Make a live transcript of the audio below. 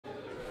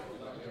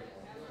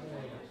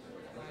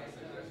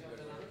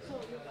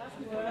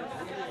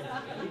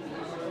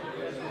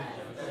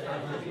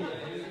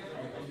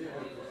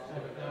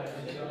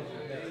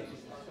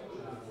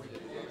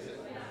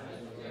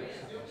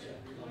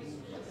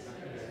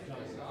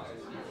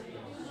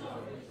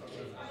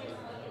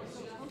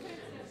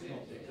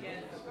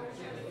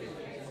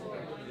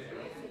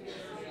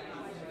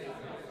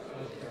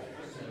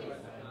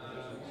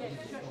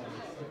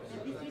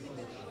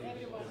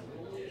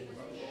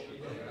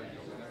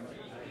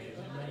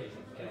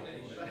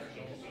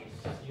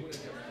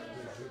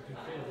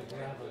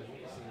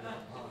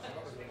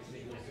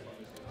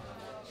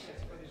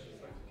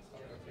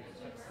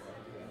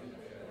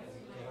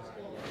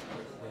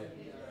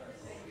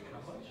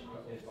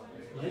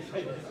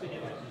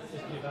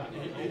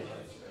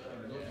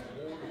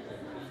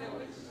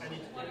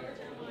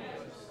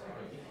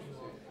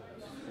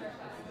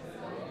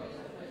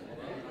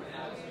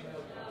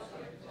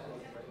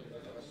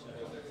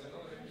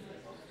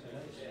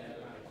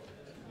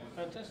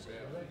Fantastic.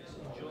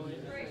 Enjoy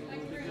it.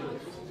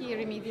 Here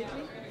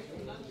immediately.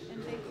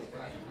 And take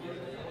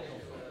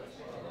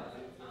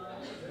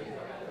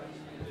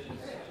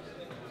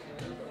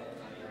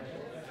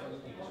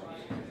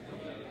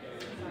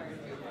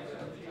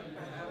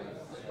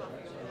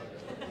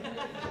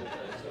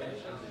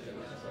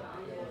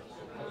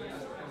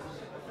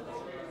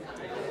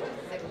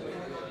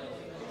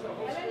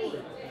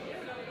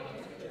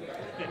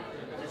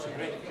It's a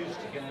great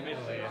acoustic in the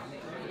middle here.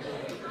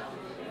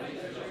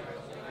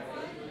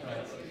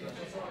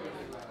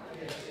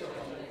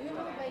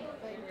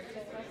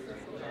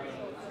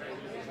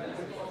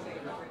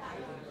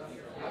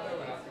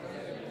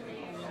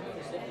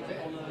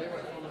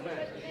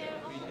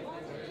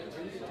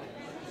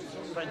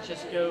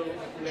 Francesco.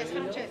 Yes,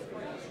 Francesco.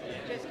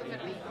 Francesco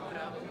Merlino,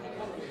 bravo.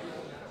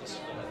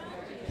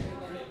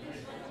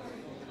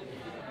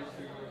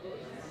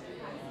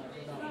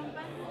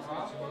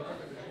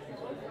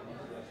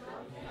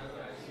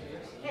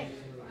 Hey,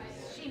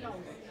 she knows.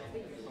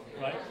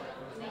 Right.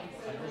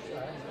 Names. I wish I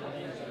had the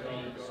names of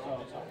the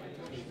startup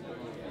people.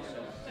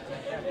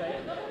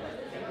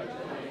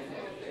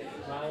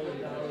 Raoul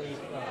Lowry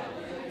Clark.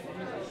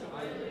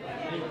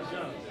 Neil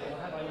Jones. Or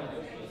have I not?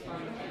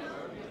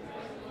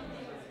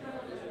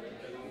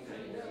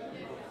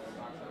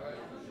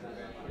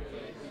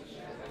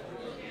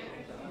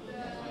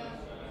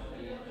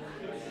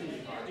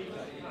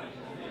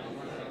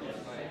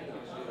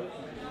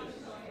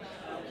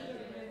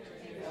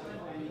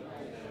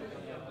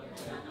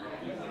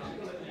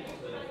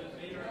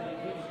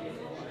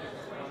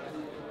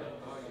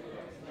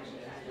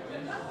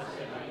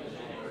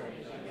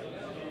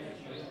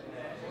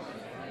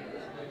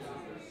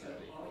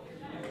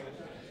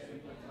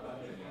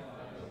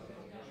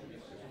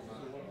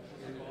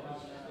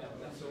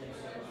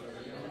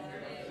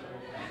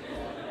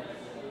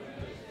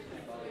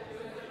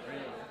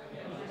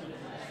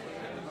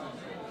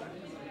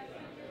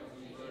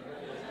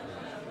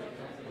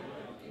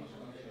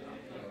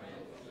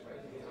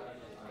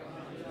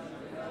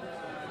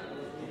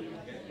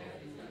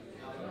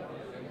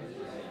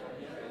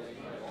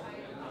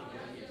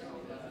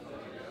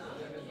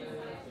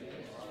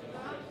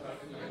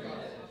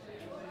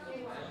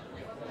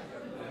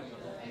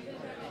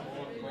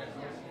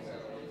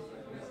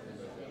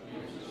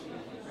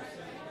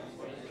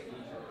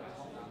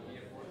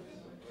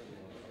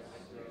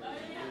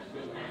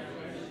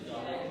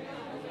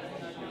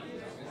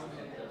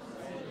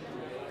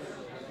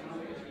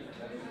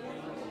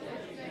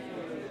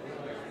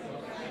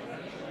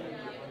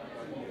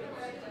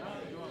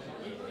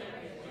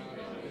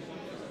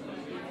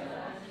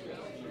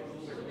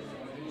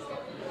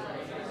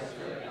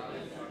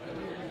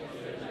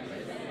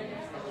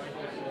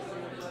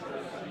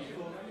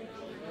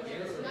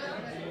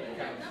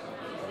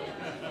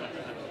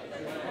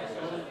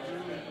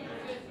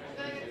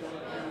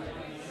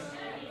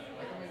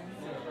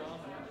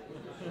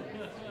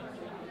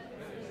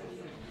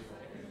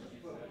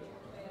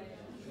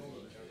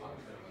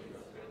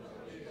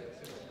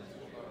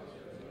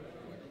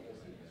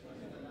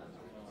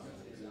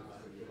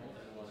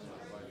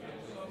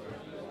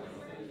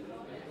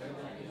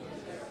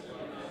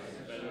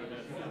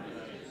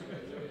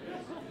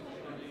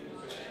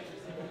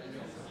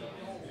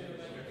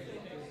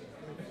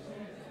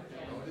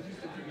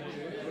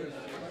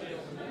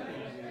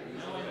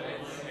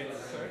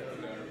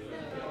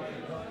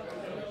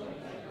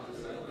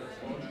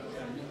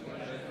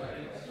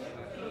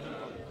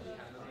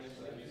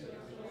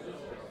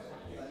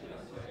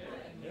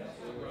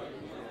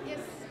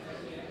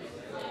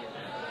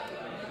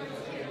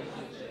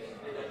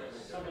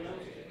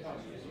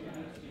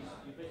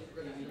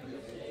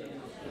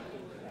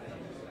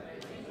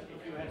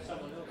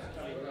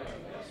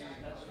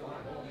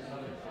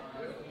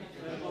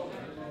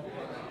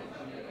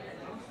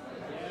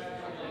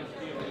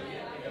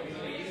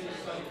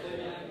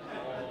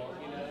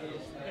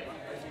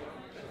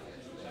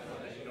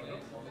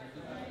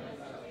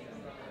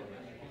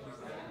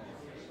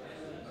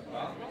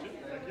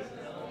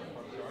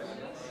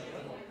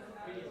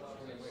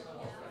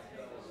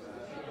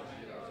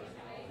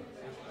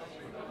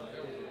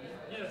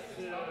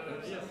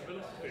 Yes,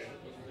 philosophy.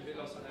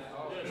 Yes,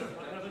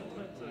 I haven't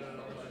met.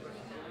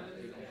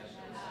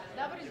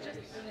 Davor is just.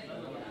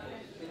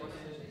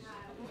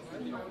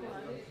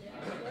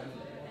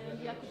 And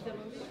Jakub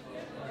Demovic.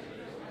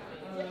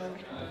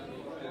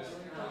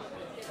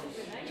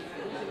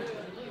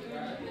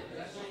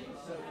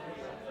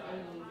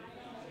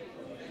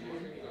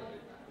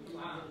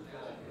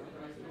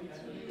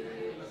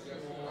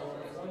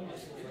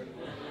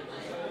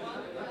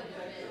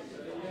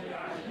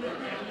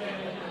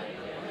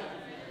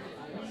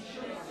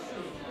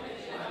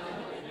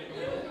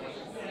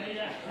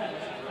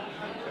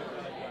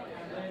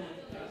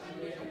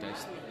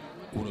 Test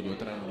 1, 2,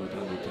 3, 1, 2,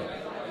 3, 2,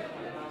 3.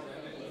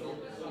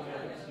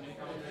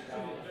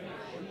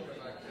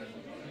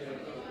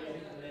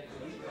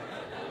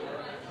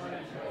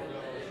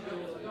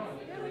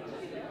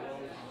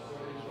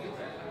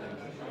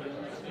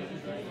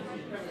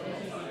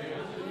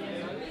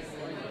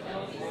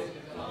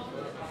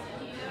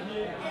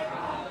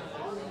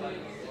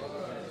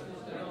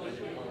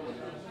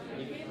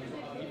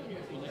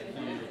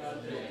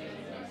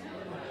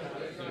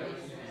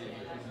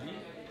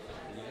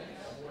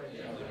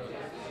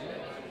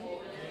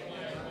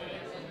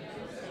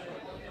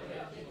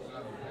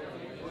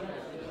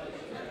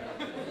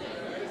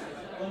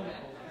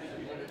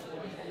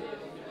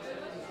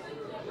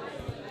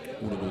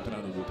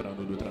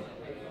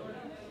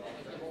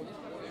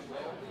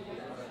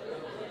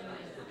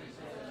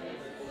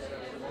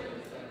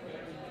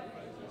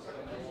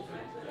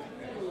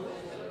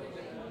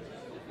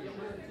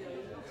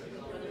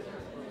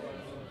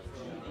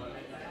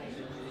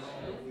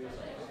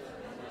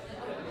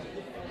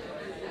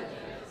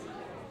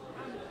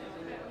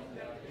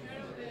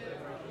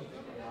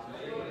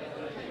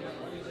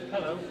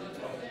 Hello.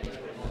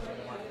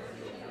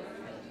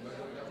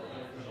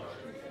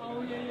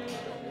 Oh, yeah.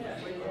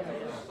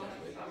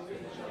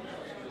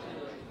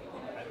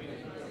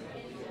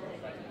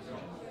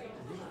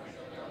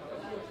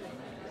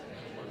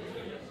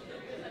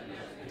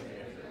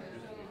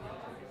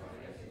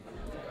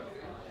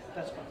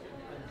 That's fine.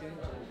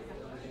 What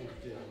I'm going to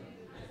do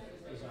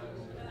is I'm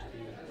going to be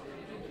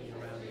looking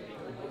around the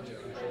budget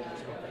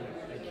controls what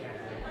they can,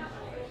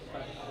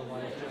 but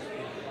otherwise just be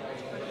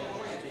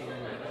hosting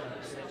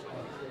set up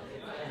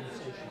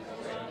conversations.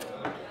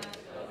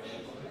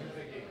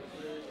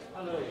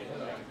 Hello.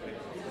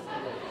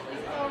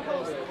 Our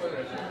host.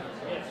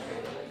 Yes.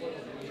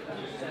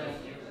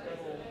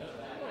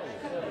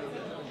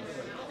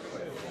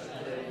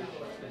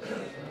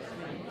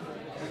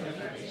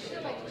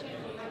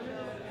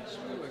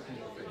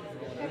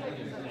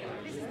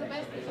 This is the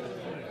best.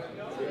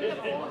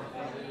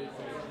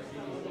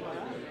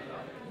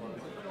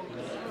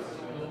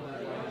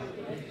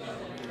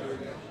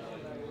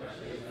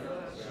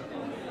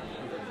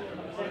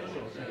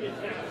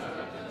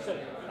 So,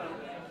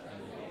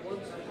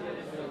 once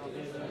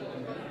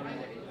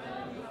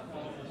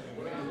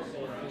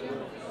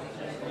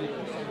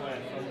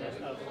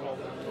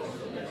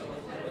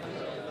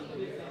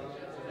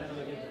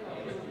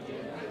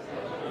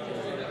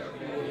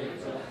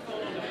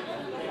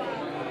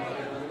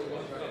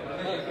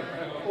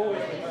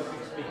always the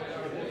perfect speaker.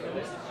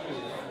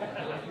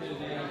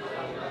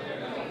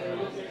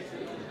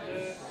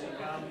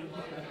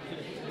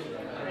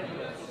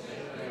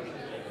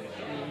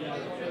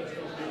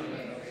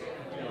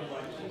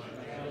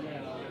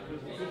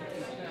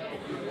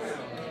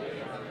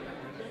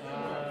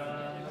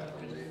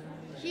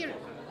 Here,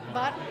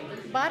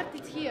 Bart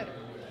is here.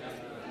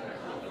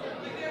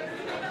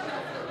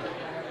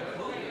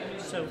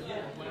 So,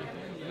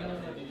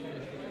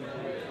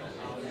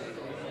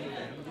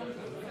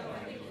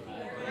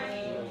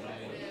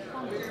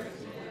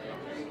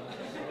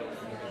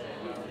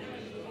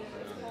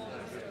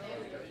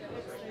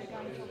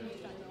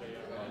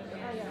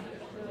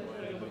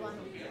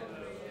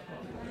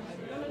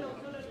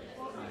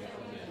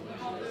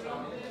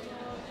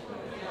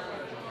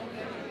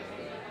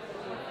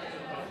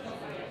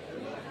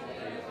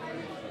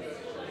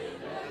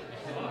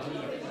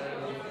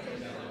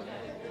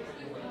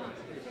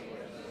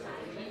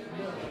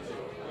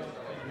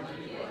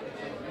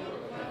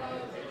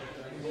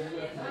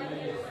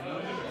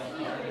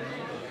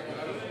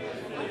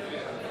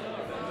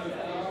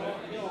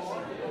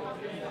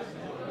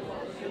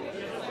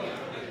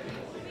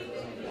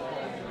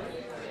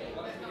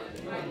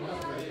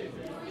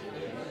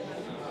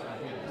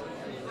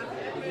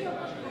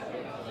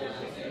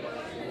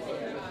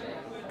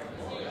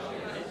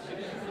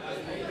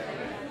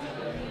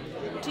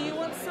 Do you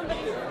want somebody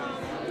from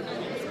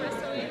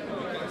Espresso in?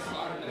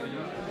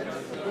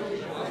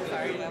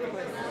 Sorry, of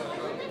course.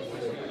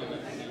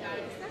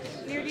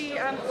 Nearly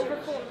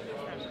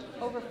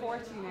over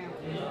 40 now.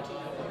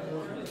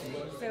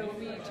 So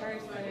we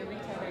charge the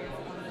retailers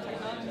on the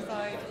technology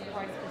side, the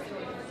price per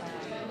store,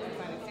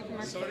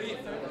 supermarkets. Sorry,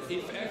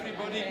 if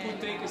everybody could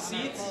take a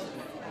seat. So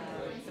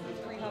there's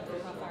 3 hubs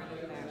across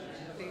Ireland now.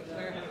 Big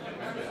warehouse.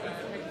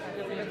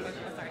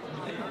 Sorry.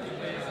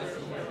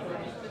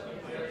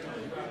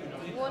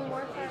 One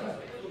more time.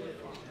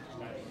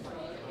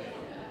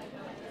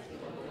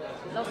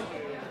 Lovely.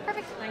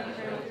 Perfect. Thank you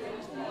very much.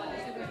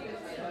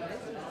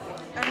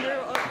 And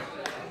we're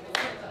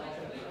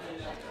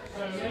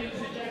So, ladies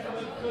and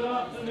gentlemen, good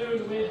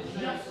afternoon. We're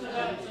just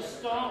about to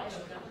start.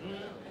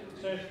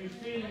 So, if you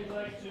feel you'd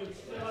like to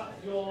fill up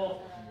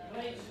your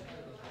plate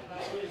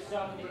with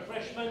some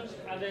refreshment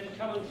and then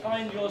come and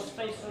find your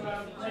space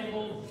around the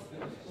table,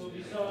 we'll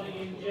be starting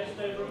in just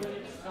over a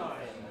minute's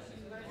time.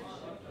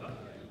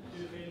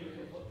 You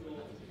can put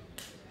your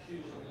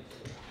shoes on.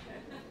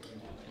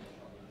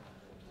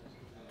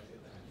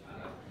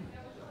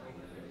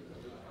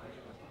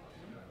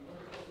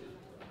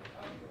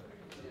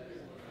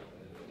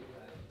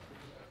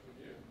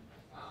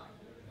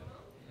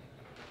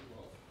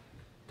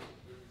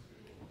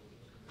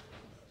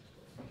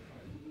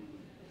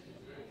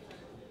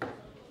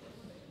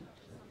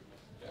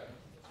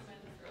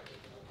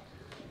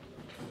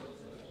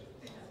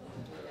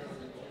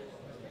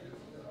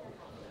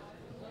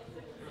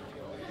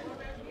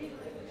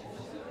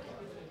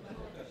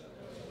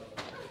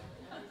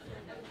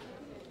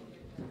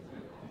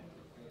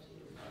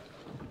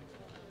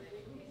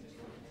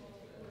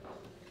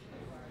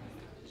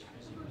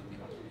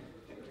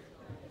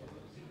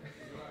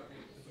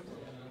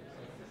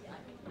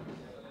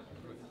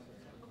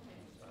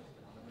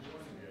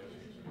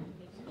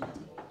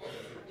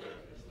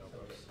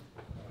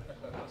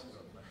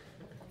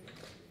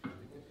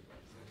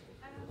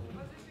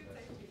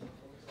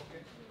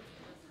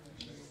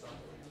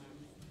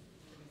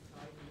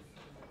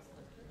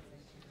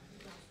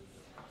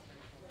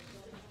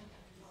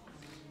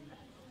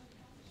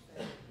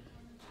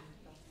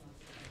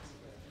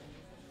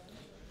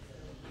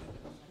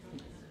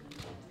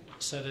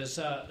 So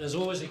there's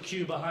always a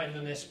queue behind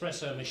an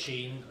espresso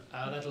machine.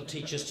 That'll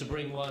teach us to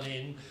bring one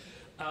in.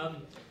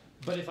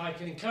 But if I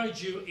can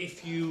encourage you,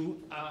 if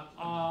you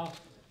are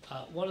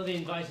one of the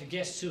invited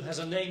guests who has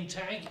a name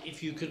tag,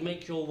 if you could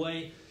make your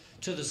way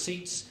to the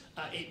seats.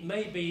 It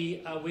may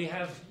be we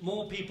have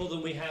more people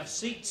than we have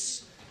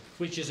seats,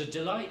 which is a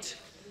delight,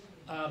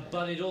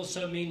 but it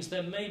also means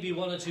there may be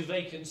one or two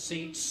vacant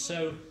seats,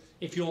 so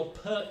if you're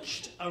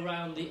perched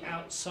around the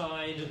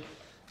outside,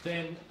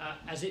 then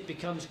as it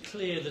becomes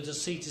clear that a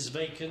seat is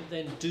vacant,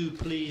 then do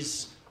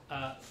please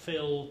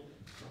fill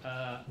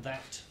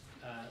that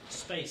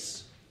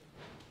space.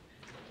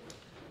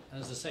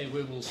 As I say,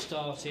 we will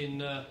start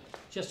in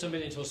just a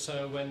minute or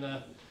so when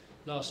the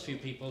last few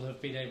people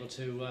have been able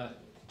to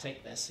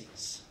take their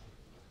seats.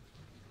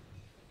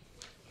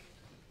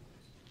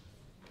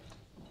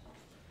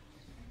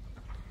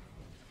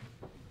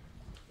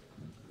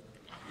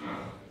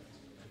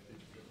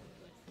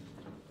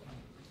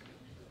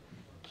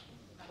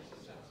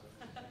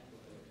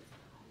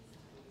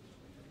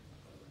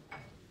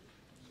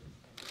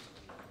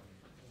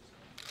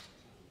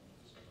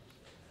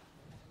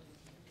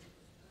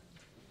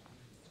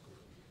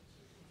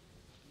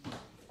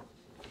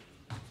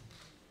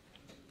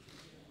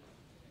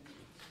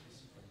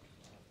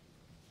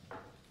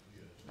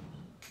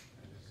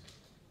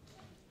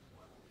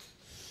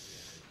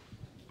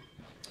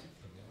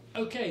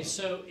 Okay,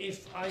 so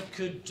if I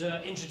could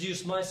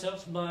introduce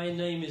myself, my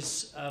name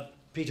is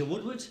Peter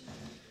Woodward.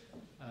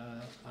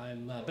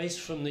 I'm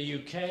based from the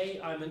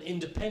UK. I'm an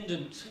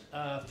independent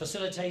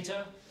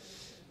facilitator.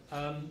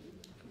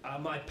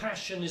 My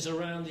passion is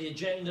around the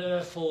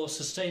agenda for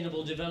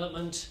sustainable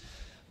development.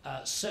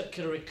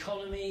 Circular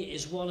economy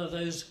is one of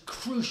those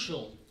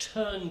crucial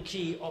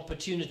turnkey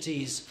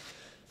opportunities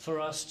for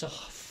us to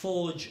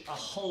forge a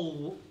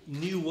whole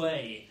new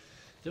way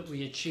that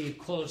we achieve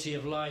quality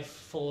of life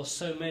for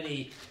so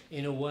many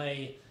in a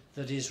way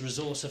that is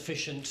resource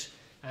efficient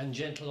and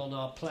gentle on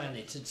our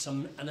planet. It's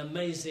an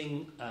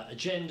amazing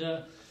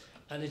agenda,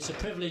 and it's a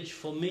privilege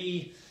for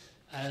me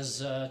as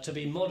to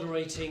be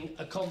moderating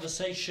a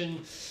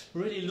conversation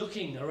really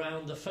looking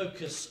around the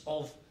focus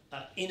of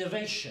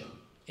innovation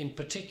in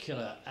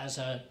particular as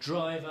a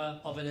driver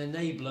of an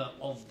enabler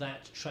of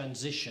that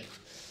transition.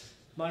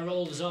 My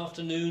role this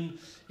afternoon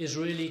is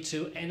really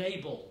to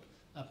enable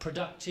a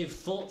productive,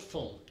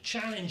 thoughtful,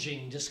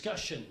 challenging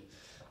discussion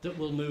that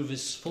will move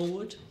us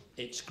forward.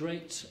 It's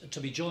great to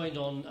be joined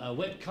on a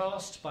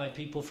webcast by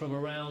people from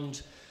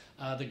around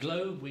the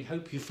globe. We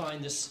hope you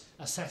find this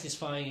a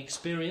satisfying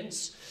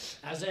experience.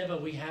 As ever,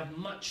 we have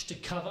much to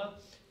cover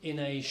in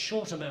a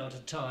short amount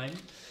of time,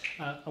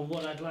 and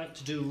what I'd like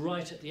to do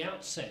right at the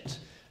outset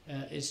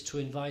is to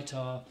invite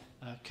our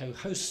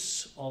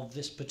co-hosts of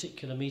this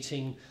particular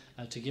meeting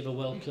to give a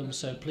welcome.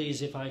 So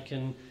please, if I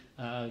can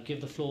give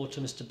the floor to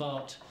Mr.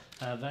 Bart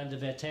van der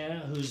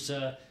Veter, who's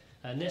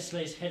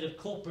Nestlé's Head of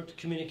Corporate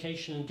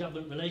Communication and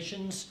Government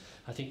Relations.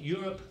 I think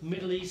Europe,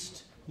 Middle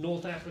East,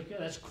 North Africa,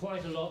 that's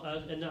quite a lot,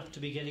 enough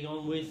to be getting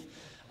on with.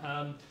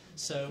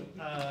 So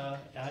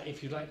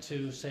if you'd like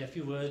to say a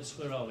few words,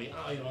 where are we?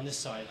 Ah, you're on this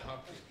side.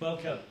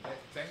 Welcome.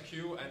 Thank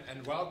you,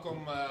 and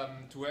welcome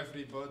to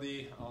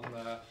everybody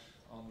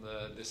on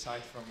the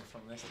side from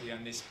Nestlé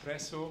and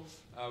Nespresso.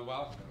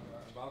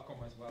 Welcome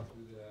as well to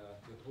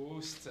the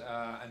host,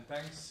 and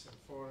thanks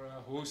for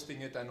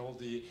hosting it, and all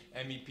the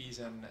MEPs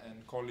and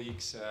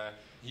colleagues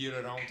here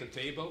around the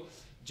table.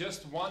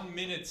 Just 1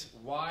 minute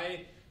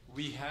why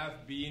we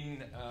have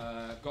been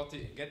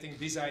getting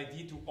this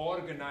idea to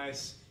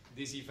organize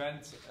this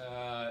event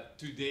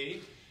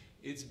today.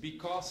 It's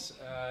because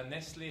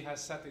Nestlé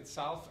has set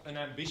itself an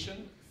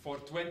ambition for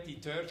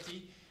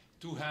 2030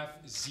 to have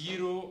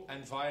zero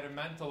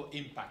environmental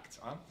impact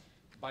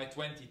by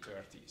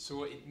 2030.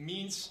 So it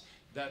means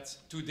that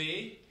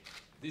today,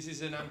 this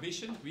is an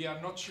ambition. We are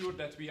not sure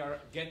that we are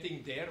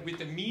getting there. With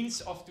the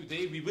means of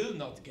today, we will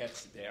not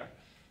get there.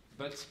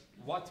 But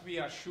what we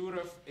are sure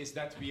of is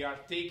that we are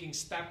taking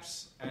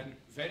steps, and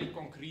very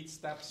concrete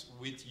steps,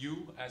 with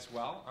you as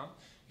well.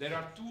 There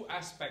are two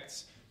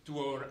aspects to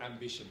our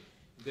ambition.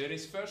 There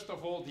is, first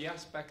of all, the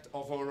aspect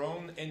of our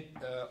own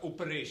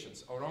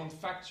operations, our own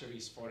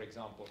factories, for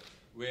example,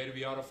 where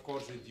we are, of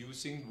course,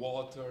 reducing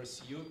water,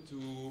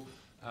 CO2,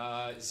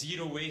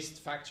 zero waste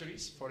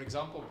factories. For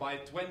example, by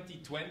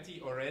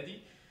 2020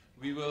 already,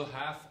 we will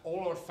have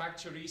all our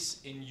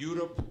factories in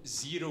Europe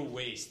zero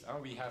waste.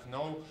 We have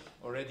now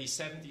already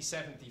 70,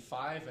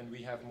 75, and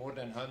we have more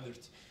than 100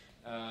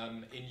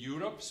 in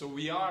Europe. So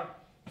we are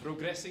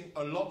progressing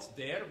a lot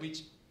there,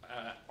 which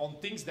on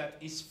things that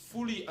is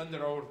fully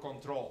under our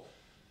control.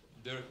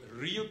 The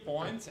real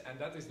point, and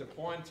that is the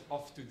point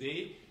of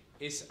today,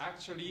 is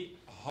actually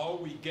how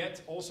we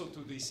get also to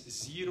this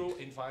zero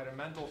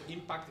environmental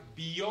impact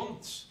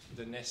beyond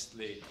the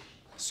Nestlé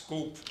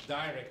scope,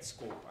 direct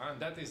scope. And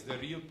that is the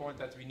real point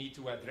that we need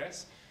to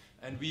address.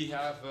 And we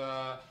have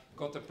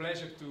got the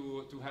pleasure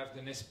to have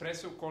the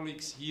Nespresso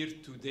colleagues here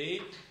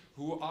today,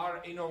 who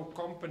are in our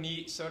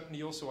company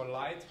certainly also a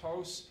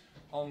lighthouse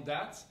on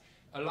that.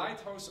 A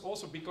lighthouse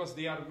also because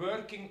they are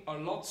working a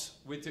lot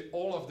with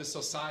all of the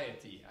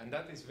society, and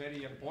that is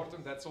very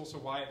important. That's also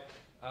why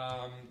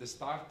the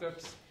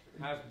startups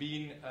have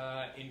been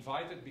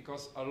invited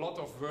because a lot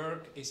of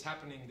work is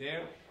happening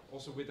there.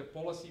 Also with the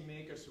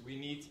policymakers, we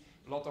need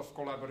a lot of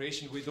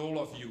collaboration with all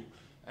of you.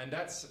 And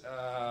that's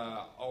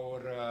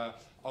our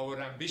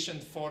ambition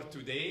for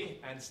today.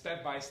 And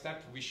step by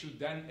step, we should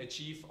then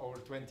achieve our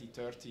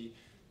 2030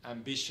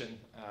 ambition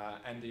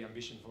and the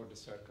ambition for the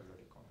circular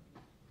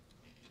economy.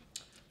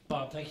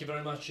 Bob, thank you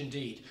very much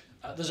indeed.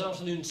 This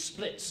afternoon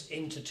splits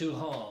into two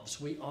halves.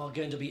 We are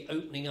going to be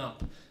opening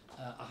up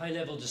a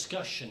high-level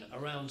discussion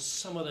around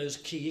some of those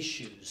key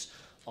issues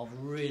of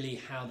really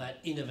how that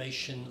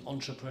innovation,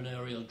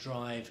 entrepreneurial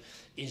drive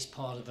is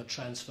part of a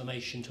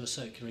transformation to a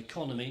circular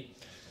economy.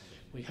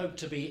 We hope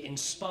to be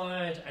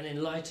inspired and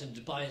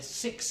enlightened by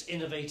 6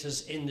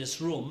 innovators in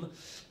this room.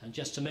 And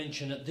just to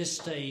mention at this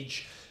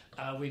stage,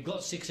 we've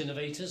got 6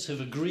 innovators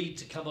who've agreed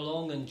to come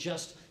along and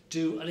just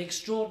do an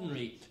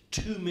extraordinary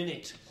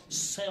 2-minute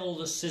sell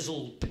the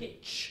sizzle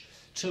pitch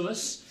to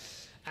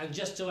us. And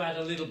just to add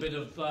a little bit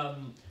of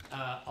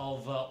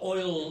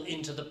oil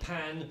into the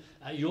pan,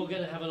 you're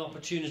going to have an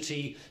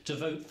opportunity to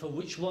vote for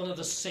which one of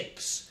the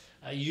 6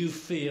 you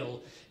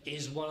feel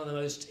is one of the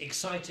most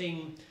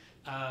exciting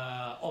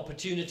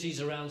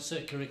opportunities around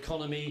circular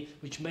economy,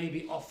 which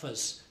maybe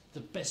offers the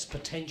best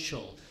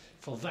potential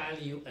for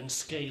value and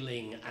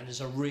scaling and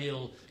is a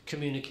real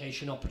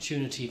communication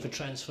opportunity for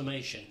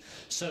transformation.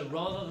 So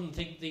rather than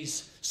think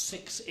these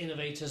 6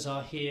 innovators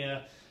are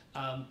here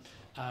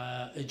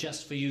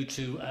just for you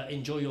to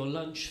enjoy your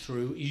lunch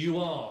through, you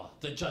are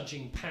the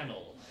judging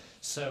panel.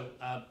 So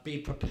be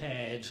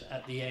prepared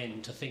at the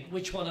end to think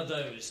which one of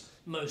those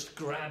most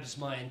grabs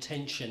my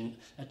attention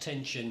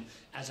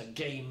as a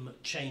game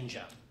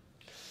changer.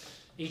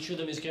 Each of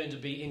them is going to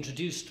be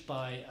introduced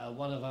by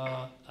one of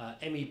our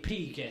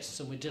MEP guests,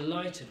 and we're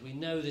delighted. We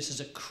know this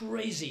is a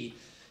crazy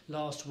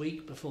last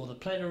week before the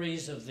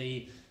plenaries of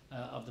the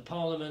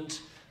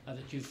Parliament,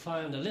 that you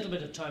found a little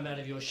bit of time out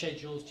of your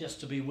schedules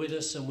just to be with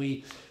us, and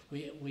we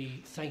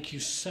thank you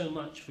so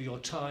much for your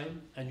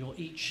time, and you're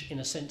each, in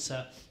a sense,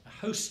 a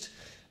host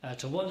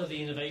to one of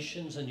the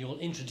innovations, and you'll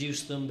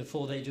introduce them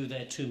before they do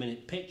their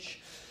 2-minute pitch.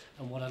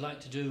 And what I'd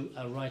like to do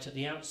right at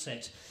the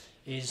outset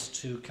is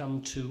to come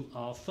to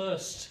our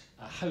first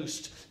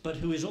host, but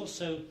who is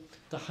also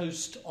the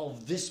host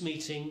of this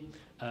meeting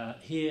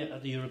here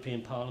at the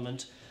European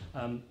Parliament.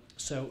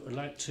 So I'd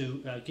like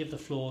to give the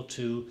floor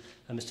to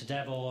Mr.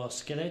 Davor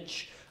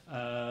Skrlec,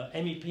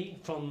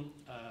 MEP from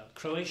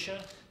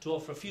Croatia, to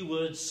offer a few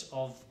words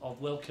of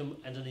welcome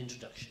and an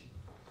introduction.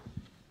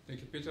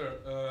 Thank you, Peter.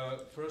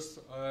 First,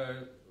 I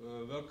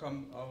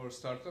welcome our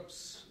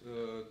startups,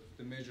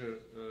 the major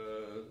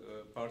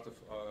part of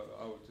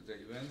our today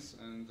events,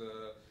 and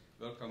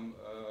welcome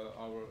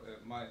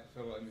my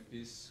fellow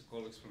MEPs,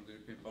 colleagues from the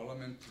European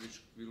Parliament,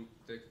 which will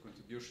take a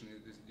contribution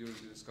during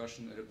the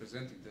discussion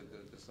representing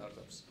the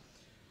startups.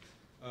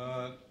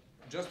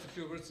 Just a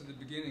few words at the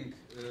beginning.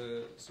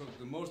 So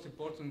the most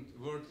important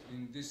word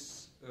in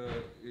this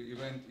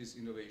event is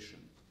innovation.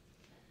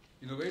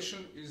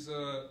 Innovation is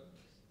a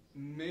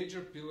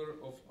major pillar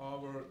of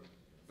our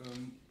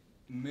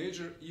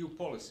major EU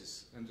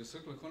policies, and the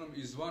circular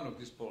economy is one of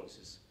these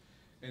policies.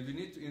 And we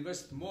need to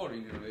invest more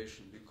in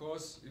innovation,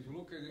 because if you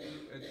look at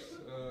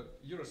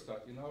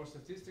Eurostat, in our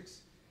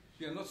statistics,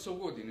 we are not so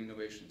good in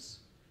innovations.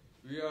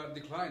 We are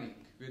declining.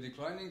 We are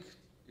declining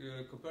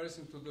compared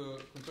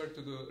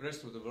to the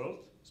rest of the world,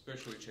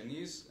 especially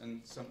Chinese and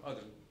some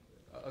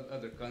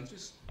other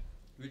countries,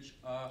 which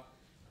are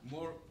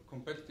more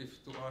competitive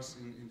to us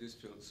in this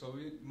field. So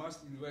we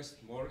must invest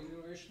more in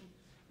innovation.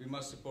 We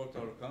must support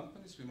our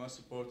companies. We must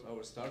support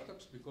our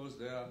startups, because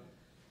they are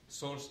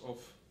source of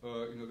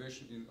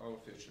innovation in our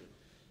future.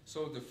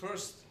 So the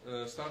first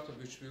startup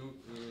which we'll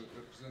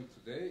represent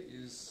today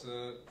is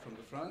from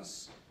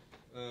France.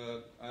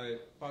 I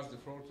pass the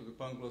floor to the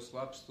Pangloss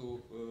Labs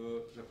to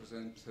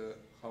represent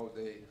how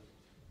they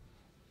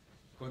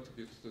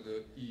contribute to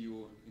the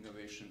EU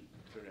innovation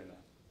arena.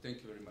 Thank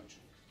you very much.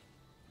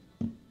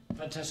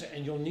 Fantastic,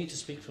 and you'll need to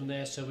speak from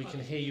there so we can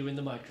hear you in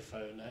the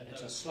microphone.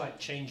 It's a slight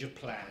change of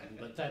plan,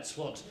 but that's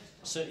what,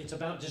 so it's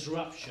about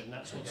disruption.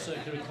 That's what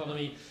circular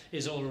economy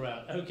is all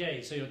around.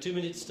 Okay, so your 2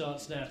 minutes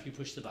starts now if you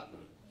push the button.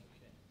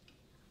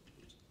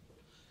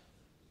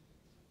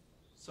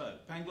 So,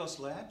 Pangloss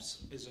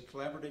Labs is a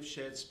collaborative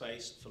shared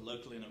space for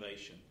local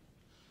innovation.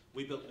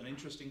 We built an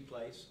interesting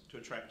place to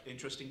attract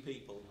interesting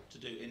people to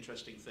do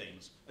interesting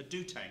things. A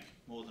do tank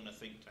more than a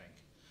think tank.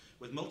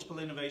 With multiple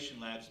innovation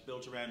labs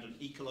built around an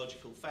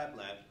ecological fab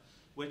lab,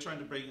 we're trying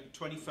to bring a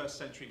 21st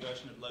century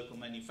version of local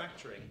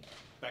manufacturing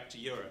back to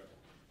Europe.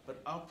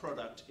 But our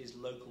product is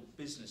local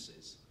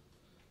businesses.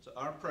 So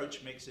our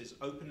approach mixes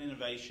open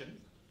innovation,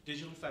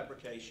 digital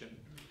fabrication,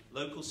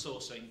 local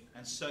sourcing,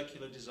 and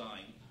circular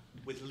design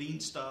with lean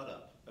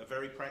startup, a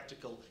very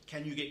practical,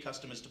 can you get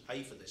customers to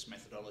pay for this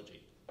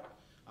methodology?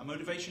 Our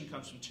motivation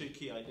comes from 2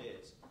 key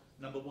ideas.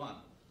 Number 1,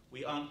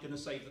 we aren't going to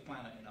save the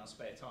planet in our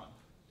spare time.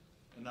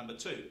 And number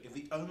 2, if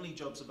the only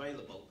jobs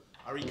available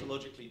are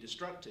ecologically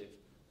destructive,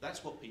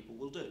 that's what people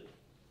will do.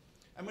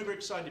 And we were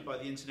excited by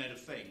the Internet of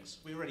Things.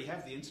 We already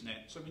have the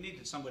Internet, so we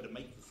needed somewhere to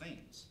make the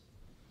things.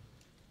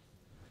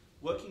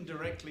 Working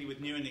directly with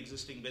new and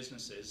existing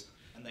businesses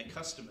and their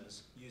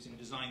customers using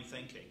design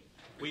thinking,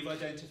 we've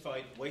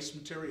identified waste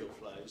material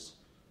flows,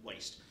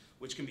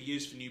 which can be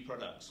used for new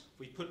products.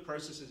 We've put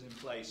processes in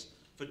place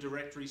for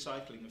direct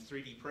recycling of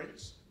 3D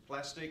prints,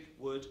 plastic,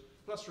 wood,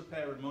 plus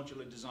repair and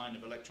modular design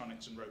of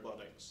electronics and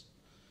robotics.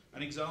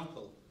 An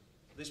example,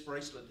 this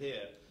bracelet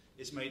here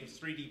is made of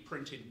 3D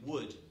printed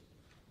wood,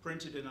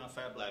 printed in our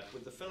fab lab,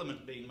 with the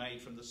filament being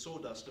made from the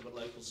sawdust of a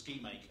local ski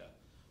maker,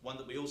 one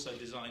that we also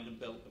designed and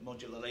built a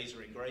modular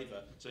laser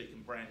engraver so he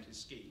can brand his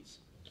skis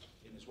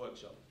in his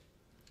workshop.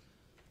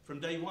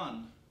 From day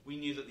one, we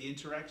knew that the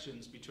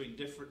interactions between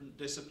different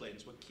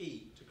disciplines were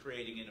key to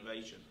creating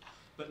innovation,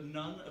 but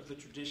none of the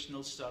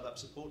traditional startup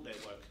support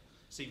network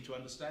seemed to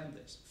understand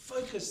this.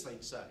 Focus,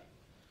 they'd say.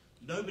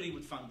 Nobody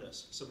would fund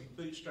us, so we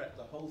bootstrapped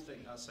the whole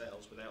thing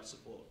ourselves without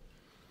support.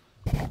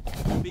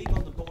 Being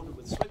on the border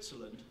with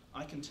Switzerland,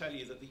 I can tell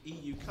you that the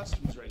EU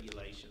customs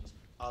regulations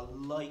are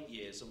light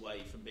years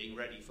away from being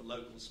ready for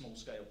local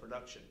small-scale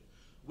production.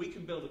 We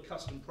can build a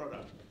custom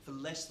product for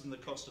less than the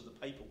cost of the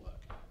paperwork.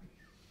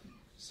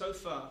 So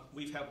far,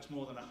 we've helped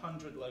more than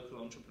 100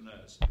 local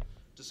entrepreneurs.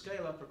 To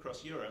scale up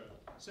across Europe,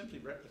 simply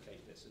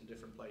replicate this in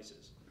different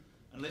places.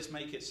 And let's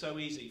make it so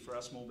easy for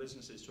our small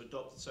businesses to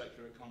adopt the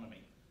circular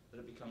economy that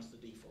it becomes the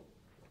default.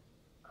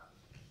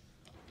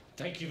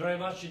 Thank you very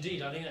much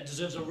indeed. I think that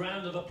deserves a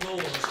round of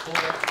applause for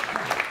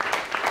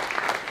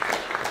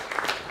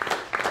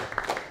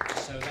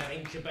so that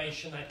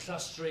incubation, that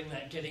clustering,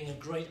 that getting of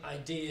great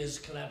ideas,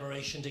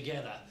 collaboration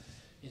together.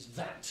 Is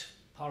that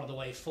part of the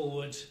way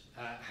forward?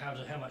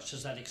 How much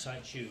does that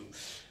excite you?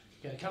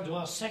 We're going to come to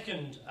our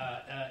second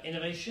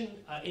innovation,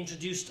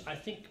 introduced, I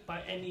think,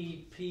 by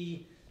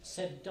MEP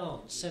Seb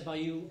Dance. Seb, are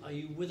you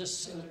with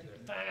us?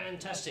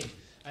 Fantastic.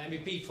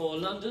 MEP for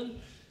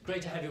London.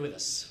 Great to have you with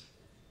us.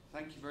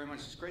 Thank you very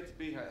much. It's great to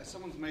be here.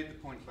 Someone's made the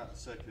point about the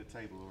circular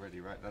table already,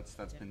 right?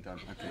 That's been done.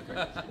 Okay,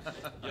 great.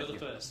 You're the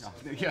first.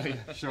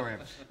 Yeah, sure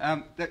I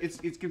am. It's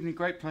given me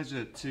great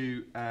pleasure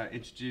to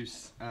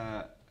introduce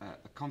a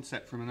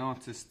concept from an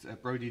artist,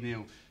 Brodie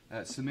Neal.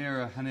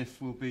 Samira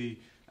Hanif will be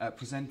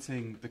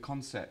presenting the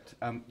concept.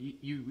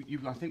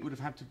 You I think, would have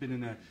had to have been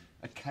in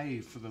a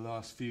cave for the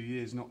last few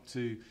years not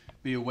to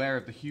be aware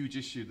of the huge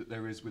issue that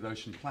there is with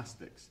ocean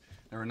plastics.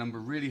 There are a number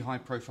of really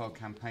high-profile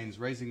campaigns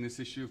raising this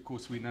issue. Of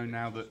course, we know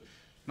now that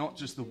not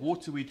just the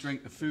water we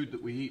drink, the food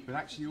that we eat, but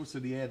actually also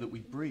the air that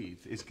we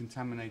breathe is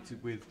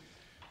contaminated with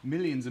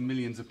millions and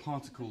millions of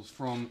particles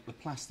from the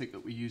plastic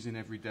that we use in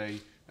everyday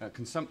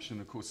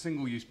consumption. Of course,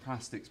 single-use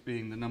plastics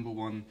being the number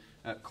one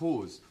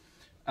cause.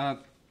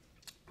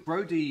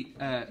 Brodie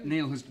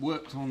Neal has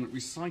worked on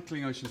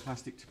recycling ocean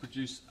plastic to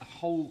produce a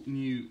whole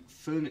new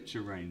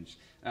furniture range,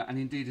 and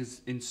indeed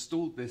has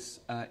installed this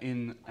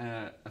in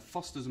a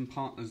Foster's and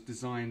Partners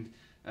designed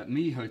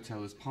Me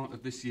Hotel as part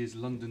of this year's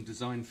London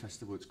Design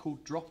Festival. It's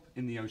called Drop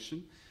in the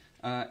Ocean.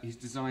 He's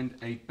designed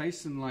a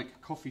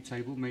basin-like coffee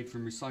table made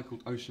from recycled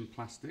ocean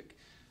plastic.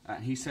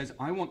 He says,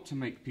 I want to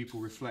make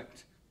people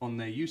reflect on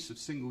their use of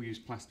single-use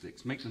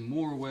plastics, make them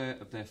more aware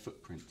of their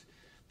footprint.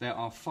 There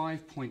are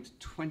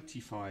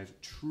 5.25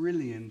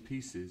 trillion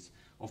pieces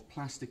of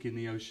plastic in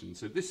the ocean.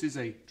 So this is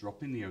a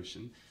drop in the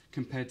ocean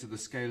compared to the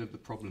scale of the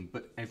problem,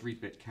 but every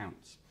bit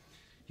counts.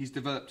 He's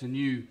developed a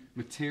new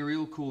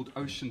material called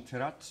ocean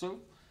terrazzo.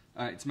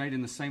 It's made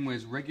in the same way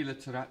as regular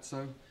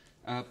terrazzo,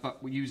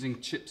 but we're using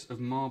chips of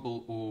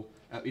marble or,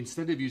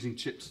 instead of using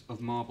chips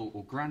of marble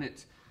or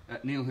granite,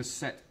 Neal has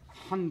set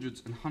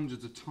hundreds and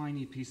hundreds of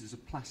tiny pieces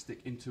of plastic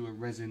into a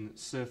resin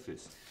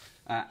surface.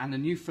 And a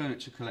new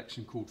furniture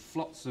collection called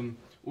Flotsam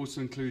also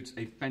includes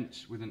a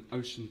bench with an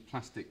ocean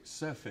plastic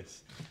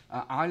surface.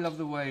 I love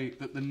the way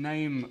that the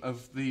name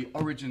of the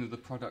origin of the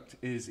product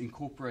is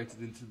incorporated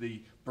into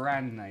the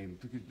brand name,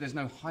 because there's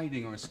no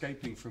hiding or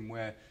escaping from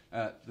where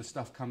the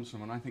stuff comes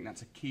from, and I think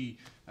that's a key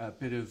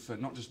bit of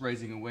not just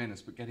raising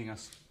awareness, but getting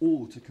us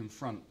all to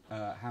confront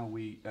how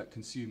we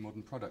consume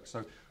modern products.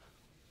 So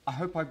I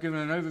hope I've given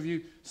an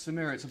overview.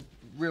 Samira, it's a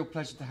real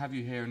pleasure to have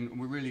you here, and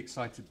we're really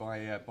excited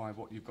by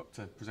what you've got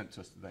to present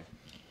to us today.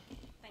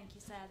 Thank you,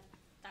 Seb.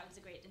 That was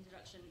a great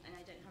introduction, and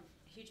I don't have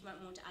a huge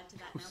amount more to add to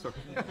that now. Sorry.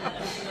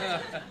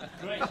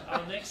 Great.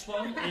 Our next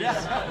one is...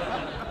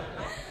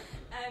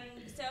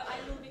 So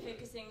I will be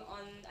focusing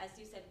on, as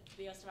you said,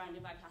 we are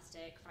surrounded by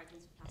plastic,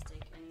 fragments of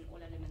plastic, and all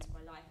elements of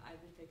our life. I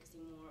will be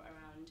focusing more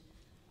around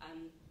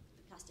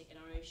the plastic in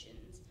our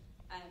oceans.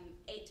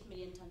 8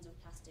 million tons of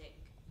plastic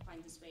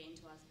finds its way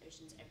into our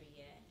oceans every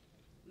year.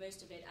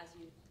 Most of it, as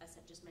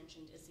Seb just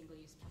mentioned, is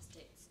single-use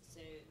plastics, so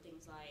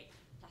things like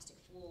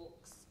plastic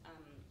forks,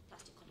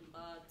 plastic cotton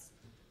buds,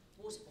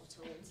 water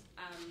bottles,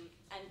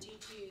 and due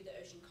to the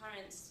ocean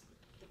currents,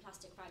 the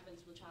plastic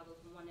fragments will travel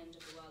from one end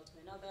of the world to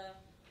another,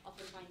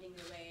 often finding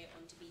their way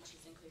onto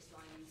beaches and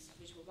coastlines,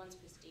 which were once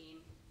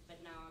pristine,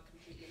 but now are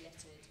completely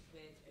littered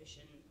with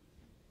ocean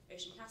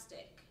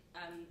plastic.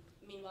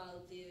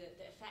 Meanwhile, the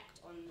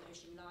effect on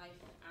ocean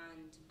life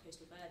and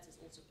coastal birds is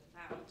also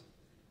profound.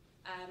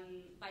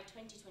 By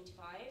 2025,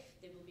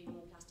 there will be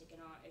more plastic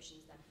in our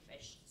oceans than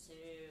fish, so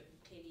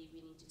clearly we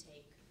need to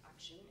take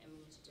action, and we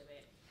need to do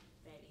it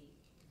fairly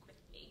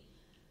quickly.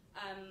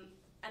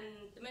 And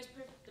the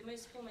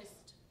most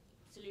foremost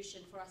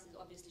solution for us is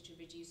obviously to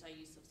reduce our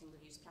use of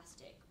single-use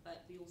plastic,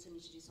 but we also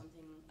need to do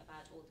something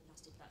about all the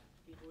plastic that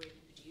we've already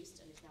produced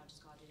and is now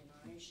discarded in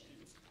our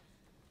oceans.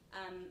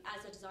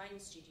 As a design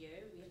studio,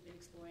 we have been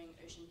exploring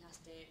ocean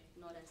plastic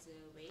not as a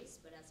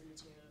waste, but as a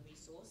material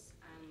resource,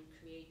 and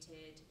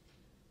created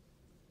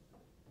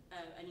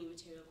a new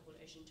material called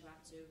Ocean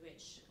Terrazzo,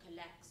 which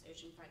collects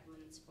ocean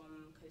fragments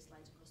from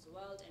coastlines across the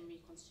world and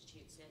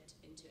reconstitutes it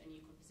into a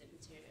new composite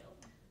material.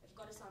 I've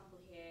got a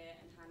sample here,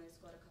 and Hannah's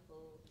got a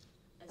couple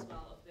as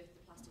well of both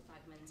the plastic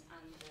fragments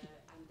and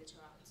the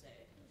terrazzo.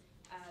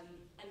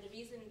 And the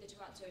reason the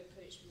terrazzo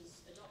approach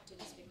was adopted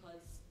is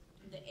because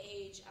the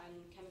age and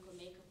chemical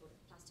makeup of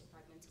plastic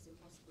fragments is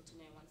impossible to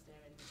know once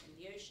they're in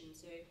the ocean.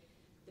 So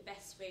the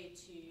best way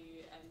to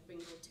bring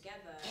it all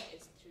together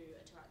is through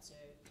a terrazzo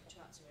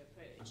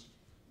approach.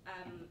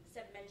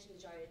 Seb mentioned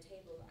the gyro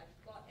table. I've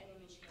got an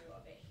image here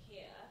of it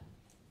here.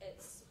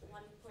 It's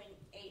 1.8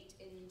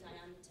 in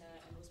diameter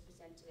and was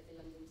presented at the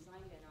London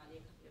Design Biennale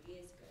a couple of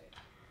years ago.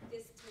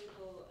 This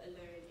table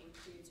alone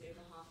includes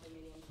over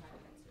 500,000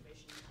 fragments of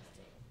ocean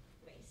plastic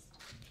waste.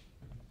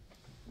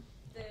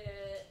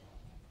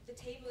 The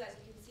table, as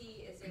you can see,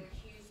 is in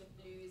hues of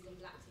blues and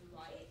blacks and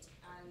white,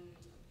 and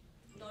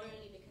not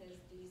only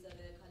because these are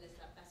the colours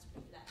that best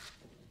reflect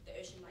the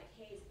ocean-like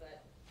haze,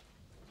 but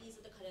these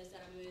are the colours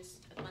that are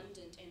most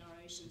abundant in our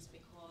oceans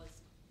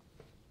because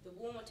the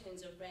warmer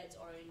tones of reds,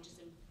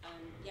 oranges, and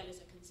yellows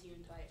are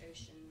consumed by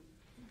ocean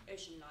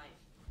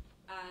life.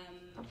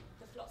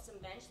 The flotsam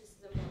bench, this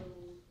is a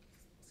model,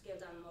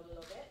 scaled-down model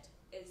of it,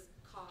 is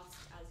cast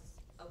as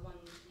a one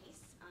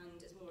piece and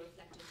is more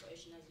reflective for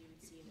ocean as you would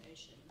see in the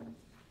ocean.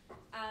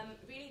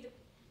 Really, the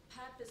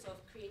purpose of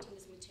creating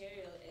this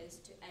material is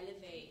to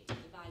elevate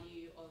the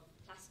value of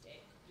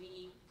plastic.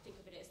 We think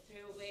of it as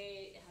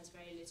throwaway, it has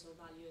very little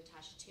value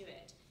attached to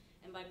it.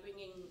 And by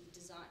bringing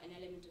an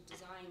element of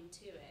design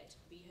to it,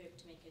 we hope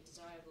to make it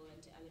desirable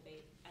and to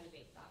elevate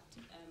that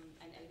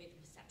and elevate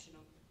the perception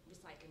of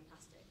recycling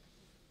plastic.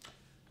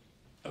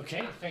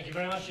 Okay, thank you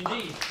very much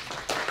indeed.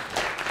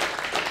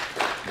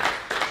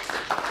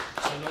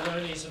 So not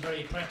only is it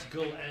very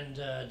practical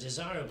and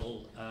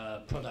desirable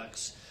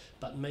products,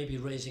 but maybe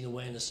raising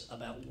awareness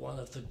about one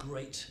of the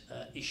great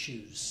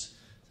issues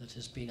that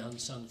has been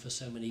unsung for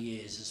so many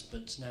years,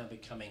 but it's now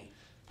becoming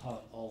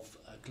part of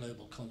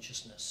global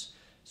consciousness.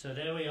 So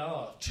there we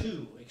are,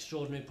 2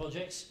 extraordinary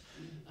projects.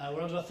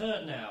 We're on to a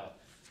third now,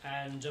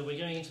 and we're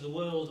going into the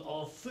world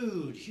of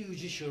food,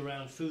 huge issue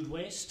around food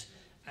waste.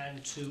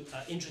 And to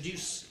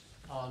introduce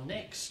our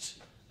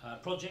next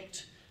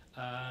project,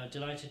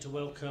 delighted to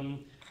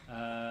welcome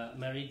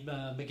Mary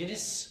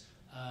McGuinness,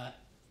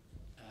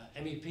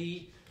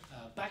 MEP,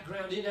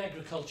 background in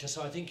agriculture,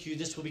 so I think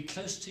this will be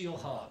close to your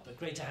heart, but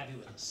great to have you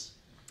with us.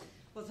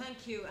 Well,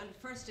 thank you. And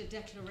first, a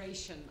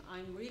declaration.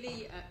 I'm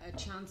really a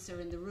chancer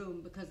in the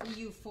room because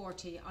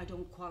EU40, I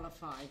don't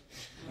qualify.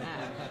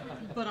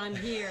 But I'm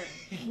here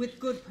with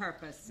good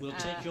purpose. We'll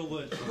take your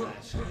word for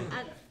that.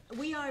 And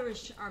we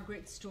Irish are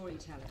great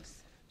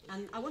storytellers.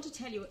 And I want to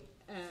tell you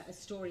a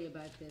story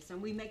about this,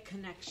 and we make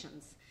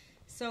connections.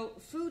 So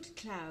Food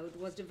Cloud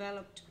was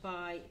developed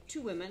by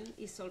 2 women,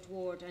 Iseult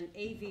Ward and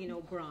Aoibhinn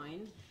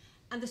O'Brien.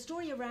 And the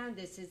story around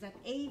this is that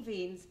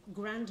Aoibhinn's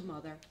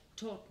grandmother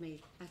taught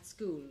me at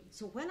school.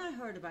 So when I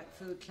heard about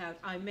Food Cloud,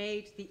 I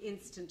made the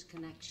instant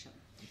connection.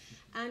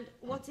 And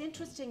what's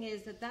interesting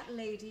is that that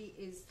lady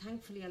is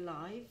thankfully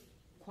alive,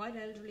 quite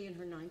elderly in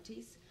her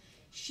 90s.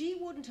 She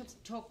wouldn't have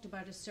talked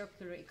about a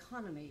circular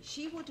economy.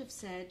 She would have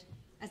said,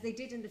 as they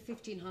did in the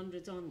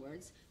 1500s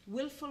onwards,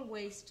 willful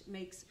waste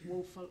makes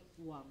woeful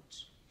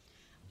want.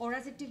 Or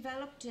as it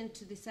developed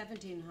into the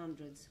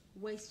 1700s,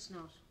 waste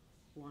not,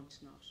 want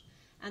not.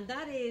 And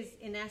that is,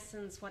 in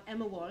essence, what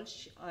Emma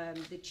Walsh,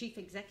 the Chief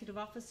Executive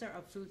Officer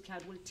of Food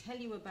Cloud, will tell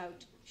you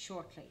about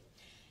shortly.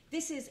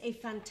 This is a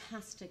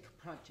fantastic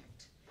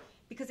project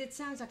because it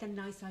sounds like a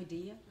nice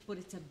idea, but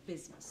it's a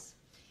business.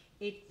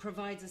 It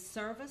provides a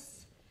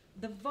service.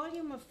 The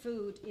volume of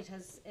food it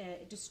has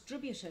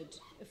distributed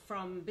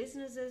from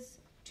businesses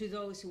to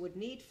those who would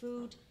need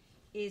food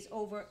is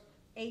over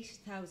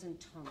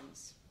 8,000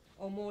 tonnes,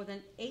 or more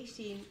than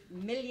 18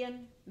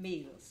 million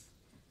meals.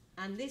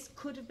 And this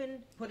could have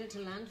been put into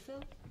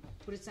landfill,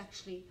 but it's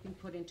actually been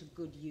put into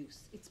good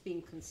use. It's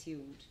being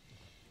consumed.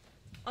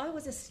 I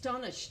was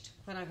astonished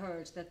when I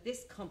heard that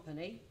this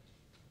company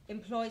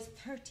employs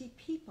 30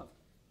 people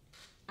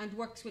and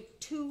works with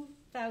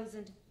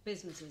 2,000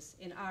 businesses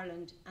in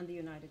Ireland and the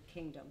United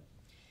Kingdom.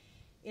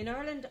 In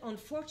Ireland,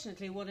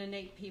 unfortunately, 1 in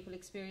 8 people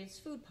experience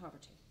food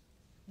poverty.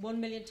 1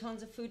 million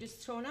tonnes of food is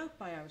thrown out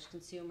by Irish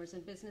consumers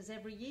and business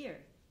every year.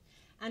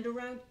 And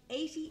around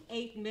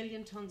 88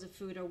 million tonnes of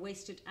food are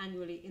wasted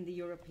annually in the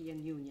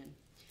European Union.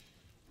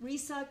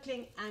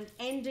 Recycling and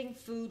ending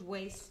food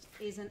waste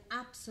is an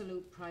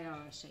absolute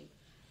priority.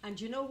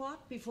 And you know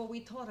what? Before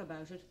we thought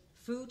about it,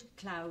 Food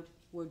Cloud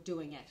were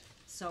doing it.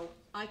 So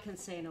I can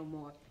say no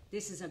more.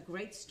 This is a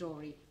great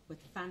story with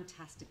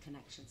fantastic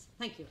connections.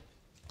 Thank you.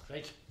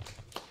 Great.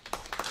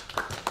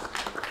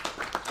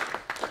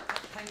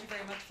 Thank you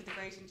very much for the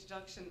great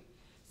introduction.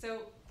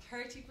 So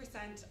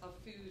 30% of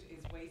food is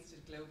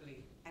wasted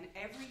globally, and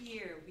every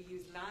year we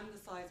use land the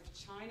size of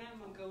China,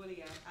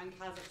 Mongolia and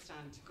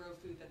Kazakhstan to grow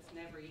food that's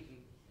never eaten.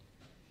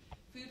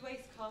 Food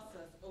waste costs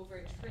us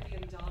over $1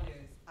 trillion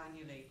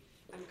annually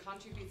and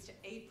contributes to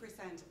 8%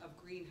 of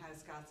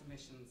greenhouse gas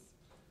emissions.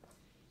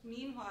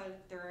 Meanwhile,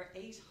 there are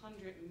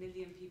 800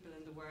 million people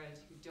in the world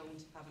who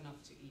don't have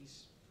enough to eat.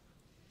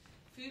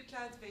 Food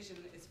Cloud's vision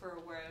is for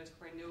a world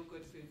where no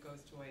good food goes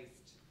to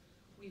waste.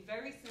 We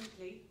very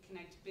simply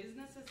connect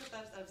businesses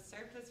that have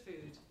surplus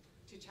food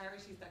to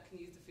charities that can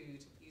use the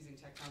food using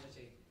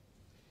technology.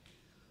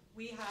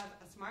 We have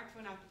a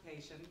smartphone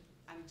application,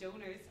 and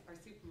donors or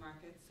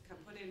supermarkets can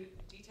put in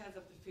details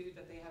of the food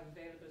that they have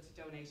available to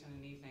donate on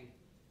an evening.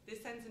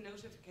 This sends a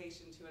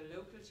notification to a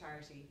local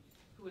charity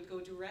who will go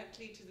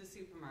directly to the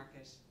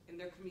supermarket in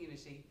their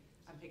community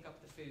and pick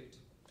up the food.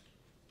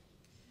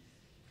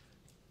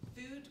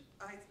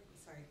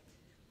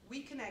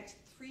 We connect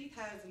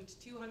 3,200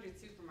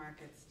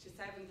 supermarkets to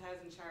 7,000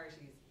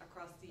 charities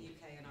across the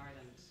UK and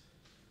Ireland,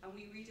 and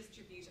we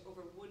redistribute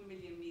over 1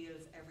 million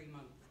meals every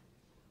month.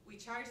 We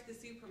charge the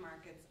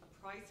supermarkets a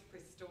price per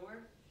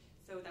store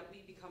so that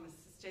we become a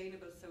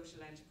sustainable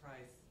social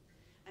enterprise.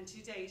 And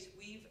to date,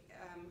 we've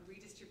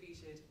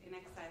redistributed in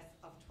excess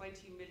of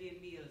 20 million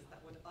meals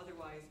that would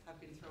otherwise have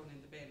been thrown in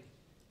the bin.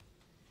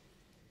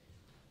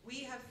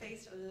 We have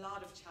faced a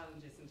lot of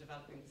challenges in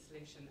developing the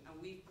solution, and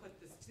we've put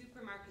the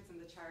supermarkets and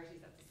the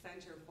charities at the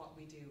centre of what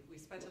we do.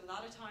 We've spent a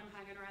lot of time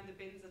hanging around the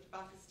bins at the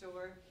back of the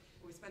store.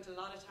 We've spent a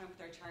lot of time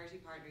with our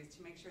charity partners to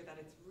make sure that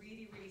it's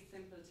really, really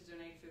simple to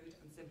donate food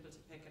and simple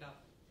to pick it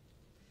up.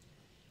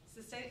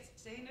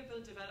 Sustainable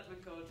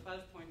Development Goal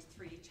 12.3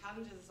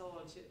 challenges us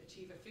all to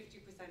achieve a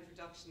 50%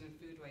 reduction in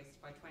food waste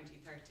by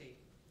 2030.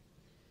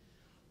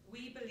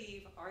 We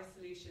believe our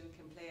solution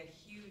can play a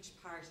huge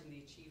part in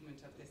the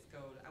achievement of this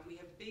goal, and we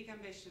have big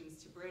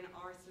ambitions to bring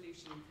our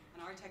solution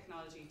and our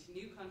technology to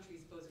new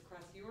countries both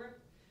across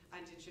Europe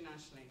and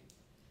internationally.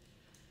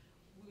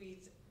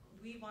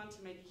 We want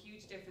to make a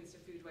huge difference to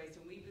food waste,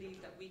 and we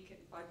believe that we can,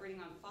 by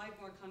bringing on 5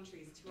 more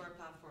countries to our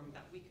platform,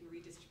 that we can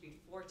redistribute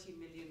 40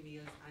 million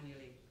meals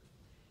annually.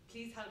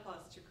 Please help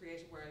us to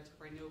create a world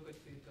where no good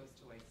food goes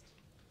to waste.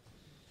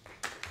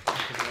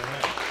 Thank you very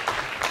much.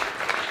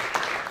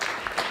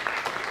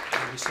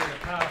 We see the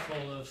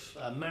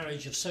powerful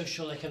marriage of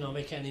social,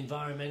 economic and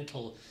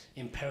environmental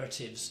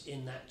imperatives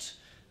in that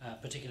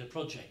particular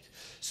project.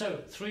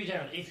 So, 3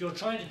 down. If you're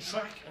trying to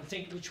track and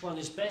think which one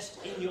is best,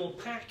 in your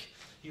pack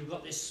you've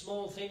got this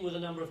small thing with a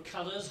number of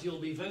colours.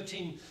 You'll be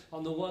voting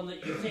on the one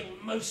that you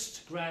think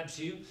most grabs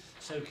you,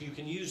 so you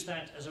can use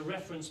that as a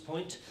reference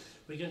point.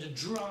 We're going to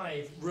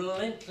drive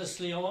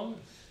relentlessly on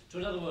to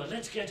another word.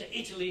 Let's go to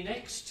Italy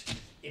next.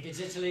 If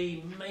it's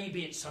Italy,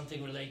 maybe it's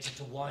something related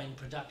to wine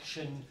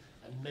production,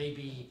 and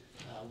maybe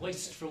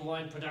waste from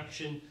wine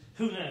production,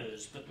 who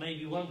knows? But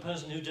maybe one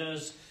person who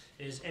does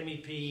is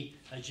MEP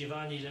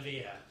Giovanni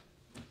Lavia.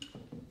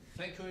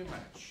 Thank you very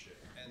much.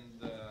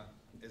 And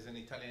as an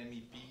Italian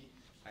MEP,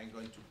 I'm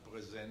going to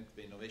present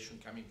the innovation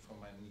coming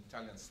from an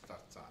Italian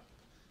startup.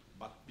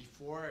 But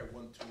before, I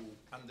want to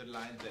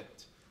underline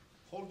that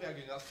whole the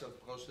agricultural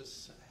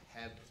process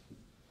had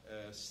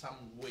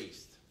some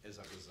waste as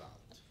a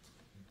result.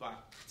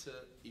 But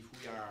if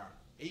we are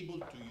able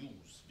to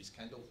use this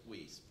kind of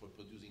waste for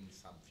producing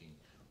something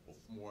of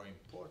more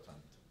important,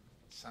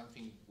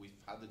 something with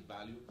added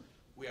value,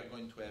 we are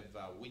going to have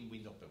a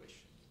win-win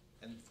operation.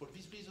 And for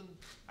this reason,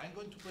 I'm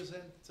going to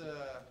present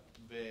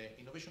the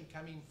innovation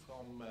coming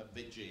from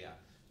Vegea,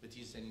 that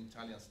is an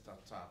Italian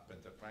startup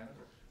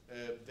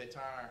entrepreneur that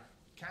are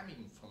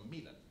coming from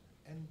Milan.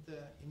 And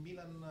in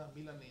Milan,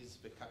 Milan is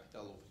the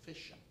capital of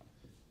fashion.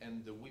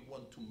 And we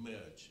want to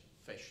merge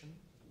fashion,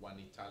 one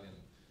Italian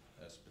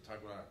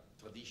spectacular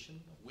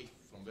tradition, with,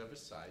 from the other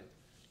side,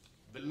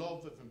 the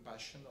love and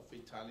passion of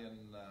Italian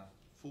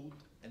food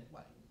and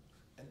wine.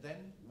 And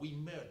then we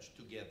merge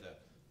together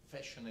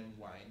fashion and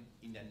wine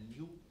in a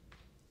new,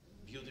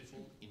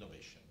 beautiful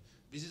innovation.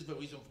 This is the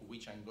reason for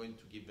which I'm going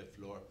to give the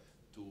floor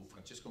to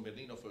Francesco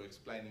Merlino for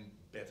explaining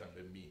better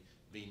than me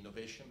the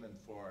innovation and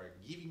for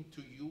giving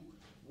to you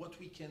what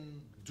we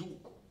can do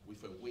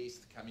with a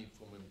waste coming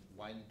from a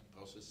wine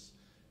process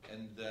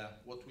and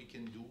what we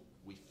can do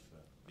with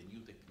the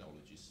new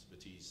technologies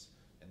that is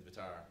and that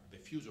are the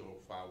future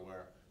of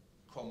our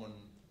common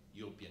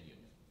European Union.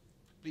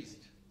 Please.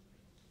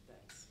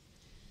 Thanks.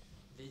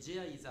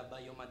 Vegea is a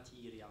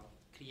biomaterial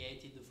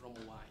created from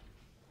wine,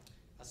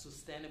 a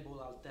sustainable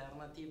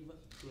alternative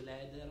to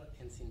leather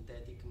and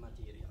synthetic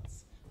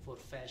materials for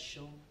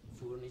fashion,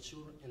 furniture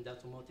and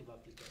automotive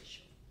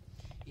application.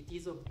 It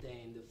is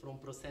obtained from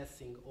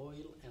processing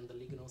oil and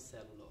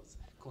lignocellulose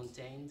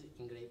contained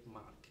in grape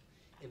marc,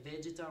 a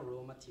vegetal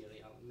raw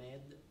material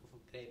made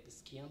of grape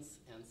skins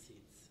and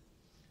seeds,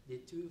 the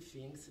two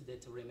things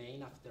that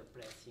remain after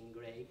pressing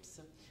grapes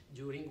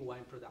during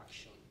wine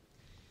production.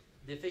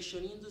 The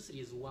fashion industry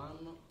is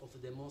one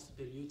of the most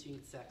polluting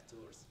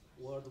sectors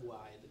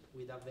worldwide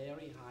with a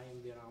very high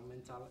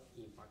environmental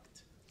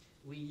impact.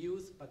 We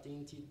use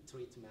patented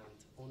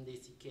treatment on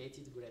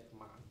desiccated grape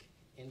mark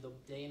and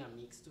obtain a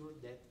mixture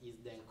that is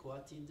then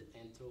coated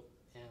and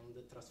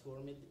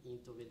transformed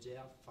into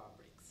Vegea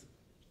fabrics.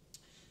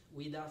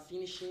 With a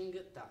finishing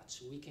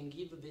touch, we can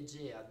give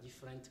Vegea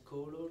different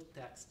color,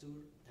 texture,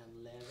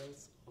 and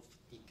levels of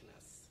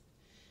thickness.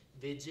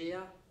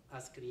 Vegea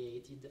has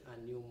created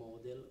a new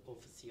model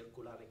of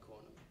circular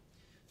economy.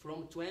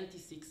 From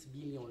 26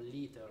 billion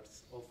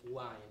liters of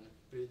wine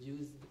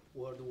produced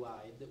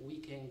worldwide, we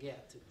can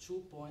get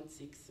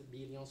 2.6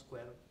 billion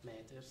square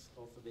meters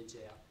of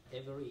Vegea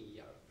every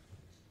year.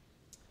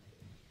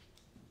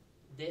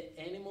 The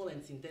animal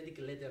and synthetic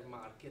leather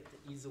market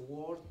is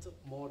worth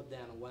more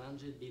than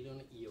 100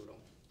 billion euro.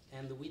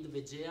 And with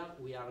Vegea,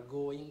 we are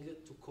going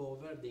to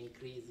cover the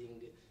increasing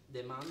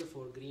demand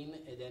for green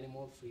and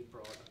animal-free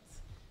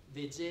products.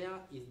 Vegea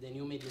is the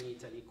new made in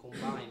Italy,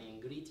 combining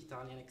great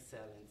Italian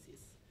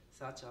excellencies,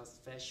 such as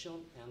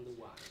fashion and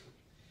wine.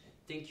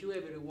 Thank you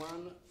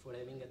everyone for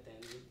having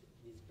attended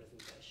this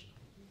presentation.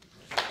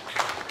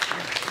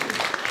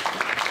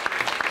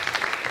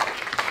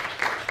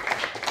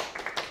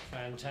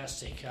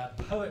 Fantastic.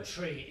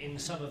 Poetry in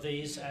some of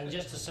these, and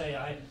just to say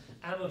I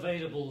am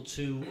available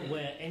to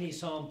wear any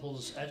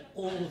samples at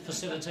all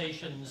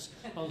facilitations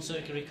on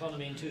circular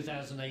economy in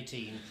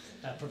 2018,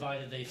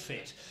 provided they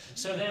fit.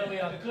 So there we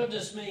are,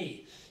 goodness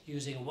me,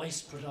 using a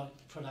waste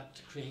product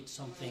to create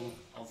something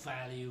of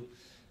value,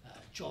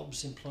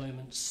 jobs,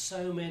 employment,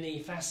 so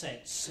many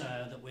facets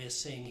that we're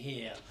seeing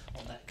here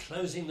on that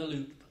closing the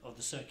loop of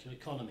the circular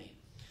economy.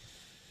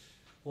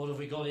 What have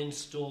we got in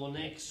store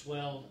next?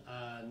 Well,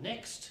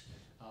 next,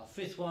 our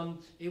fifth one,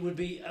 it would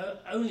be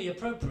only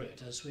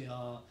appropriate, as we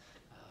are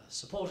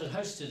supported,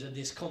 hosted in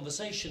this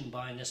conversation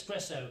by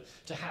Nespresso,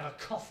 to have a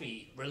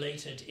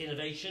coffee-related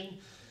innovation.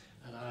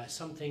 And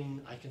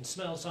I can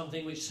smell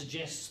something which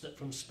suggests that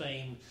from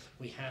Spain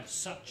we have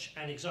such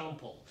an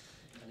example.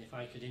 And if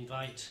I could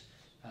invite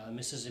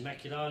Mrs.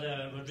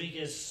 Immaculada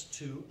Rodriguez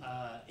to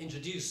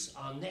introduce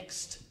our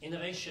next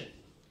innovation.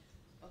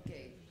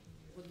 Okay,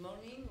 good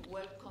morning.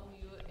 Welcome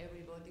you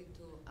everybody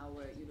to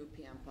our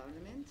European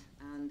Parliament.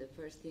 And the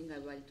first thing I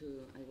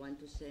want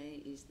to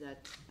say is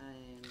that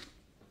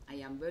I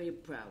am very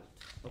proud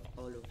of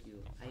all of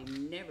you. I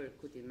never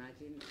could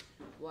imagine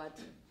what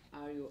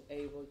are you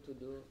able to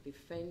do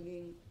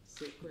defending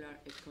circular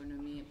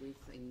economy with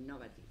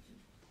innovative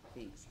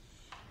things.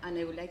 And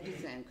I would like to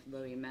thank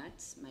very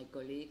much my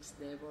colleagues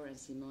Davor and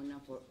Simona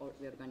for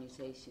the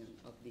organization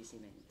of this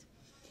event.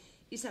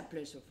 It's a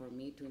pleasure for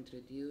me to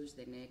introduce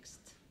the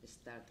next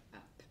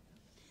startup.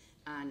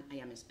 And I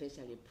am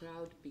especially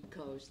proud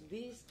because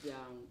this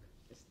young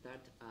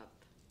startup,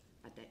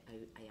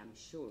 I am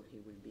sure he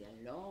will be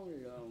a long,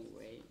 long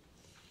way,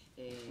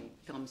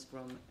 comes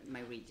from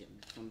my region,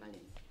 from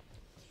Valencia.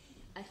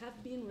 I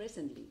have been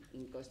recently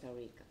in Costa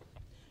Rica,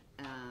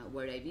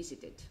 where I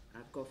visited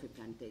a coffee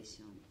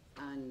plantation,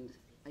 and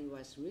I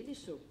was really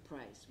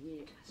surprised,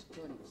 really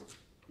astonished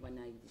when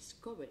I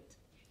discovered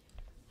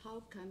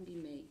how can be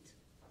made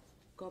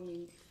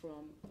coming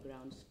from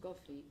ground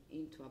coffee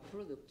into a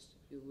product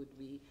you would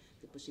be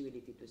the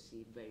possibility to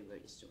see very,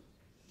 very soon.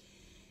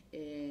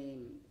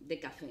 The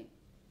cafe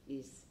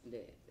is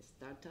the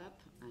startup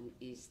and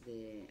is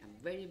a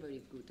very,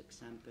 very good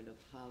example of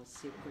how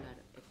circular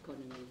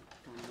economy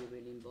can be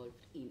really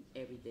involved in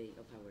every day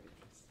of our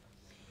lives.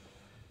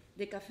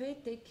 The cafe,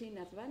 taking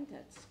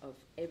advantage of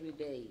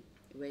everyday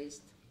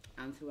waste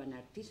and through an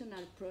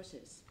artisanal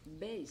process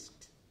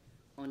based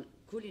on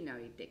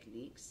culinary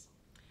techniques,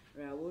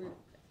 Raúl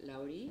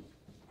Laurí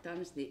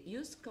turns the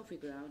used coffee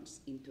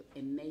grounds into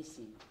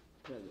amazing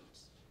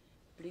products.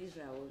 Please,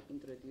 Raúl,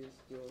 introduce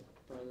your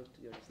product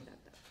to your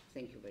startup.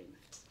 Thank you very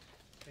much.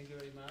 Thank you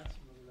very much,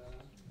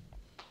 Magdalena.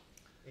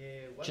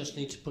 Just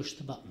need to push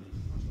the button.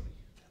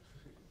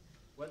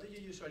 What do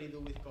you usually do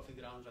with coffee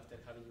grounds after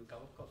having your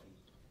cup of coffee?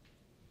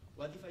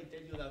 What if I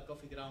tell you that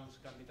coffee grounds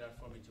can be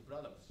transformed into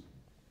products?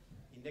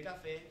 In the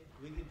cafe,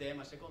 we give them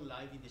a second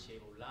life in the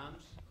shape of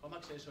lamps, home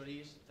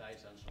accessories,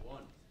 tiles, and so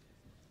on.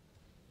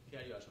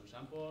 Here you are some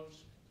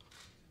samples.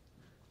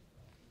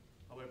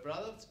 Our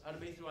products are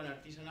made through an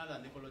artisanal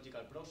and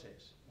ecological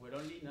process, where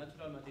only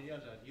natural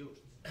materials are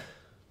used.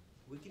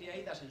 We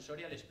create a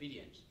sensorial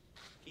experience,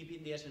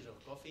 keeping the essence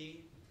of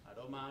coffee,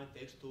 aroma,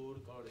 texture,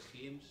 color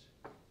schemes.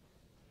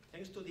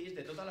 Thanks to this,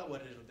 the total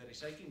awareness of the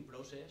recycling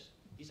process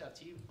is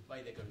achieved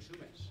by the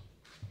consumers.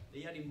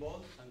 They are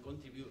involved and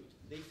contribute.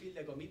 They feel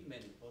the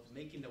commitment of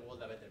making the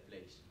world a better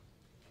place.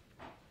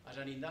 As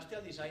an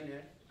industrial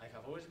designer, I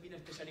have always been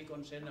especially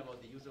concerned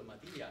about the use of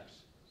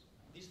materials.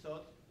 This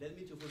thought led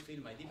me to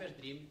fulfill my deepest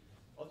dream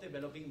of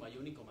developing my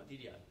own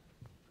eco-material.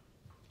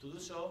 To do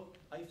so,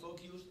 I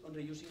focused on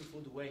reducing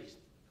food waste,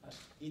 as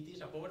it is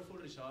a powerful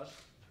resource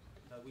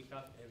that we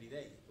have every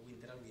day, we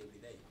interact with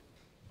every day.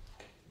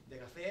 The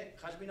cafe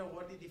has been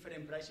awarded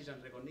different prizes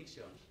and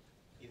recognitions.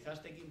 It has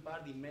taken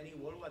part in many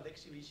worldwide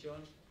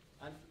exhibitions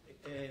and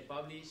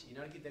published in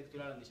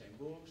architectural and design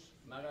books,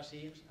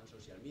 magazines, and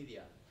social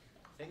media.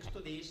 Thanks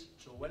to this,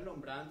 some well-known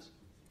brands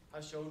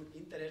have shown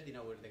interest in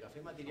our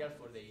Decafe material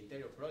for their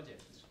interior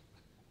projects.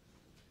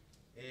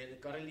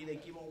 Currently, they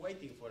keep on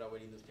waiting for our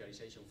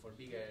industrialization for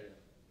bigger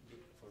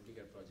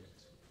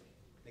projects.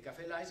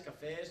 Decafe lights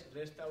cafes,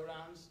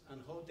 restaurants,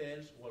 and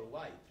hotels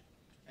worldwide,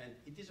 and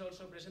it is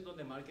also present on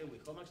the market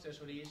with home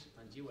accessories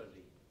and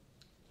jewelry.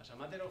 As a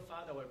matter of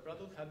fact, our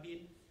products have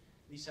been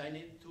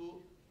designed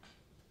to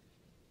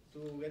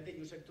get the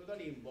user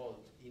totally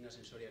involved in a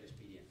sensorial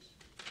experience.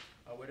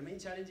 Our main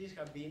challenges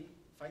have been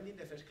finding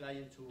the first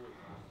client to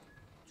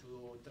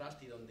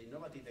trust it on the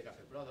innovative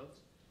Decafe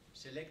products,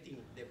 selecting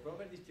the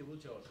proper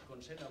distributors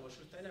concerned about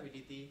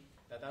sustainability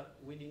that are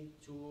willing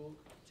to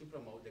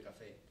promote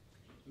Decafe,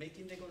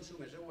 making the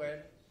consumers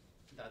aware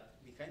that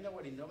behind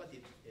our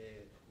innovative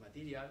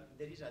material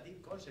there is a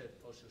deep concept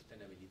of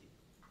sustainability.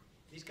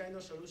 These kind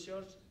of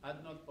solutions are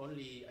not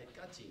only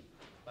eye-catching,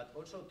 but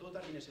also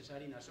totally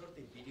necessary in a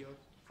certain period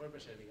for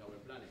preserving our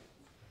planet.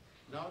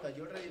 Now that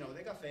you already know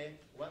Decafe,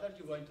 what are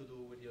you going to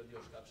do with your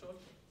capsules?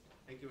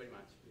 Thank you very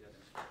much.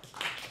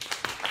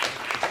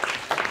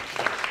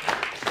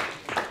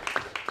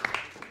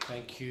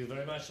 Thank you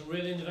very much. Some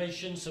real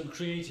innovation, some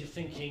creative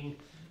thinking,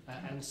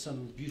 and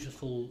some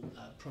beautiful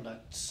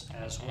products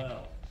as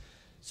well.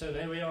 So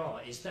there we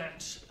are. Is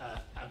that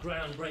a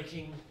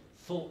groundbreaking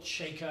thought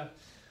shaker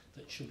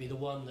that should be the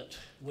one that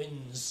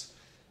wins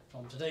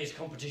from today's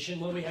competition?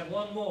 Well, we have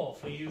one more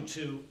for you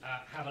to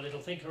have a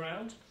little think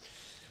around.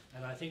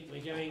 And I think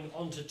we're going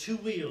onto two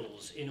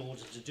wheels in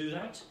order to do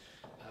that,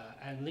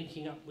 and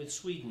linking up with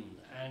Sweden.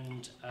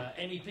 And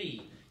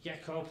MEP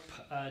Jakob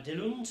de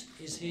Lund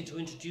is here to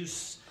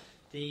introduce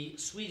the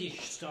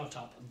Swedish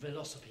startup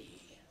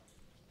Velocity.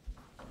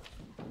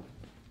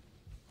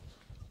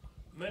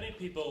 Many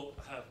people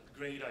have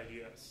great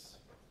ideas.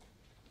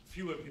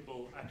 Fewer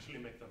people actually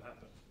make them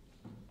happen.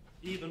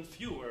 Even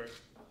fewer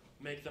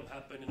make them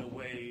happen in a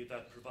way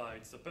that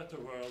provides a better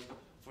world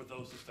for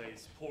those who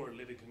face poor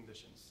living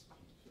conditions.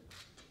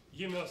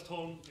 Jimmy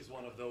Östholm is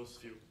one of those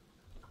few.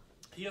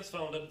 He has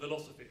founded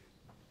Velocity,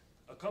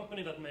 a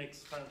company that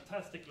makes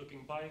fantastic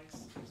looking bikes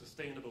in a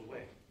sustainable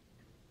way.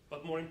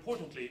 But more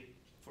importantly,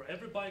 for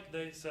every bike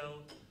they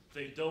sell,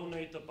 they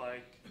donate a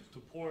bike to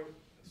poor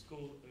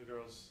school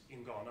girls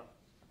in Ghana.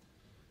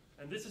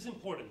 And this is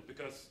important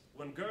because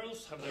when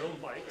girls have their own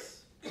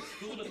bikes,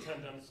 school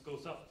attendance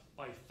goes up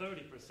by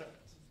 30%,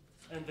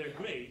 and their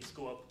grades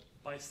go up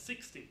by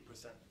 60%.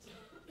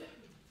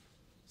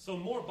 So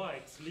more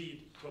bikes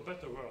lead to a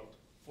better world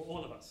for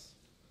all of us.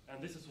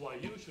 And this is why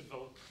you should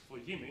vote for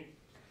Jimmy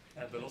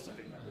and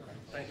Velocity.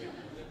 Thank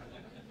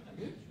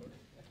you.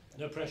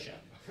 No pressure.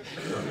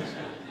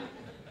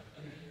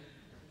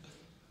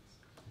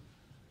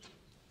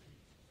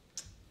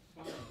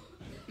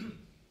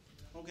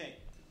 Okay.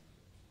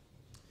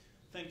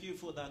 Thank you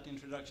for that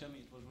introduction.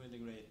 It was really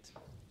great.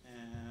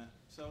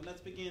 So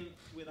let's begin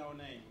with our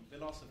name,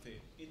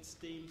 Velocity. It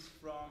stems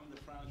from the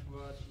French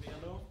word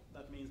vélo,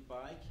 that means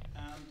bike,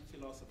 and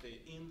philosophy,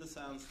 in the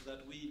sense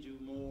that we do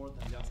more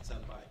than just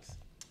sell bikes.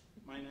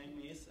 My name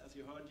is, as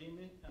you heard,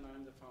 Jimmy, and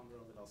I'm the founder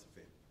of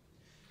Velocity.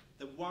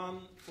 The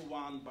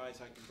one-for-one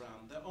bicycle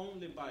brand, the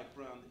only bike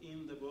brand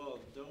in the world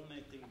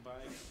donating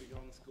bikes to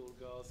young school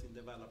girls in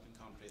developing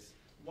countries.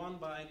 One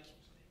bike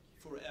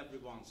for every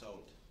 1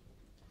 sold.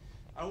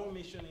 Our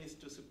mission is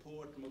to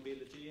support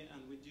mobility,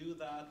 and we do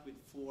that with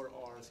 4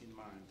 R's in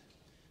mind.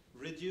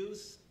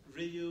 Reduce,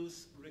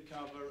 reuse,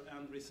 recover,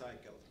 and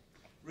recycle.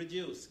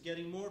 Reduce,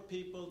 getting more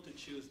people to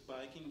choose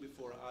biking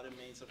before other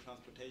means of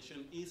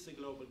transportation is a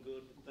global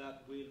good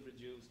that will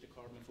reduce the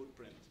carbon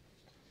footprint.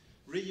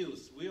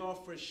 Reuse, we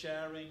offer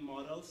sharing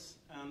models,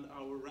 and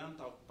our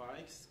rent-out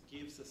bikes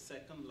gives a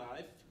second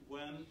life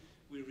when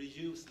we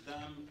reuse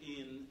them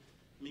in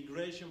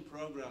migration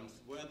programs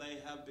where they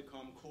have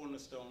become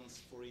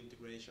cornerstones for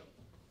integration.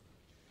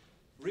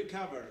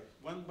 Recover,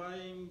 when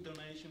buying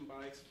donation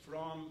bikes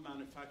from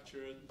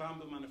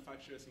bamboo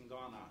manufacturers in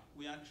Ghana,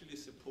 we actually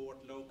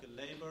support local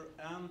labor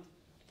and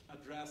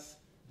address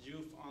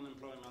youth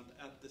unemployment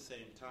at the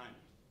same time.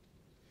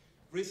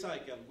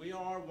 Recycle, we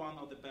are one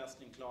of the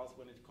best in class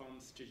when it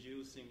comes to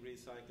using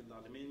recycled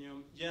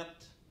aluminium,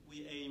 yet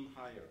we aim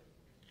higher.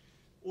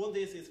 All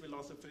this is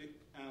philosophy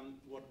and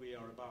what we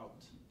are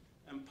about.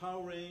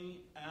 Empowering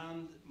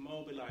and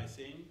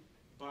mobilizing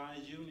by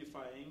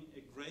unifying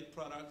a great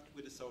product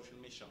with a social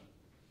mission.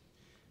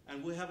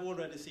 And we have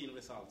already seen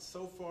results.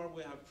 So far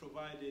we have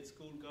provided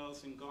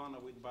schoolgirls in Ghana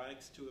with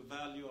bikes to a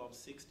value of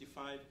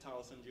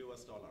 $65,000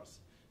 US.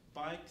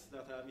 Bikes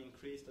that have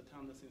increased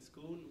attendance in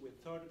school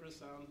with 30%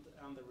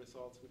 and the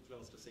results with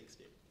close to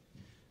 60.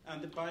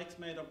 And the bikes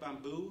made of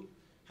bamboo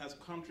has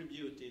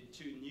contributed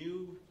to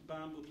new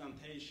bamboo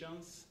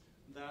plantations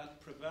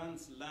that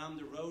prevents land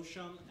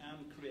erosion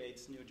and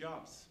creates new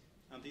jobs.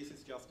 And this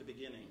is just the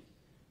beginning.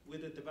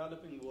 With a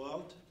developing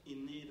world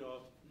in need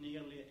of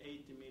nearly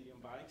 80 million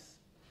bikes,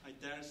 I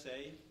dare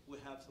say we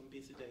have some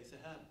busy days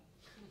ahead.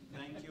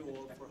 Thank you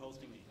all for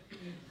hosting me.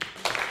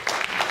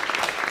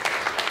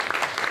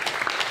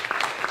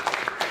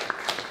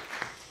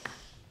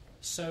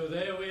 So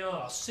there we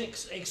are,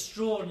 6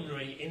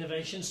 extraordinary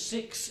innovations,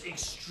 6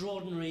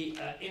 extraordinary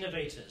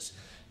innovators.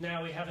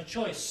 Now we have a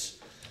choice.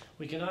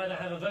 We can either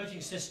have a voting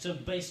system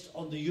based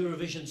on the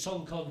Eurovision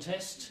Song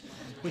Contest,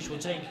 which will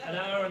take 1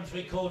 hour and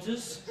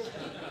 3/4,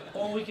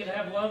 or we can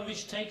have one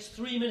which takes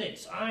 3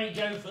 minutes. I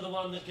go for the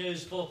one that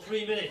goes for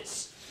 3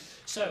 minutes.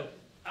 So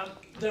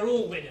they're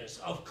all winners,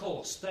 of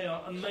course. They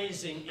are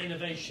amazing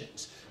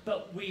innovations.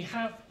 But we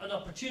have an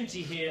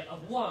opportunity here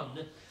of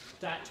one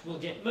that will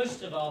get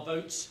most of our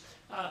votes,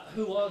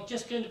 who are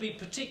just going to be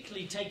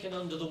particularly taken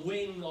under the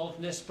wing of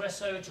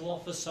Nespresso to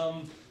offer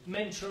some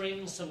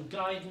mentoring, some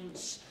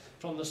guidance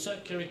from the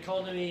circular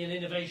economy and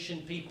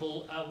innovation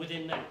people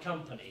within that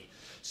company.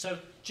 So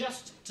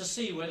just to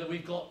see whether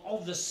we've got,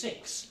 of the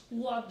 6,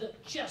 one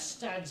that just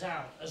stands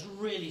out as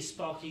really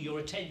sparking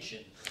your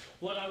attention,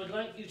 what I would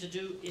like you to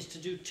do is to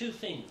do 2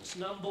 things.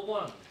 Number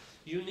 1,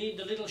 you need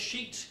the little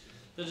sheet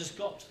that has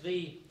got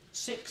the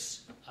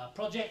 6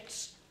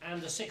 projects and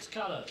the 6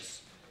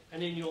 colours.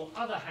 And in your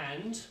other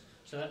hand,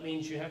 so that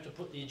means you have to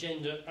put the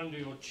agenda under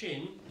your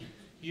chin,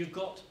 you've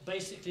got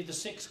basically the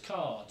 6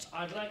 cards.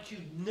 I'd like you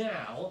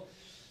now,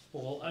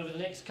 or over the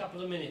next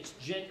couple of minutes,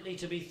 gently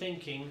to be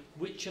thinking,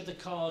 which of the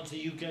cards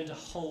are you going to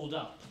hold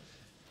up?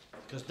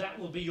 Because that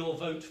will be your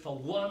vote for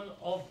one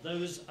of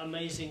those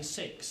amazing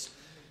 6.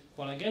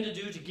 What I'm going to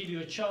do to give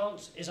you a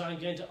chance is I'm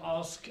going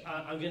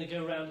to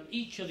go around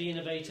each of the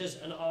innovators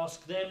and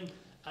ask them,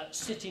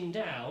 sitting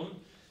down,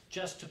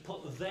 just to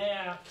put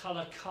their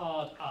colour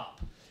card up,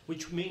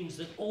 which means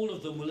that all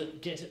of them will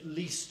get at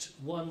least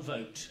 1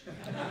 vote,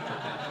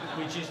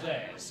 which is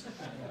theirs.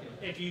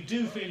 If you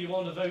do feel you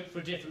want to vote for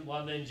a different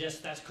one, then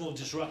that's called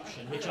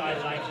disruption, which I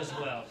like as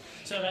well.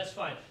 So that's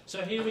fine.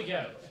 So here we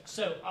go.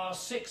 So our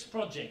 6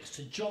 projects,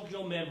 to jog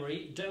your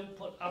memory, don't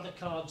put other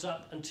cards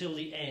up until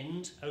the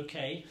end,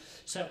 okay?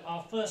 So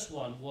our first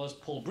one was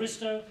Paul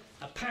Bristow,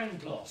 a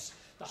Pangloss,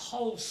 the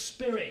whole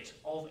spirit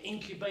of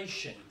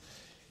incubation.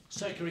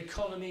 Circular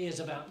economy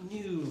is about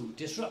new,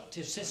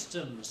 disruptive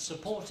systems,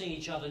 supporting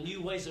each other, new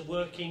ways of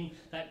working,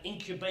 that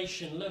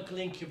incubation, local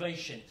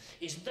incubation.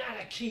 Is that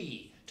a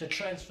key to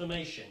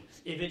transformation?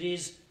 If it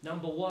is,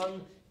 number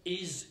 1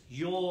 is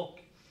your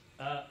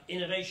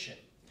innovation.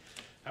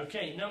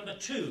 Okay, number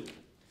 2,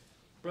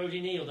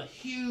 Brodie Neal, the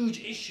huge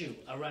issue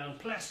around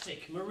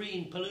plastic,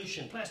 marine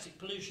pollution, plastic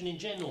pollution in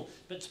general,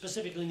 but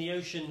specifically in the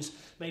oceans,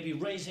 maybe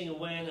raising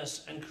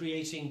awareness and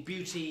creating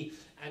beauty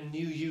and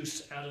new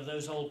use out of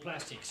those old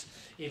plastics.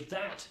 If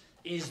that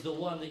is the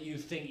one that you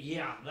think,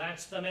 yeah,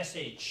 that's the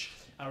message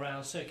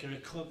around circular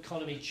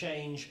economy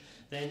change,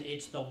 then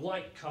it's the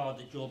white card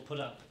that you'll put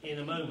up in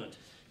a moment.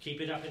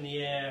 Keep it up in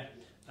the air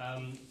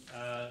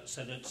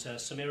so that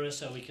Samira,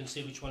 so we can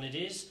see which one it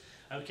is.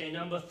 Okay,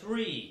 number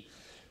 3.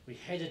 We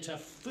headed to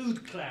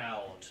Food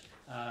Cloud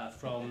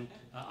from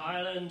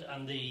Ireland,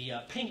 and the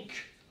pink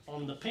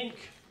on the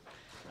pink.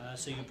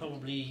 So you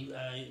probably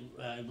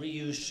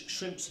reuse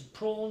shrimps and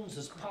prawns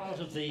as part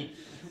of the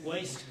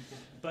waste.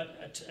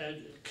 But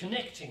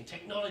connecting,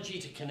 technology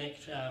to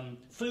connect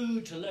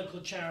food to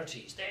local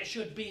charities. There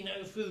should be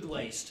no food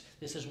waste.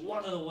 This is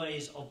one of the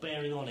ways of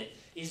bearing on it.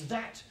 Is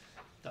that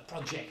the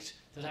project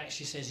that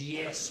actually says,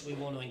 yes, we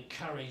want to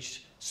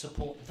encourage,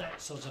 support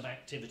that sort of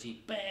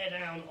activity? Bear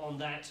down on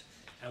that,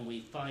 and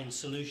we find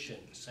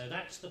solutions. So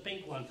that's the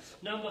pink one.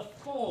 Number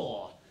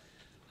 4,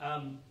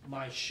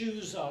 my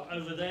shoes are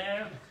over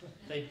there.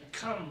 They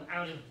come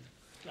out of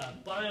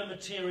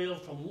biomaterial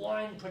from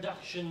wine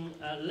production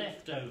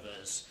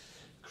leftovers,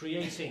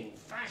 creating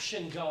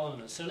fashion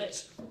garments. So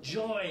let's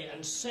joy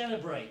and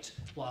celebrate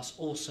whilst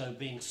also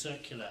being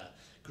circular.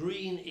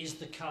 Green is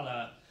the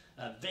colour,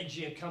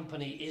 Veggia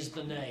Company is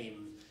the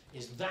name.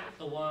 Is that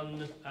the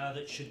one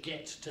that should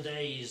get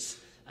today's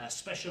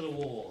special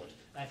award?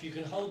 If you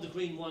can hold the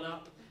green one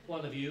up,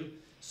 one of you,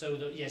 so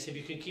that, yes, if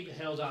you can keep it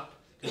held up,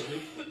 because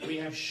we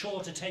have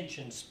short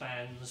attention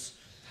spans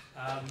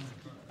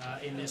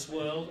in this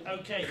world.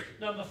 Okay,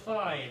 number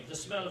 5, the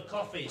smell of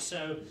coffee.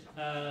 So,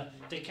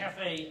 De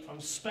Café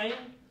from Spain,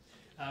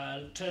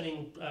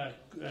 turning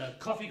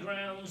coffee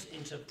grounds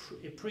into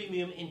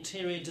premium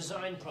interior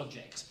design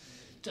projects.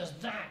 Does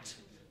that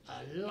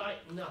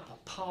lighten up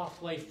a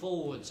pathway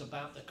forwards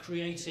about the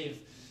creative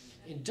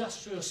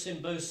industrial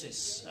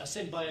symbiosis?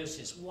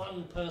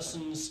 One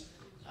person's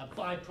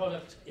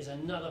byproduct is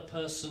another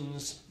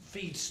person's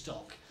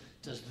feedstock.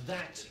 Does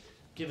that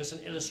give us an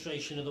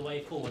illustration of the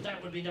way forward?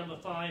 That would be number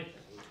 5,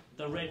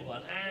 the red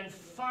one. And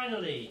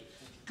finally,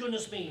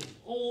 goodness me,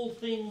 all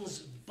things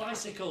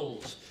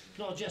bicycles,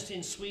 not just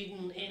in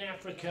Sweden, in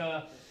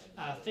Africa,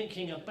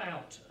 thinking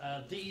about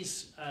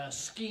these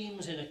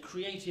schemes in a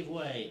creative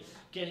way,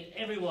 getting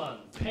everyone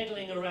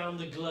pedaling around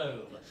the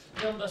globe.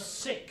 Number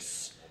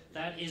 6,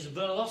 that is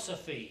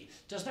philosophy.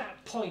 Does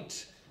that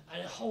point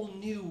a whole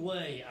new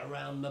way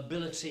around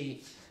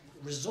mobility,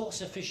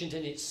 resource efficient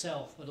in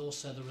itself, but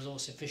also the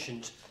resource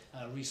efficient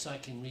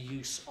recycling,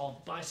 reuse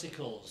of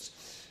bicycles?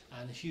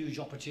 and huge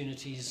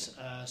opportunities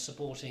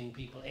supporting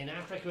people in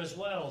Africa as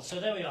well. So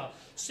there we are,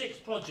 6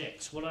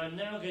 projects. What I'm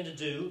now going to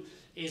do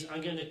is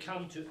I'm going to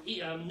come to...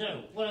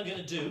 what I'm going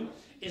to do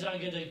is I'm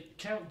going to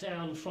count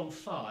down from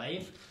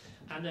 5,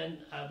 and then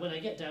when I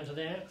get down to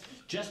there,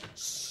 just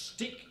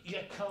stick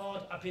your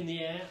card up in the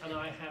air, and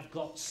I have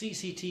got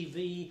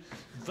CCTV,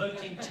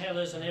 voting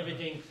tellers and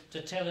everything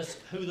to tell us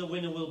who the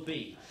winner will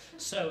be.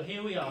 So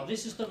here we are.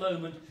 This is the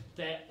moment.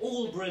 They're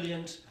all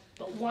brilliant,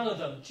 but one of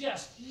them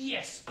just,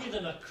 yes, give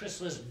them a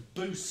Christmas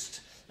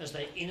boost as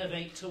they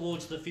innovate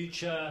towards the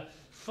future.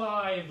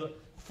 5,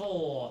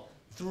 4,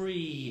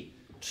 3,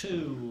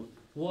 2,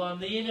 1.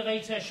 The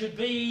innovator should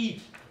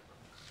be...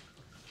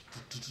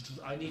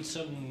 I need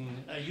some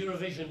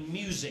Eurovision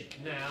music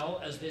now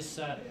as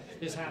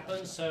this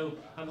happens, so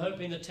I'm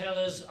hoping the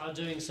tellers are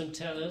doing some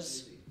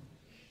tellers.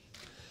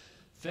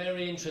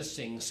 Very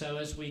interesting. So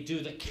as we do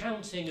the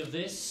counting of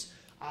this,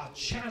 our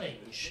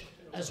challenge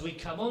as we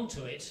come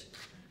onto it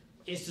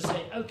is to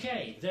say,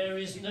 okay, there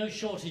is no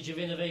shortage of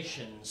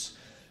innovations,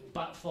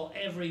 but for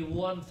every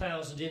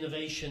 1,000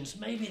 innovations,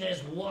 maybe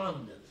there's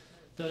one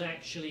that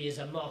actually is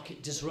a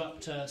market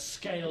disruptor,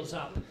 scales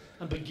up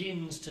and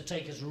begins to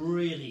take us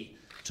really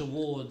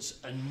towards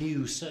a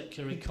new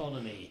circular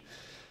economy,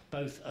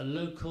 both a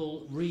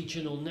local,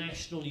 regional,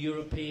 national,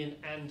 European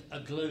and a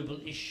global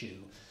issue.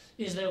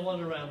 Is there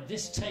one around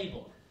this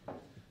table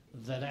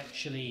that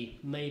actually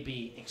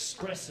maybe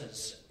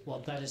expresses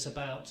what that is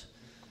about?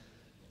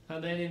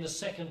 And then in the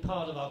second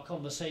part of our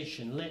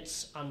conversation,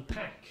 let's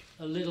unpack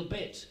a little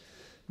bit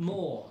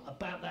more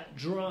about that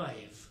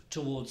drive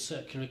towards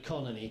circular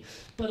economy,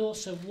 but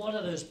also what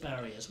are those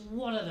barriers,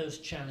 what are those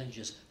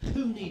challenges,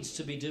 who needs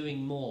to be doing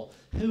more,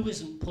 who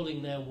isn't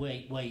pulling their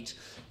weight,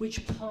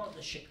 which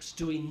partnerships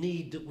do we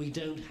need that we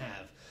don't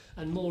have,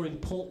 and more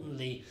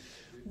importantly,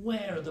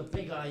 where are the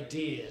big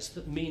ideas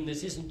that mean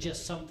this isn't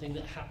just something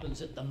that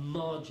happens at the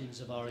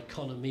margins of our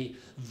economy,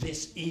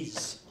 this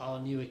is our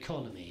new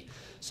economy.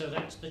 So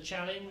that's the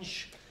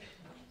challenge.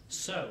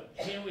 So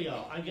here we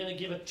are. I'm going to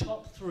give a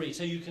top 3,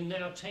 so you can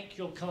now take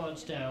your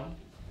cards down.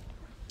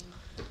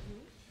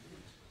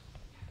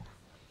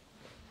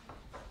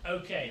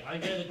 Okay,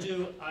 I'm going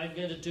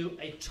to do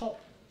a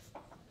top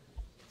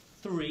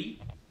 3.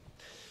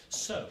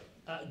 So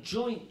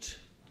joint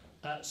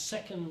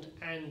second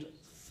and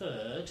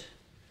third.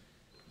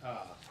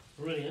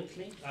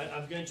 Brilliantly.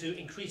 I'm going to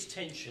increase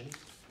tension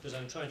because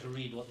I'm trying to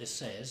read what this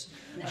says.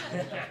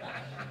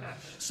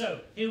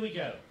 So here we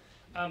go.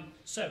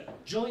 So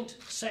joint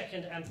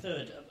second and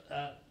third.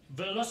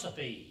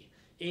 Philosophy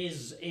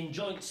is in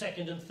joint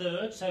second and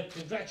third. So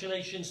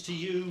congratulations to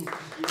you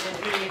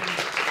for being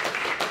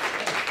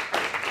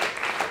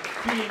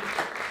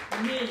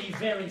really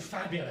very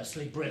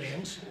fabulously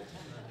brilliant.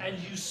 And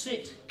you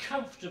sit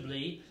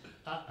comfortably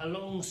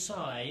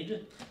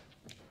alongside.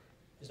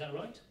 Is that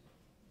right?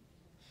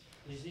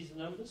 Is these the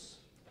numbers?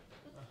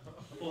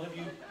 Or have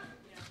you...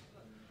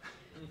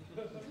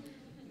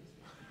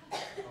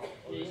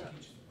 Yeah,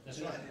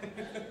 that's right.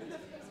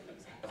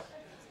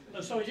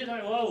 Oh, sorry, did I?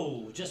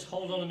 Oh, just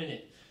hold on a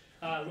minute.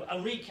 A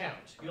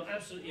recount. You're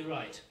absolutely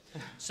right.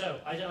 So,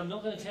 I'm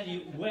not going to tell you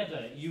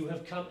whether you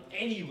have come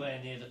anywhere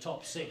near the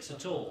top 6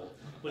 at all.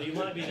 Well, you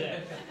might be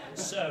there.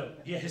 So,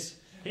 yes,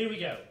 here we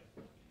go.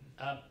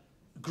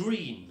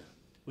 Green,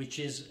 which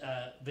is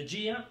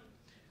Vigia,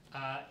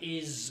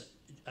 is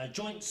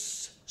joint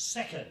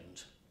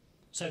second.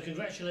 So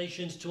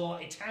congratulations to our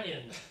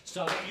Italian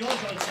staff. You're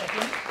joint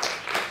second.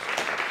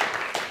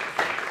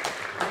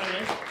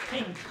 Brilliant.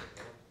 Pink.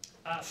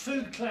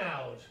 Food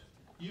Cloud.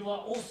 You are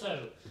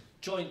also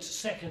joint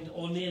second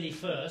or nearly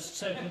first.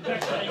 So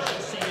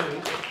congratulations to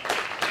you.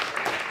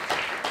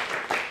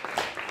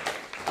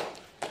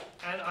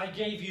 And I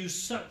gave you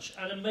such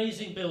an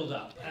amazing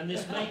build-up, and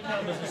this may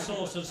come as a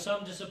source of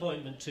some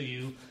disappointment to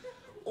you,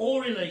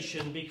 or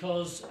relation,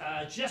 because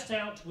just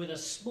out with a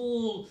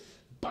small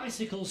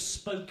bicycle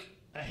spoke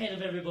ahead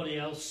of everybody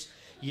else,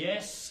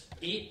 yes,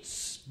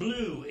 it's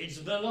blue, it's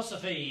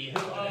Philosophy,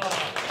 who are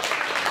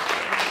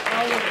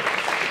our winners.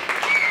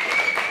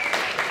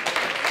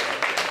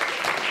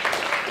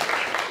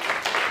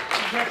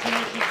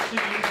 Congratulations to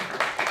you.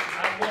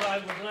 What I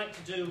would like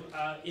to do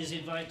is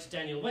invite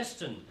Daniel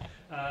Weston,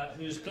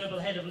 who's Global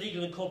Head of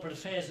Legal and Corporate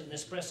Affairs at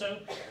Nespresso,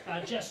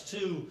 just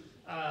to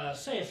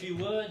say a few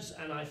words,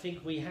 and I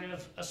think we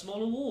have a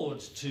small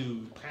award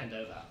to hand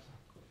over.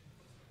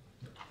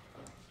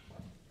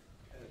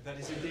 That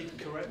is indeed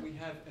correct. We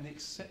have an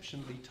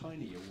exceptionally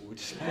tiny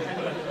award.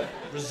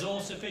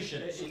 Resource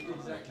efficient.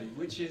 Exactly,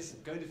 which is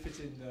going to fit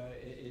in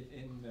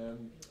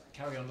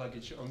carry-on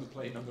luggage on the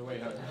plane on the way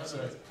home.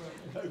 So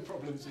no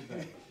problems with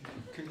that.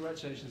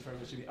 Congratulations very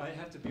much. I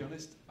have to be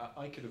honest,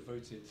 I could have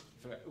voted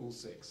for all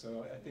 6.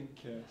 So I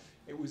think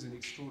it was an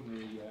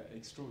extraordinary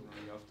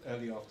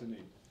early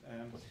afternoon.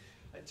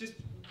 Just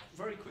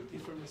very quickly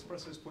from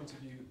Nespresso's point of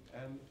view,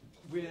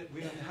 we're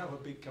now a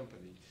big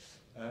company.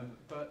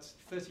 But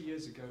 30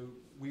 years ago,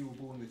 we were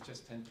born with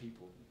just 10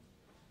 people.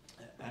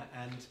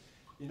 And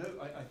You know,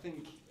 I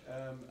think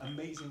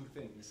amazing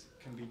things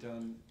can be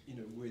done, you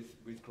know,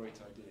 with great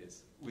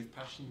ideas, with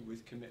passion,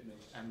 with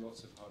commitment, and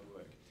lots of hard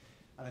work.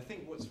 And I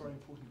think what's very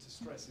important to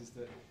stress is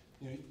that,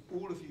 you know,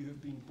 all of you have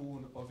been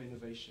born of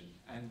innovation,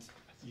 and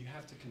you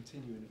have to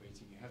continue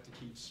innovating. You have to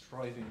keep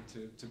striving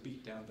to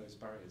beat down those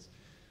barriers.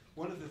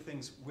 One of the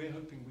things we're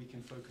hoping we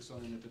can focus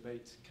on in a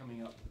debate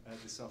coming up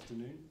this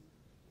afternoon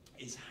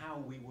is how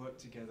we work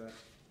together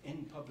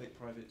in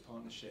public-private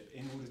partnership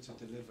in order to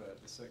deliver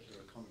the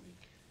circular economy.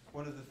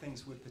 One of the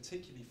things we're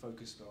particularly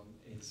focused on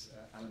is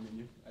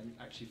aluminium, and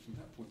actually from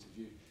that point of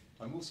view,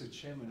 I'm also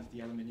chairman of the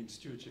Aluminium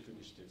Stewardship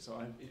Initiative, so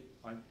you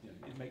know,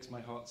 it makes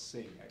my heart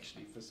sing,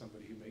 actually, for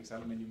somebody who makes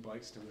aluminium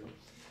bikes to win.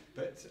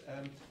 But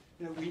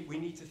you know, we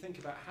need to think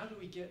about how do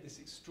we get this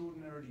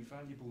extraordinarily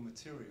valuable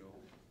material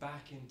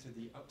back into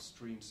the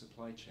upstream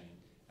supply chain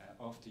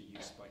after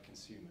use by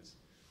consumers.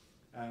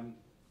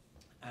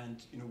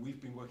 And you know, we've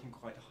been working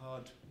quite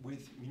hard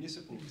with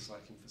municipal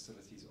recycling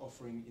facilities,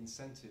 offering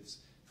incentives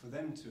for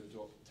them to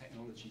adopt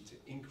technology to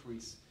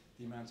increase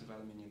the amount of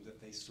aluminium that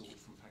they sort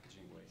from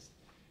packaging waste.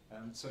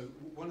 So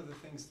one of the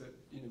things that,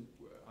 you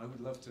know, I would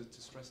love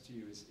to stress to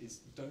you is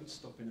don't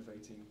stop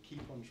innovating,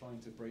 keep on trying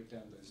to break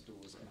down those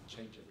doors and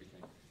change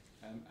everything.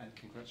 And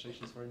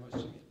congratulations very much to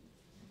me.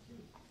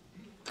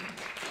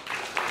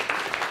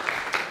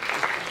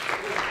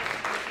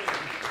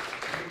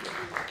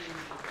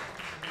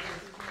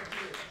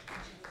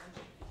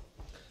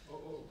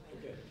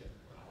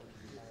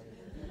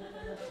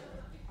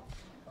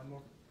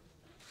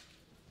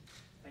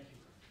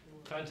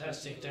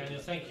 Fantastic, Daniel.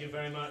 Thank you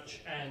very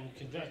much, and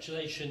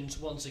congratulations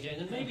once again.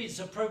 And maybe it's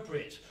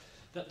appropriate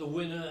that the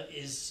winner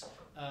is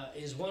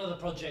one of the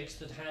projects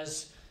that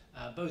has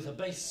both a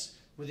base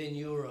within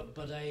Europe,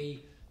 but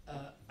a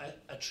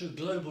true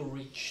global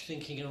reach,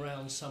 thinking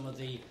around some of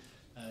the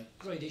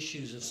great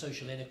issues of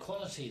social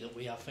inequality that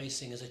we are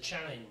facing as a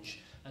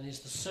challenge, and is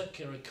the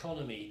circular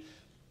economy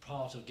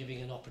part of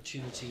giving an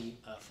opportunity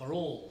for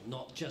all,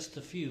 not just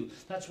the few.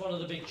 That's one of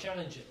the big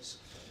challenges.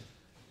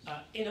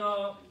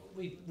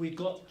 We've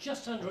got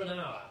just under an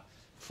hour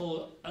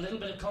for a little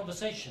bit of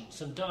conversation,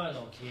 some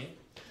dialogue here.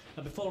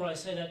 And before I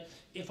say that,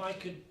 if I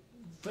could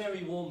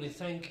very warmly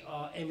thank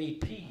our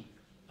MEP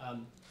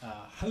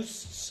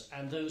hosts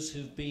and those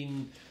who've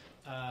been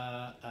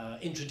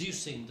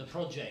introducing the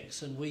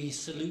projects, and we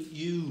salute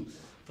you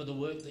for the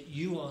work that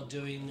you are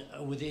doing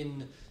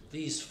within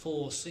these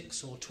 4,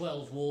 6 or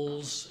 12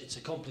 walls. It's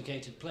a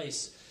complicated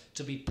place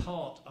to be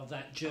part of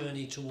that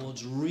journey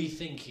towards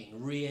rethinking,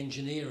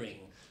 re-engineering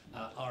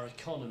our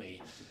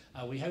economy.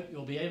 We hope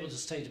you'll be able to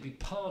stay to be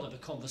part of a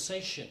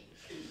conversation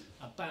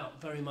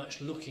about very much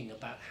looking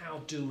about how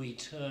do we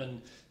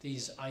turn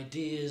these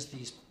ideas,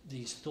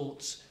 these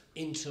thoughts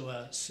into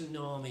a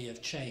tsunami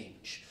of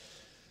change.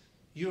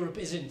 Europe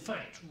is in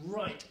fact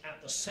right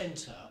at the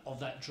centre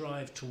of that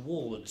drive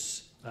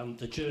towards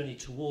the journey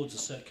towards a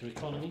circular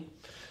economy.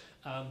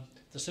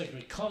 The circular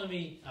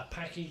economy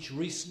package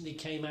recently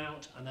came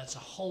out, and that's a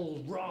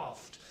whole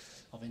raft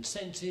of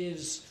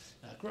incentives,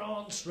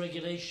 grants,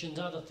 regulations,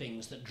 other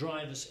things that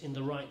drive us in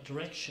the right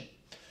direction.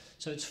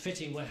 So it's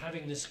fitting we're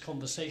having this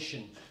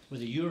conversation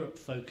with a Europe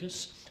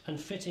focus, and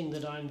fitting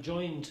that I'm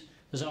joined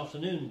this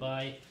afternoon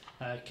by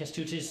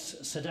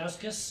Kęstutis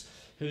Sadauskas,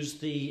 who's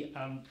the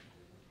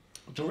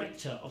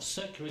Director of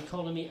Circular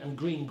Economy and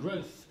Green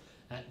Growth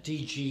at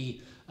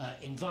DG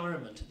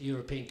Environment at the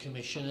European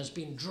Commission, has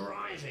been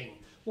driving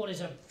what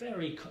is a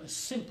very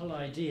simple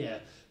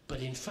idea, but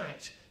in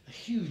fact a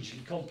hugely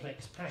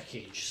complex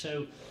package.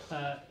 So,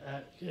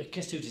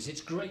 Kęstutis, it's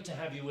great to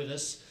have you with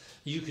us.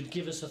 You could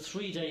give us a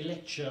 3-day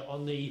lecture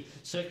on the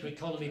circular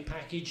economy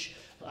package.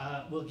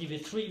 We'll give you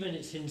 3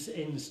 minutes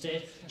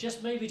instead,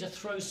 just maybe to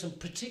throw some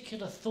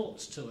particular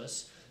thoughts to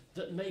us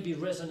that maybe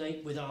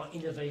resonate with our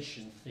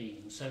innovation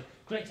theme. So,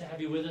 great to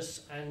have you with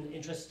us, and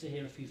interested to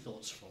hear a few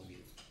thoughts from you.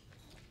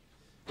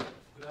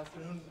 Good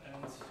afternoon,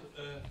 and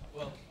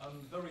well,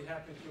 I'm very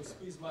happy to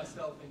squeeze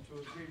myself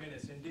into 3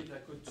 minutes. Indeed, I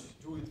could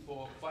do it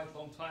for quite a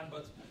long time,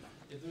 but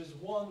if there is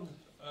one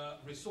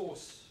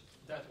resource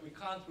that we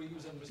can't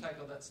reuse and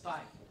recycle, that's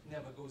time. It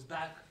never goes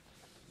back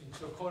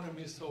into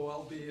economy, so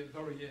I'll be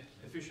very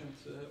efficient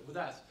with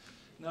that.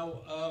 Now,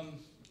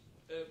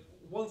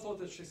 one thought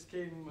that just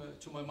came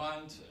to my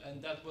mind,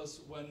 and that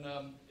was when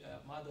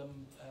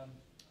Madam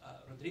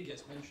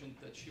Rodriguez mentioned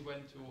that she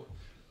went to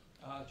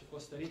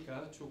Costa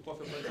Rica, to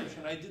coffee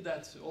plantation. I did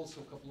that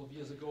also a couple of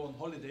years ago on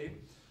holiday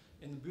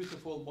in the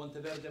beautiful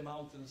Monteverde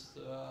Mountains,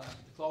 the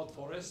cloud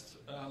forest,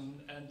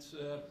 and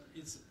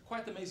it's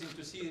quite amazing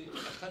to see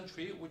a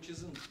country which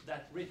isn't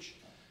that rich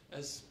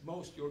as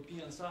most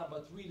Europeans are,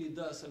 but really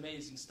does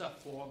amazing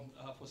stuff for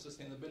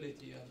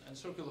sustainability and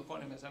circular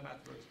economy, as a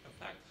matter of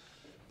fact.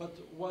 But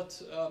what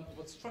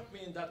struck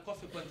me in that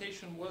coffee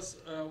plantation was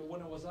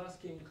when I was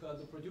asking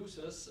the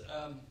producers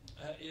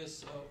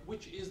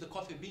which is the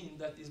coffee bean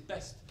that is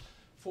best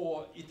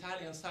for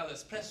Italian-style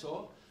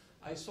espresso,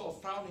 I saw a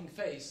frowning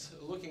face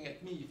looking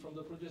at me from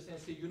the producer and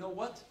say, you know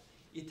what?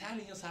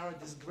 Italians are a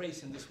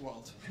disgrace in this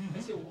world. I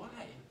say, why?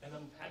 And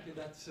I'm happy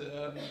that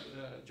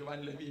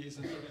Giovanni Levi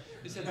isn't here.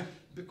 He said,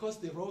 because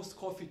they roast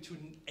coffee to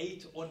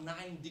 8 or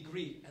 9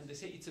 degrees, and they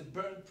say it's a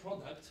burned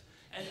product.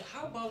 And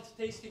how about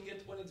tasting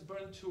it when it's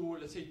burned to,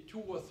 let's say, 2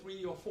 or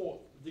 3 or 4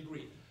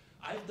 degrees?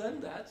 I've done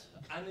that,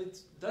 and it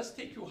does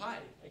take you high,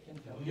 I can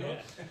tell you.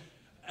 Yeah.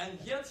 And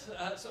yet,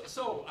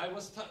 so I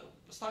was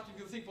starting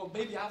to think, well,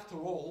 maybe after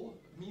all,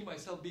 me,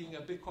 myself being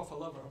a big coffee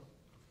lover,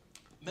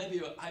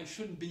 maybe I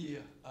shouldn't be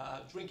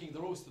drinking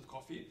the roasted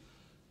coffee.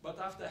 But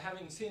after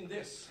having seen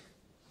this,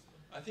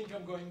 I think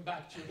I'm going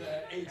back to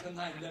the 8 and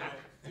 9 level,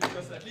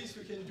 because at least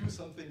we can do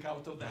something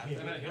out of that.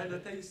 And the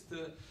taste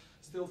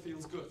still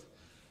feels good.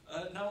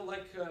 Now,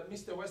 like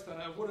Mr. Weston,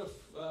 I would have,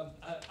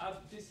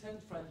 I've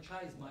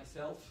disenfranchised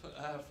myself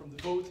from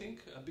the voting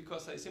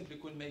because I simply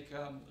couldn't make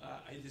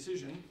a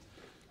decision,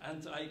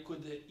 and I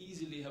could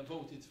easily have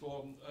voted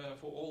for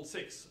all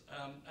 6.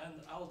 And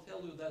I'll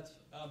tell you that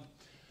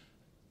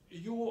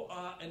you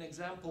are an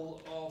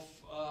example of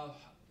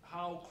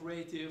how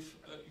creative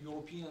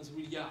Europeans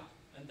really are,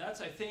 and that's,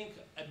 I think,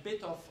 a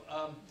bit of,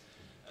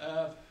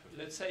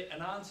 let's say,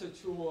 an answer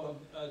to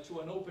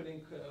an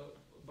opening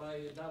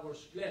by Davor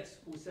Skrlec,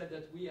 who said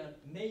that we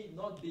may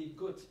not be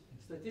good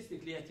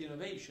statistically at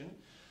innovation,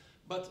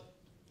 but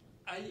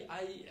I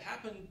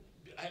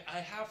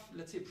have,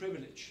 let's say,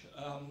 privilege,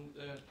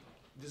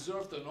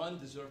 deserved or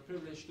undeserved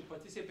privilege, to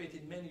participate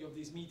in many of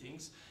these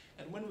meetings.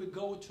 And when we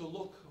go to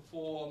look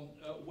for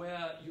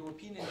where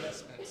European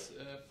investments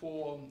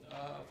for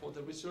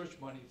the research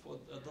money, for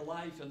the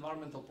LIFE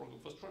environmental program,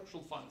 for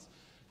structural funds,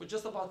 for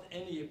just about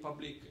any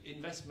public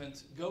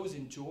investment goes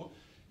into,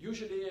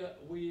 usually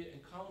we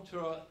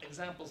encounter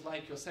examples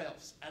like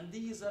yourselves, and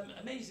these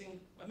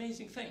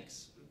amazing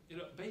things. You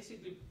know,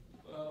 basically,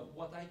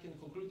 what I can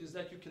conclude is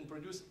that you can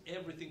produce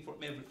everything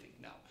from everything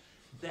now.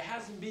 There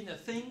hasn't been a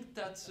thing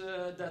that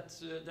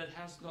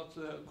has not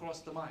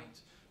crossed the mind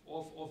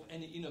of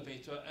any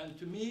innovator, and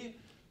to me,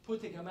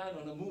 putting a man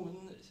on the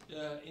moon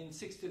in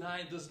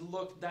 '69 doesn't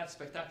look that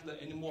spectacular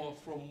anymore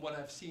from what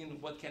I've seen,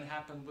 what can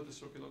happen with the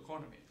circular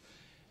economy.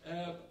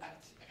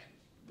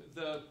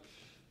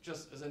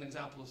 Just as an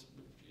example,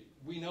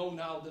 we know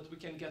now that we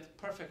can get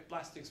perfect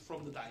plastics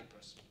from the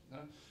diapers,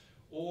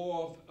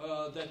 or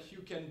that you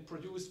can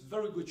produce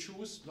very good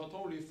shoes, not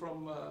only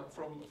from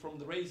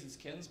the raisin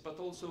skins, but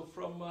also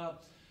from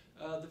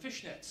the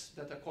fish nets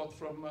that are caught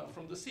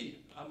from the sea.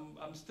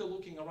 I'm still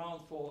looking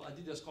around for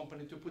Adidas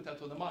company to put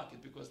that on the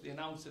market, because they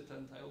announce it,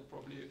 and I'll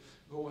probably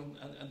go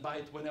and buy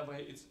it whenever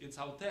it's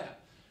out there.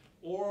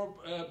 Or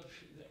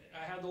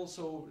I had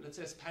also, let's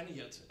say, a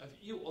Spaniard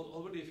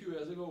already a few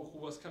years ago who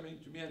was coming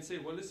to me and say,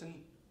 well,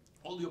 listen,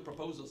 all your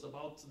proposals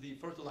about the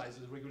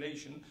fertilizers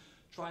regulation,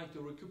 trying to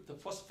recoup the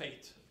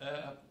phosphate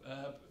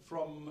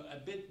from a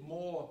bit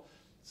more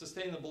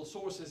sustainable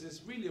sources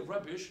is really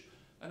rubbish.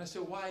 And I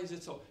said, why is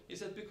it so? He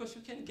said, because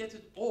you can get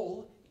it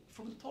all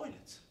from the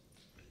toilet.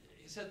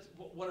 He said,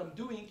 what I'm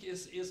doing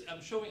is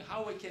I'm showing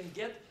how I can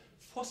get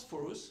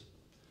phosphorus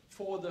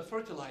for the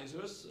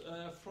fertilizers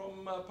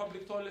from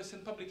public toilets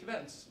and public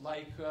events,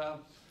 like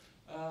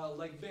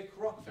big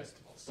rock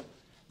festivals.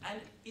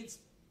 And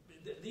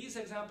these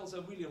examples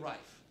are really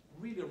rife,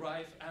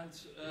 and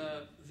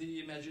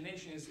the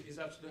imagination is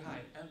absolutely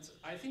high. And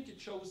I think it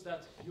shows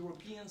that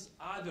Europeans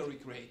are very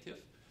creative,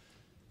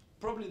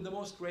 probably the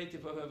most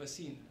creative I've ever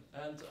seen.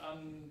 And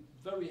I'm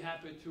very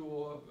happy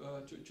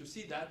to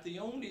see that. The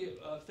only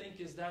thing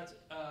is that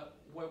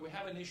where we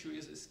have an issue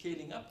is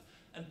scaling up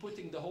and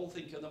putting the whole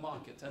thing on the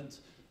market. And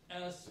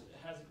as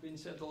has been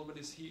said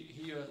already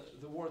here,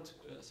 the word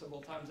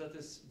several times, that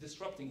is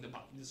disrupting the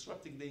market,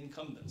 disrupting the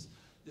incumbents,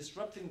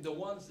 disrupting the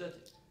ones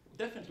that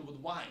definitely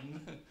would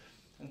whine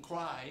and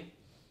cry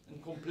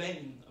and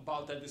complain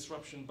about that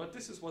disruption. But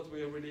this is what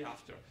we're really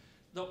after.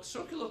 The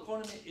circular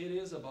economy, it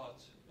is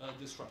about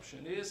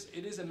disruption.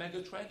 It is a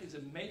mega trend, it's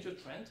a major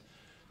trend.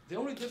 The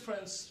only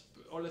difference,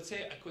 or let's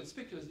say a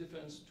conspicuous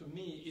difference to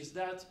me, is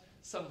that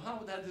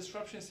somehow that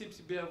disruption seems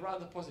to be a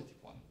rather positive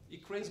one.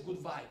 It creates good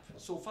vibe.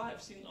 So far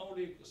I've seen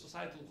only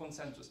societal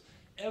consensus.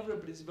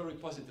 Everybody's very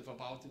positive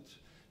about it,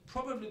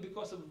 probably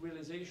because of the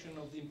realization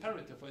of the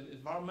imperative,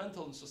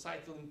 environmental and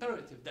societal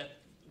imperative that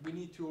we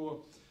need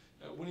to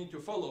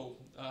follow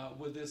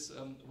with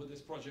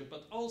this project,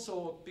 but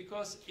also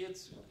because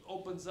it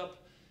opens up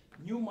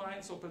new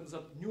minds, opens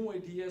up new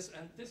ideas,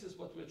 and this is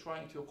what we're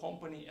trying to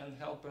accompany and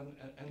help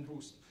and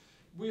boost.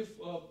 We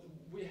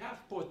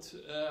have put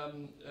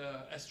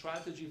a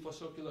strategy for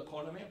circular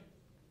economy.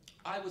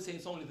 I would say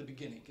it's only the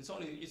beginning. It's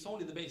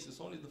only the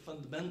basis, only the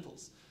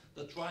fundamentals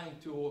that we're trying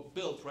to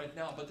build right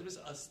now, but there is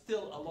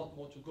still a lot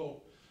more to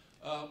go.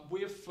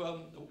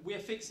 We're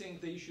fixing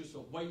the issues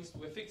of waste,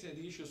 we're fixing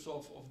the issues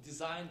of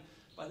design,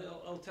 but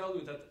I'll tell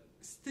you that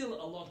still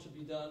a lot to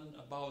be done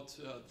about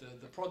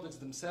the products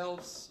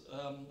themselves,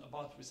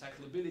 about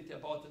recyclability,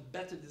 about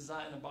better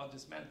design, about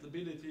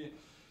dismantleability.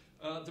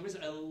 There is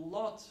a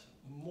lot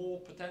more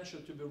potential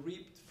to be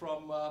reaped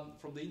from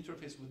the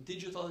interface with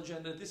digital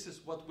agenda. This is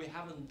what we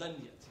haven't done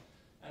yet.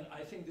 And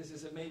I think this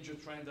is a major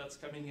trend that's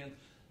coming in.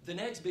 The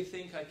next big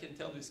thing I can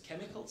tell you is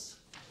chemicals.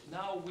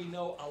 Now we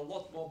know a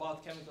lot more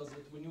about chemicals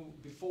than we knew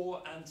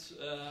before, and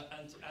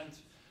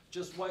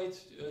just wait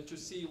to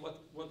see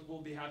what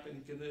will be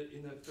happening in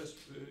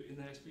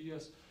the next few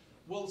years.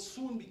 We'll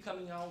soon be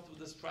coming out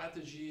with a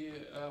strategy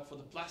for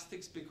the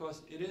plastics,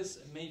 because it is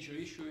a major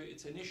issue.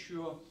 It's an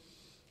issue.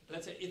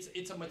 Let's say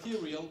it's a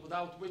material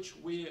without which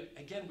we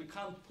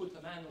can't put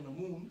a man on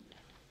the moon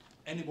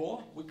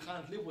anymore. We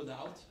can't live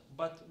without,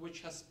 but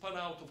which has spun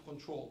out of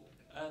control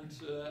and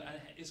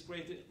is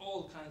creating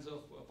all kinds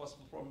of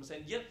possible problems.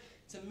 And yet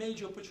it's a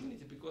major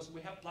opportunity, because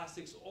we have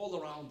plastics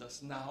all around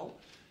us now.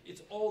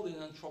 It's all in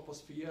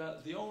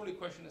anthroposphere. The only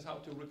question is how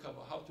to recover,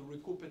 how to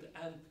recoup it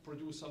and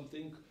produce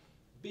something,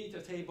 be it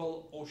a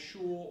table or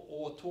shoe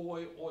or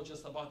toy or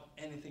just about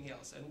anything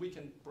else. And we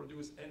can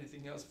produce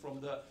anything else from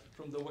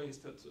the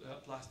wasted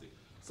plastic.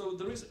 So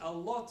there is a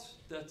lot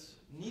that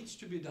needs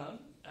to be done,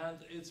 and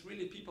it's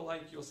really people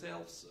like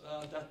yourselves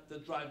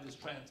that drive this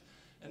trend.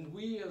 And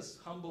we, as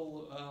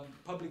humble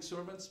public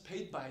servants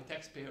paid by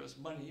taxpayers'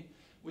 money,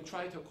 we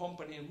try to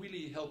accompany and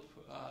really help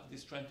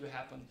this trend to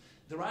happen.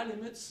 There are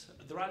limits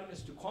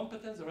to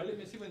competence, there are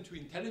limits even to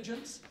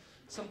intelligence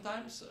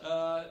sometimes,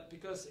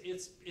 because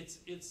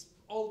it's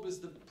always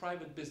the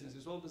private business,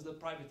 it's always the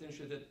private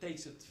initiative that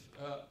takes it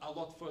a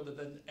lot further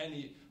than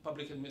any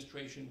public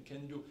administration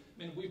can do.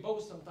 I mean, we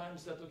boast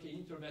sometimes that, okay,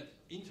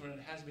 internet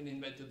has been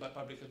invented by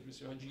public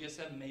administration,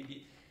 GSM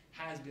maybe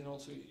has been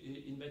also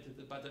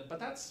invented, but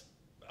that's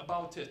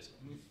about it.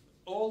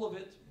 All of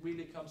it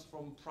really comes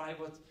from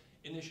private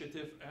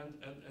initiative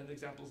and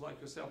examples like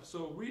yourself.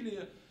 So really,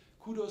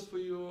 kudos for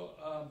you.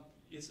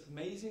 It's an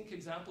amazing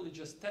example. It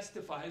just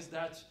testifies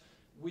that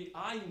we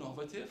are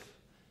innovative.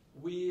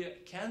 We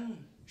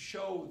can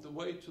show the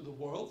way to the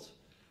world.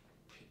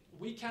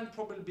 We can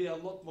probably be a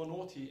lot more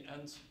naughty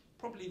and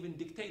probably even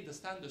dictate the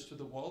standards to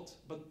the world,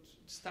 but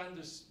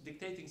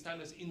dictating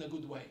standards in a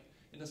good way,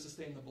 in a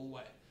sustainable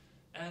way.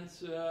 And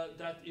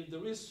that if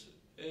there is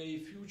a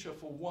future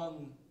for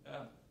one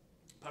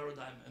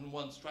paradigm and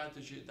one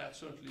strategy, that's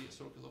certainly a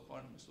circular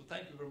economy. So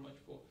thank you very much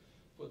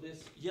for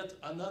this. Yet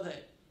another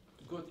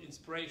good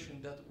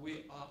inspiration that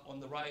we are on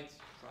the right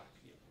track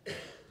here.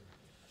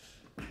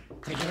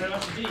 Thank you very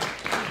much indeed.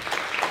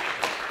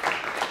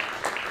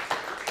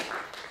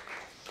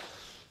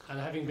 And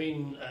having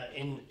been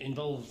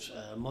involved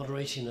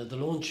moderating the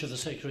launch of the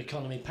Circular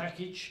Economy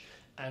Package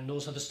and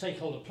also the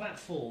stakeholder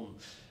platform,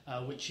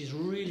 which is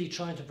really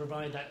trying to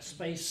provide that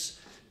space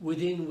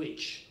within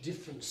which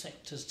different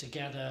sectors can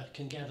gather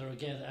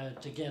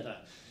together,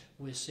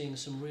 we're seeing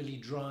some really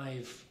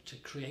drive to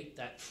create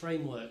that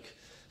framework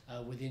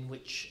within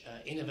which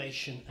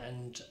innovation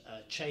and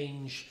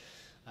change,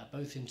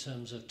 both in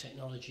terms of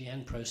technology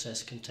and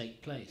process, can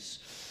take place.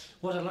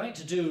 What I'd like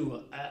to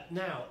do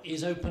now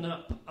is open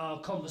up our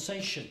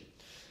conversation.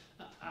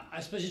 I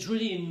suppose it's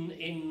really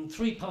in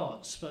three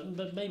parts,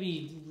 but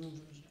maybe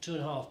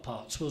 2.5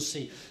 parts, we'll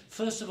see.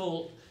 First of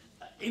all,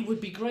 it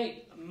would be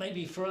great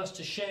maybe for us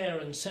to share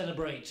and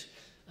celebrate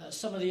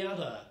some of the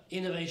other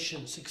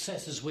innovation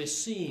successes we're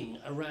seeing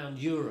around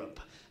Europe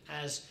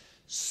as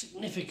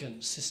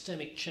significant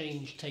systemic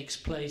change takes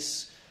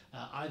place,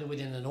 either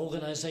within an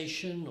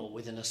organisation or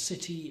within a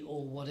city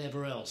or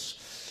whatever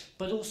else.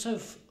 But also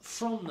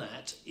from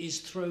that is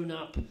thrown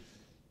up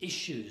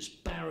issues,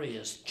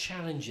 barriers,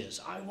 challenges.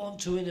 I want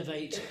to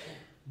innovate,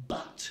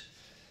 but...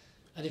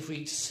 And if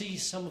we see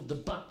some of the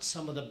buts,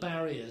 some of the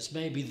barriers,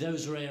 maybe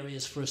those are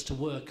areas for us to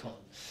work on.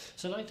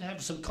 So I'd like to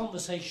have some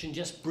conversation,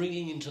 just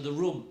bringing into the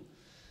room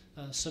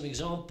some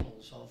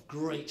examples of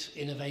great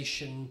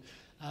innovation,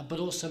 but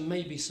also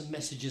maybe some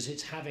messages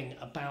it's having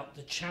about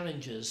the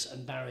challenges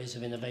and barriers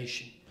of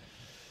innovation.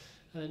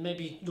 And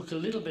maybe look a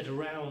little bit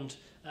around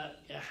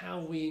how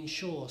we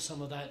ensure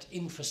some of that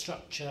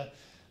infrastructure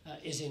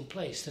is in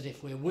place, that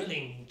if we're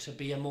willing to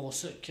be a more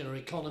circular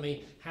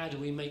economy, how do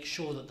we make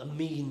sure that the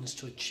means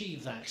to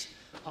achieve that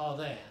are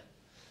there?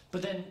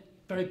 But then,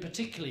 very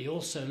particularly,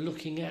 also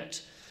looking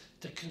at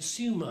the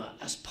consumer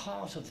as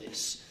part of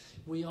this.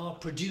 We are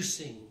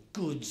producing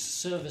goods,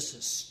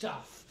 services,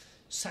 stuff,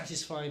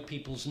 satisfying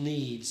people's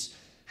needs.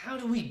 How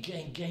do we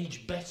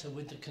engage better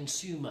with the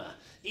consumer?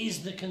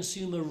 Is the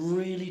consumer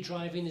really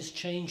driving this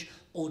change,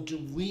 or do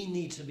we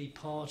need to be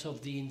part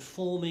of the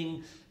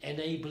informing,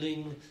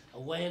 enabling,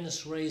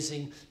 awareness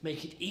raising,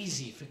 make it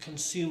easy for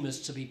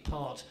consumers to be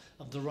part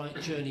of the right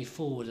journey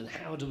forward, and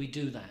how do we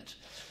do that?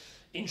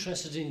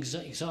 Interested in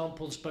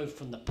examples both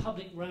from the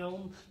public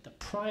realm, the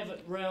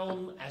private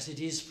realm, as it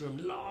is from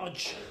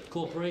large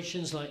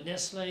corporations like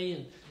Nestle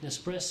and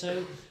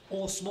Nespresso,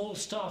 or small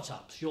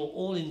startups. You're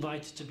all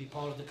invited to be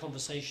part of the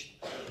conversation.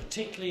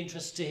 Particularly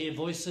interested to hear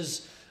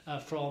voices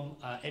from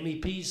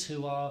MEPs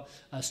who are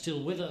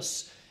still with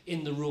us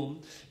in the room.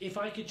 If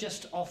I could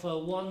just offer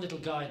one little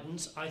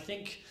guidance, I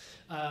think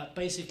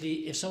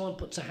basically if someone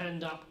puts a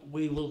hand up,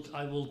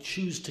 I will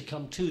choose to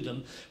come to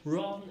them,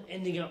 rather than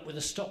ending up with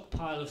a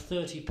stockpile of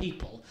 30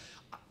 people.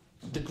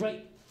 The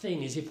great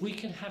thing is if we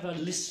can have a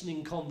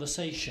listening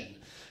conversation.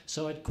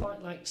 So I'd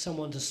quite like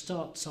someone to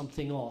start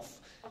something off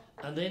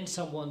and then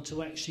someone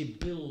to actually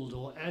build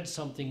or add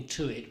something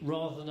to it,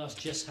 rather than us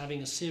just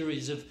having a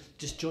series of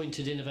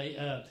disjointed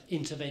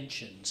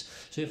interventions.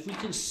 So if we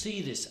can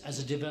see this as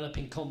a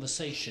developing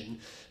conversation,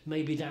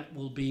 maybe that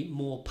will be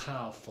more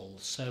powerful.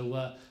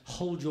 So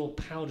hold your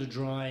powder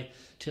dry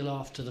till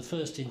after the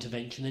first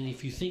intervention, and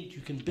if you think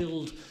you can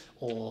build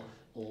or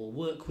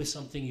work with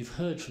something you've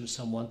heard from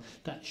someone,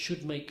 that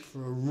should make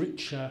for a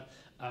richer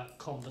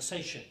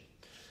conversation.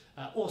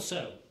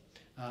 Also,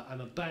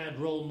 I'm a bad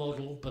role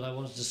model, but I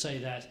wanted to say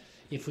that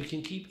if we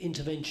can keep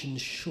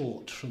interventions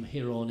short from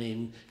here on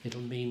in,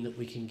 it'll mean that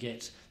we can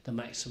get the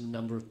maximum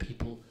number of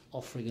people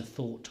offering a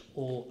thought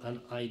or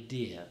an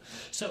idea.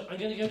 So I'm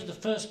going to go to the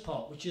first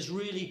part, which is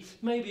really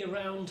maybe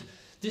around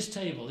this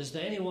table. Is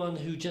there anyone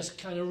who just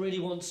kind of really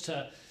wants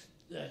to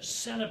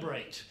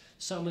celebrate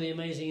some of the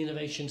amazing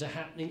innovations are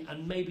happening,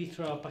 and maybe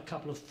throw up a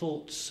couple of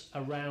thoughts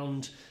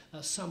around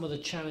some of the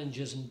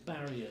challenges and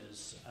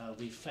barriers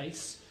we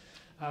face?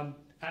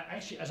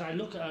 Actually, as I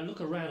look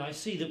around, I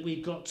see that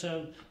we've got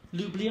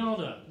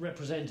Ljubljana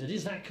represented.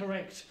 Is that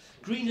correct?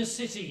 Greenest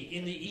city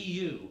in the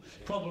EU,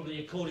 probably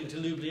according to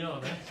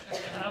Ljubljana.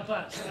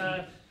 But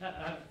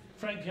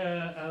Frank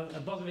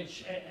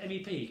Bogovic,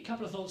 MEP, a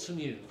couple of thoughts from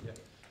you. Yeah.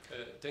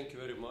 Thank you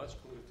very much.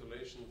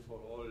 Congratulations for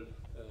all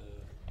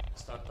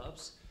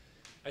startups.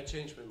 I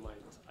changed my mind.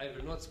 I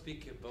will not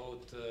speak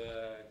about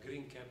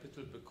green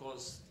capital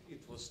because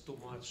it was too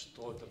much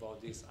thought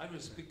about this. I will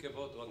speak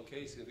about one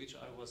case in which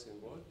I was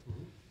involved.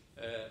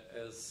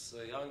 As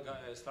a young guy,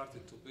 I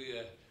started to be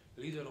a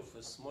leader of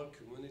a small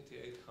community,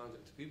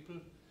 800 people.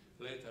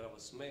 Later I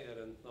was mayor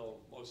and now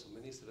also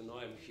minister, and now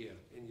I'm here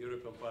in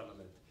European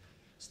Parliament.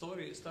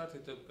 Story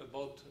started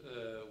about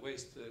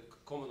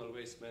communal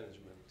waste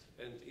management.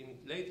 And in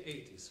late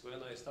 80s,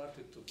 when I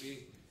started to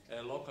be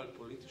a local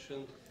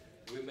politician,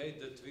 we made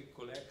that we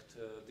collect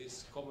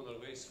this communal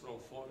waste from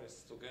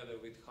forests together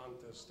with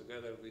hunters,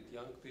 together with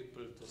young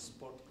people to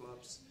sport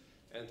clubs,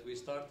 and we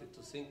started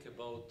to thinking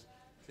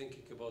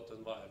about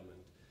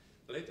environment.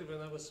 Later,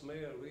 when I was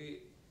mayor,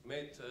 we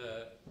made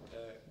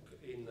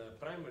in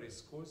primary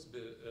schools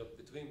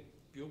between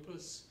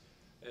pupils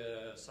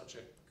such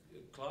a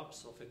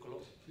clubs of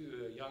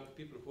young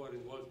people who are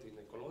involved in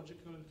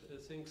ecological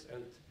things,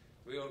 and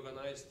we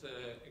organized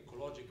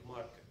ecologic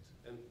market.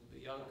 And the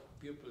young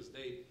pupils,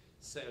 they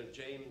sell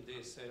jam,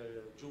 they sell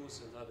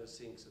juice and other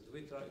things. And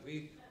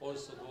we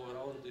also go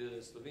around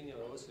Slovenia,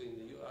 also in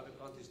the other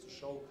countries, to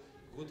show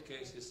good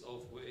cases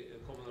of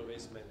communal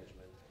waste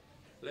management.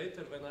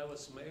 Later, when I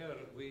was mayor,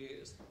 we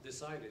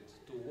decided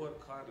to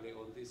work hardly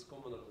on these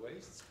communal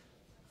wastes.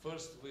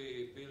 First,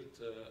 we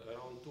built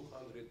around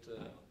 200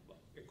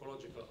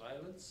 ecological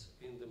islands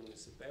in the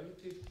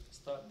municipality,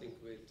 starting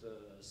with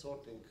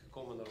sorting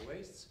communal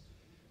wastes.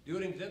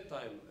 During that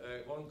time,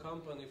 one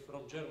company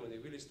from Germany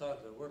really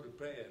started a world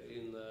player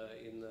in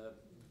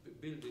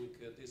building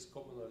this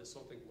communal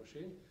sorting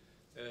machine.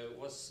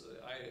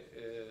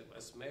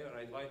 As mayor,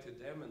 I invited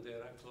them, and they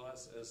arrived to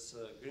us as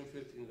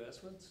Greenfield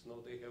Investments. Now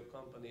they have a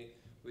company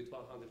with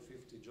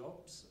 150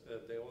 jobs.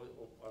 They all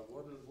are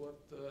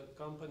world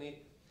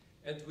company.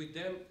 And with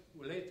them,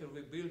 later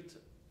we built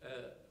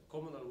a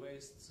communal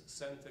waste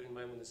center in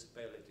my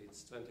municipality.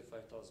 It's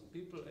 25,000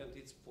 people, and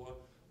it's for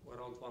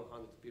around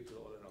 100 people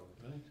all around.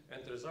 Right.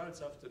 And the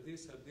results after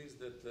this are this,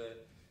 that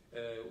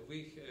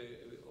we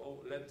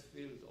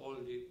landfill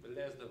only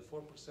less than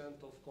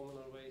 4% of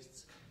communal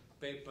wastes.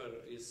 Paper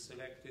is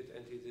selected,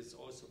 and it is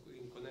also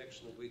in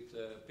connection with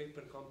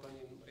paper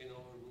company in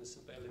our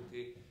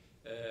municipality.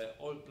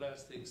 All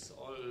plastics,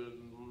 all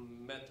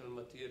metal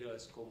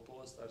materials,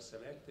 compost are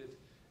selected,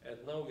 and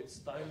now it's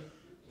time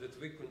that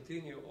we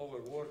continue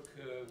our work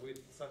with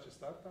such a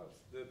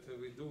startups, that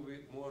we do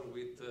more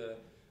with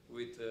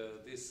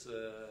this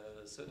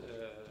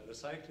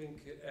recycling,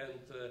 and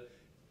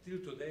till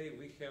today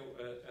we have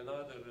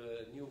another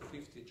new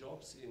 50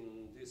 jobs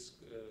in this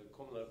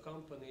communal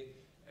company,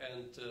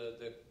 and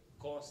the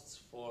costs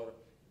for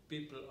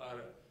people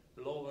are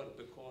lower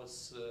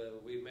because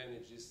we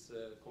manage this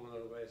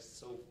communal waste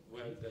so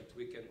well that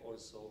we can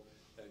also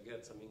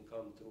get some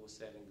income through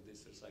selling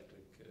these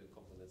recycling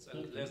components.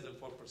 And less than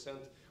 4%,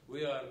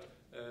 we are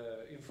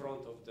in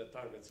front of the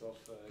targets of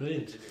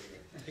Brilliant.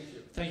 Thank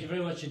you. Thank you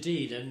very much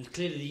indeed. And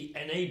clearly the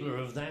enabler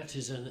of that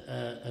is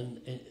an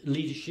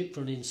leadership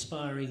from an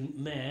inspiring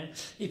mayor.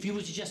 If you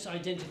were to just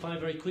identify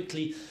very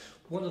quickly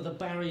one of the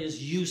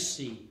barriers you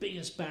see,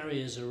 biggest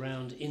barriers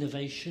around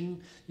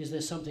innovation, is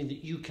there something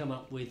that you come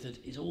up with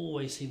that it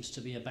always seems to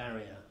be a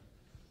barrier?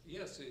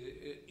 Yes,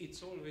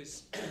 it's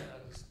always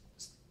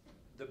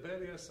the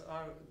barriers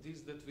are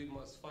these, that we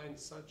must find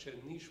such a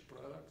niche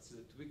products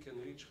that we can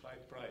reach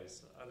high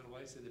price.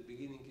 Otherwise, at the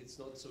beginning, it's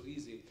not so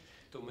easy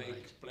to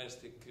make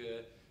plastic,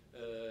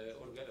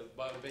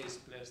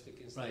 bio-based plastic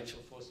instead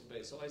of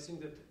fossil-based. So I think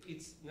that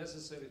it's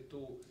necessary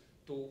to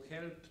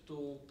help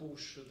to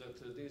push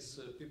that these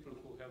people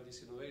who have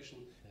this innovation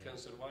can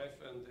survive,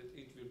 and that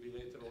it will be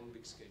later on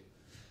big scale.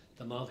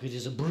 The market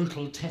is a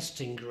brutal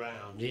testing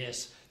ground,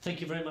 yes. Thank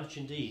you very much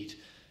indeed.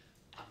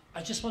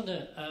 I just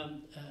wonder,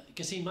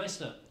 Gesine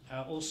Meissner,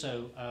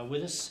 also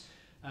with us,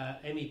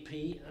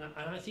 MEP,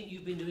 and I think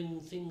you've been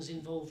doing things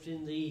involved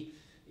in the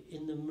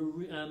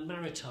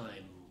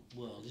maritime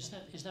world.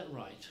 Is that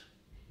right?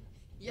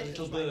 Yes, a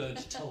little that's bird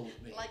right. told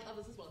me. Like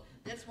others as well.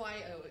 That's why,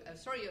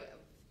 sorry,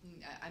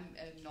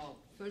 no,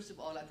 first of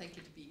all, I thank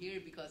you to be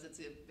here because it's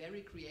a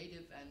very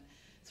creative and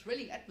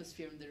thrilling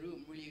atmosphere in the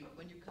room. Really,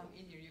 when you come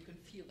in here, you can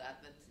feel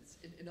that it's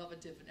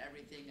innovative and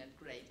everything and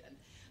great. And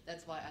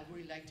that's why I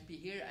really like to be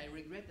here. I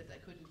regret that I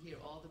couldn't hear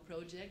all the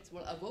projects.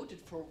 Well, I voted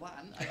for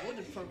one. I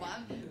voted for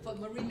one for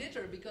marine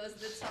litter because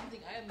that's something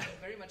I am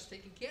very much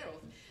taking care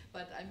of.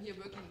 But I'm here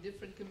working in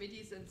different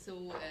committees, and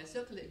so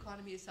circular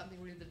economy is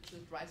something really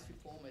that drives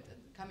reform it.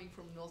 And coming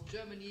from North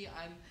Germany,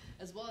 I'm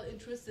as well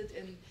interested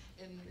in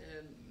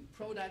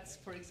products,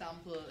 for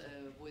example,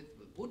 with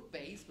wood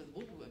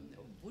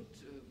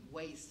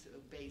waste,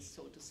 base,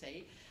 so to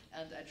say.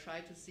 And I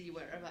try to see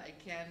wherever I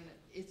can,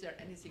 is there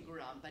anything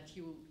around? But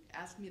you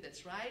asked me,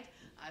 that's right.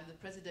 I'm the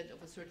president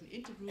of a certain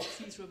intergroup,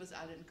 Seas, Rivers,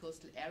 Islands, and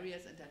Coastal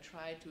Areas, and I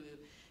try to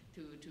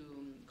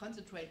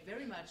concentrate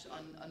very much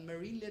on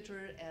marine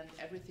litter and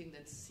everything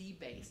that's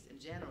sea-based in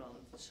general.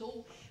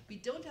 So we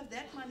don't have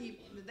that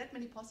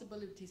many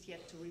possibilities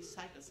yet to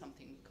recycle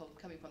something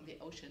coming from the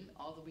ocean,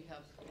 although we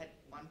have had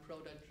one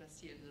product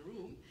just here in the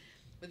room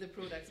with the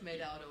products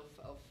made out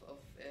of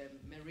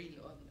marine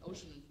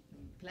ocean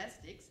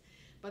plastics.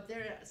 But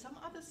there are some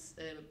other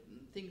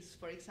things,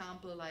 for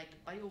example, like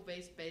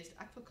bio-waste-based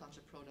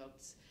aquaculture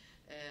products,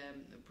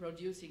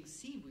 producing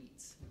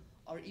seaweeds,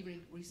 or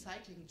even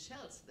recycling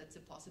shells. That's a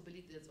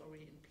possibility that's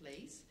already in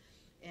place.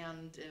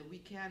 And we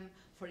can,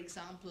 for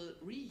example,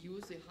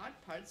 reuse the hard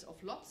parts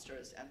of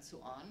lobsters and so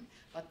on.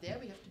 But there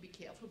we have to be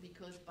careful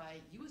because by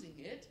using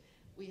it,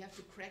 we have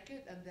to crack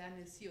it and then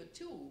the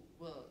CO2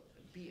 will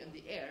be in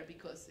the air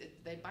because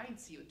they bind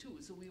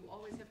CO2. So we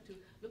always have to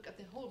look at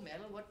the whole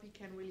matter, what we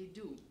can really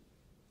do.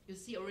 You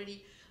see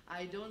already,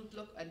 I don't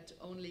look at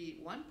only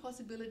one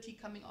possibility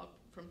coming out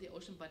from the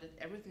ocean, but at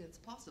everything that's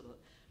possible.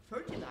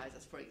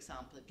 Fertilizers, for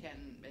example,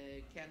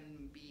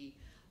 can be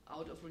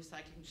out of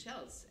recycling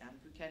shells, and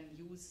we can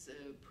use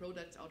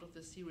products out of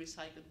the sea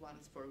recycled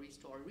ones for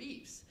restore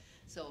reefs.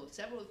 So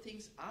several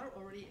things are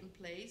already in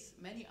place.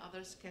 Many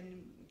others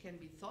can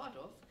be thought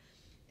of.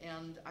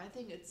 And I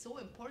think it's so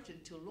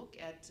important to look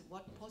at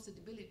what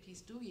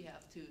possibilities do we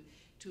have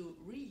to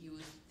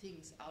reuse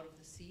things out of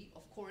the sea.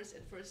 Of course,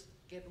 at first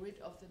get rid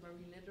of the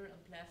marine litter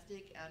and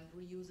plastic and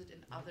reuse it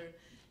in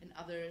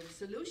other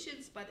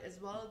solutions, but as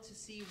well to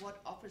see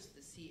what offers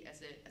the sea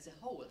as a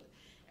whole.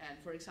 And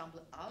for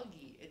example,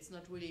 algae, it's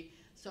not really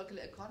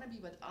circular economy,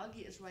 but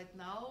algae is right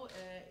now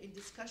in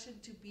discussion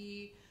to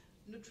be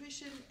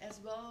nutrition as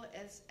well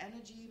as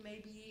energy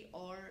maybe,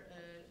 or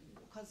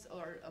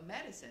a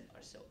medicine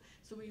or so.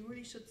 So we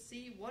really should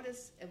see what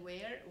is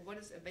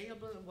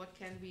available and what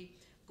can we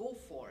go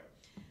for.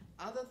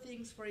 Other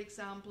things, for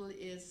example,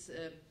 is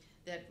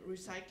that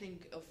recycling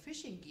of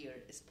fishing gear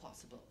is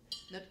possible.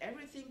 Not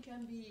everything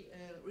can be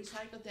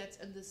recycled that's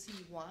in the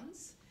sea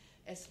once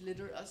as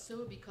litter or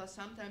so, because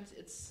sometimes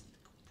it's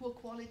poor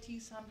quality,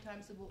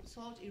 sometimes the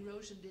salt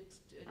erosion did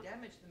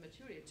damage the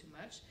material too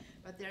much,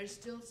 but there are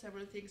still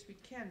several things we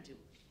can do.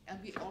 And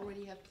we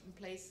already have in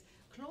place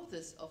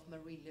clothes of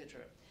marine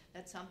litter.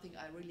 That's something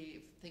I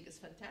really think is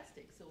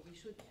fantastic. So we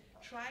should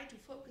try to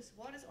focus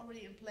what is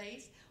already in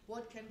place,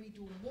 what can we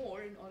do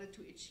more in order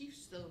to achieve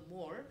still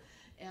more.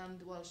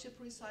 And while ship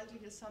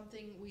recycling is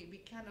something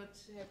we cannot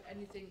have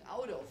anything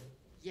out of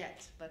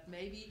yet, but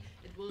maybe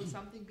it will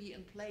something be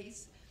in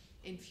place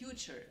in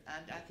future.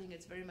 And I think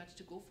it's very much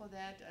to go for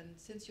that. And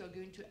since you're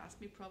going to ask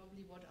me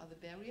probably what are the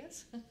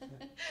barriers,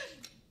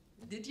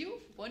 did you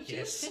want to?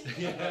 Yes.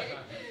 Okay.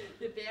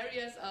 The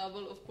barriers are,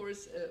 well, of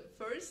course,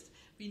 first,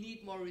 we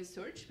need more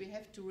research. We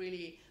have to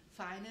really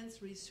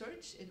finance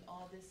research in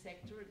all this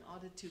sector in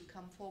order to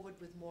come forward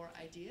with more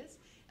ideas.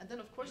 And then,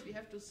 of course, we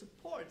have to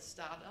support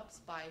startups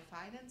by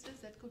finances.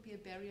 That could be a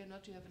barrier,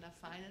 not to have enough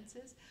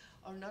finances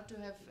or not to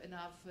have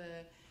enough,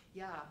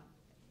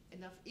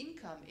 enough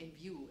income in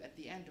view at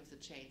the end of the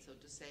chain, so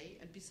to say.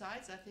 And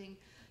besides, I think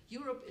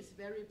Europe is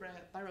very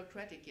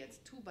bureaucratic yet,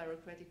 too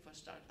bureaucratic for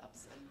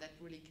startups, and that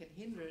really can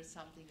hinder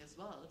something as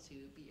well to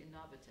be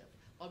innovative.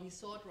 Well, we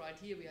saw it right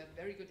here. We have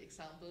very good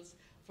examples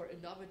for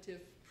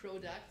innovative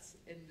products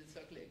in the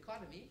circular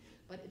economy,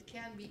 but it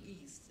can be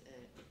eased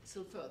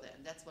still further,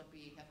 and that's what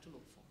we have to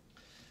look for.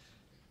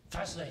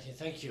 Fascinating,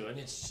 thank you. And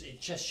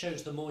it just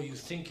shows the more you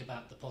think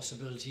about the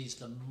possibilities,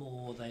 the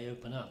more they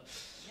open up.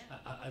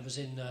 Yeah. I was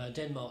in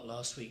Denmark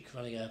last week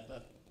running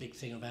a big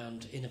thing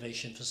around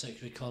innovation for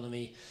circular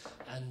economy,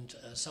 and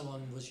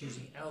someone was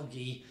using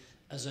algae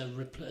as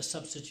a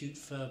substitute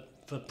for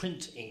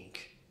print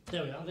ink.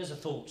 There we are, there's a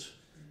thought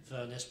for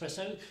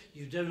Nespresso.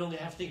 You no longer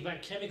have to think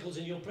about chemicals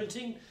in your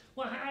printing.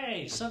 Well,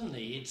 hey,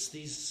 suddenly it's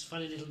these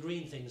funny little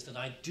green things that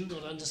I do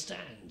not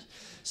understand.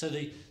 So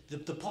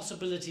the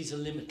possibilities are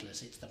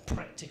limitless. It's the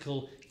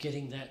practical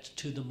getting that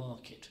to the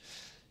market.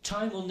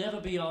 Time will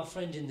never be our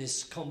friend in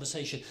this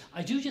conversation.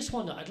 I do just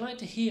wonder, I'd like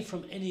to hear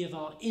from any of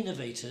our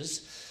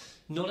innovators,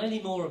 not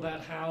anymore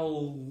about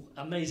how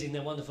amazing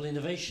their wonderful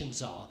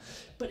innovations are,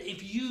 but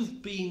if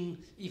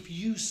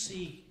you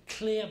see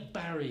clear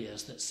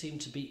barriers that seem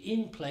to be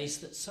in place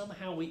that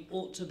somehow we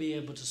ought to be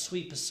able to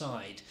sweep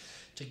aside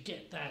to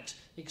get that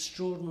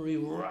extraordinary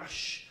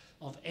rush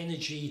of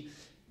energy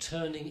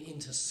turning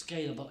into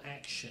scalable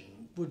action.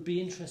 Would be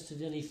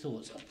interested in any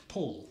thoughts.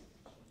 Paul?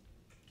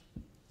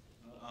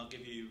 I'll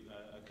give you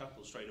a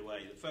couple straight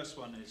away. The first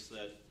one is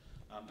that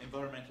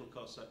environmental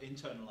costs are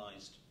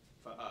internalised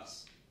for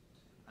us,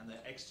 and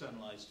they're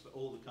externalised for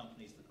all the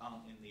companies that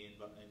aren't in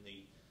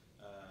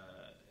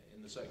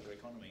the circular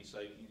economy. So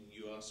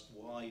you ask,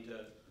 why do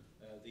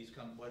these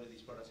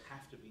products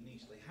have to be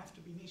niche? They have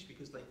to be niche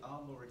because they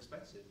are more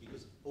expensive,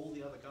 because all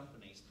the other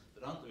companies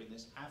that aren't doing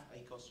this have a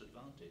cost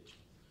advantage.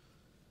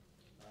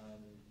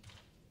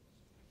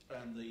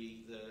 And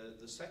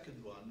the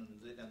second one,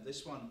 and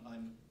this one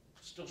I'm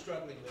still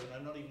struggling with, and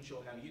I'm not even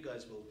sure how you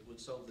guys would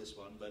solve this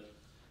one, but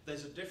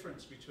there's a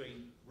difference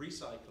between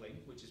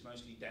recycling, which is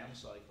mostly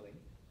downcycling.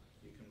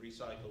 You can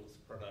recycle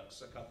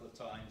products a couple of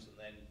times and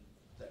then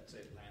that's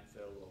it,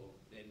 landfill or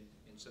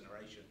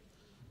incineration.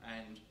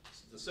 And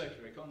the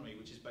circular economy,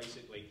 which is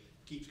basically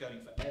keeps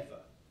going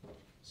forever.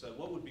 So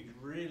what would be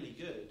really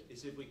good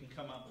is if we can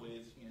come up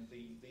with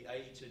the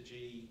A to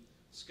G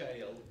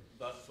scale,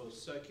 but for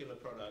circular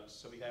products.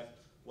 So we have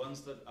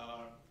ones that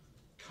are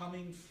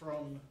coming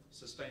from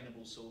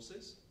sustainable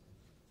sources,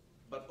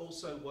 but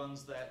also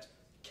ones that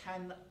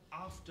can,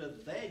 after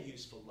their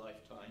useful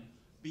lifetime,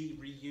 be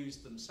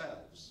reused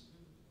themselves.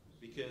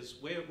 Because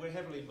we're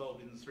heavily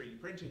involved in the 3D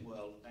printing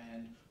world,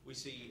 and we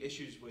see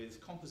issues with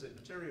composite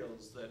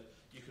materials that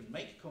you can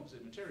make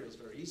composite materials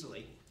very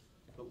easily,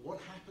 but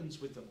what happens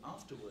with them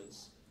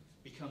afterwards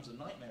becomes a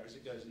nightmare as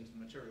it goes into the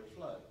material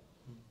flow.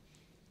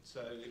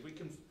 So if we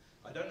can,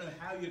 I don't know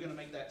how you're going to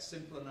make that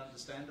simple and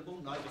understandable,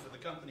 neither for the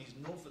companies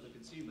nor for the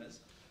consumers,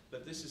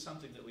 but this is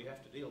something that we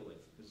have to deal with,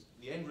 because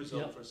the end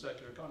result for a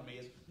circular economy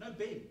is no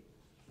bin.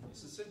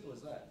 It's as simple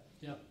as that.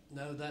 Yeah,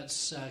 no,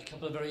 that's a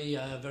couple of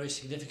very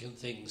significant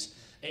things.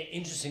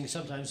 Interesting,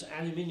 sometimes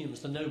aluminium's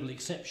the noble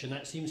exception.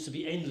 That seems to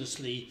be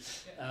endlessly...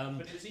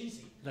 but it's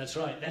easy. That's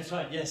right,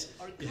 yes.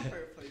 Or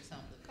copper, for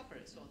example. Copper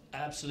is one.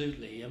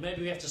 Absolutely. And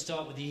maybe we have to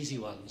start with the easy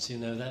ones,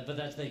 but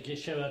that they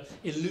show an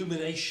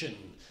illumination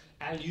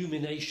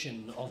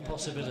of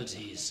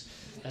possibilities.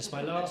 That's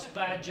my last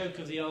bad joke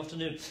of the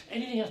afternoon.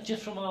 Anything else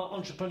just from our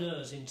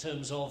entrepreneurs in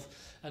terms of,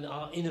 and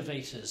our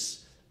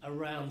innovators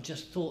around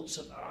just thoughts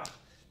of,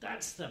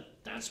 that's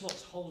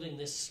what's holding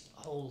this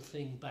whole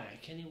thing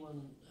back.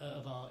 Anyone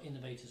of our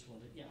innovators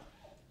want it? Yeah,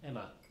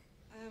 Emma.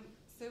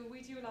 So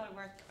we do a lot of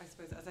work, I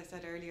suppose, as I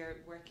said earlier,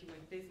 working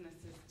with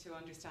businesses to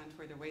understand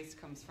where their waste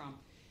comes from.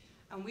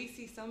 And we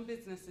see some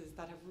businesses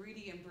that have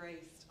really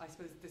embraced, I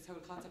suppose, this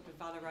whole concept of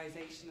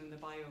valorization in the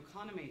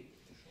bioeconomy.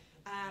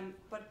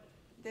 But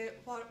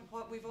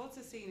what we've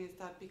also seen is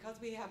that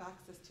because we have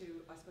access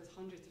to, I suppose,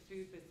 hundreds of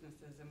food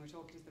businesses, and we're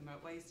talking to them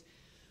about waste,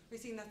 we're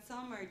seeing that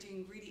some are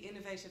doing really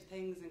innovative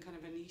things in kind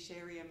of a niche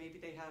area. Maybe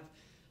they have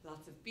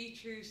lots of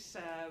beetroot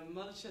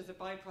mulch as a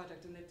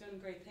byproduct, and they've done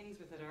great things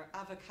with it. Or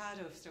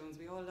avocado stones.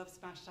 We all love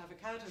smashed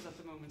avocados at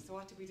the moment. So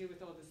what do we do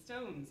with all the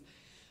stones?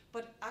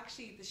 But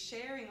actually, the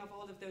sharing of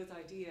all of those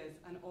ideas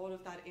and all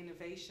of that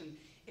innovation,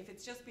 if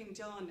it's just being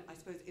done, I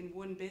suppose, in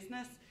one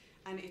business,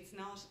 and it's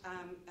not,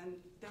 and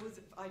those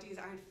ideas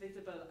aren't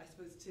visible, I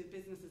suppose, to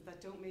businesses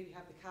that don't maybe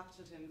have the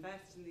capital to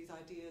invest in these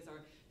ideas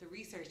or the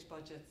research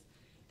budgets,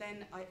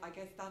 then I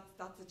guess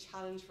that's a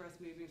challenge for us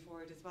moving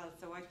forward as well.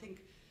 So I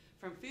think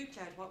from Food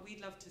Cloud, what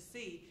we'd love to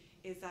see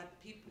is that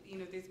people,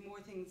 there's more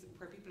things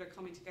where people are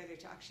coming together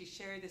to actually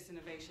share this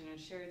innovation and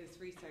share this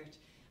research,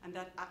 and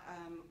that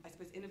I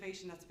suppose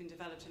innovation that's been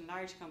developed in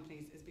large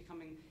companies is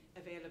becoming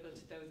available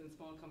to those in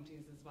small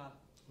companies as well.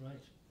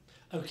 Right.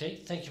 Okay,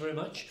 thank you very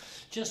much.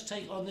 Just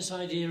take on this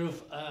idea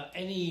of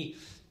any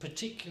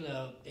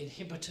particular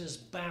inhibitors,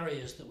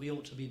 barriers that we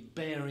ought to be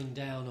bearing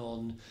down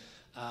on,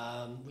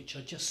 which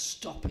are just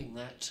stopping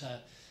that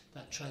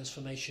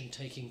transformation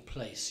taking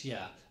place.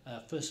 Yeah,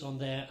 first on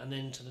there and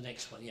then to the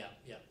next one. Yeah.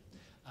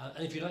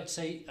 And if you'd like to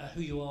say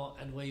who you are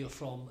and where you're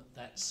from,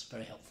 that's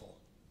very helpful.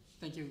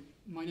 Thank you.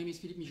 My name is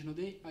Philippe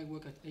Michonaudet. I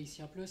work at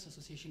ACIA+,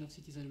 Association of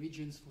Cities and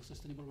Regions for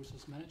Sustainable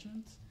Resource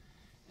Management.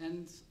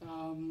 And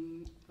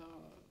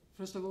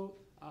first of all,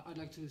 I'd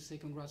like to say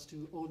congrats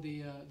to all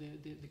the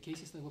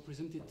cases that were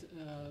presented.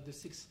 The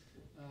 6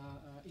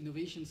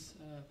 innovations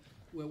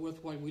were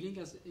worthwhile willing,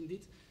 as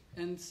indeed.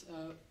 And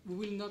we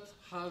will not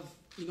have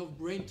enough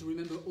brain to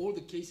remember all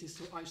the cases,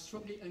 so I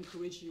strongly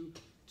encourage you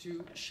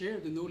to share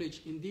the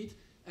knowledge indeed.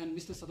 And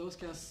Mr.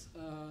 Sadauskas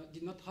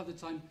did not have the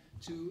time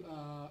to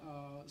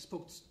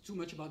spoke too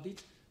much about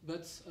it,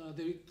 but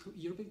the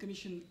European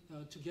Commission,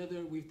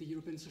 together with the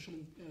European Social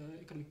and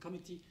Economic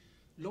Committee,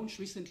 launched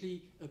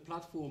recently a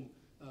platform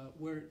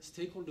where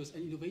stakeholders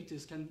and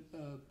innovators can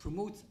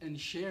promote and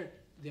share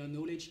their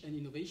knowledge and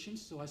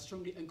innovations. So I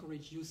strongly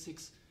encourage you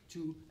 6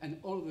 and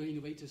all the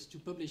innovators to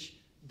publish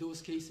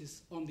those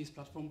cases on this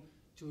platform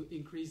to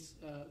increase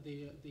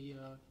the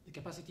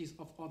capacities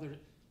of other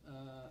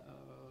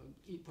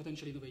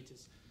potential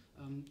innovators.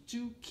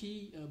 Two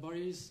key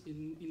barriers,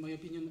 in my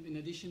opinion, in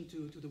addition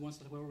to the ones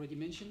that were already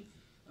mentioned.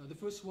 The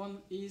first one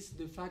is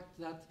the fact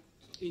that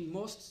in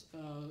most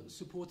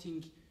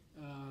supporting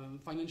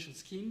financial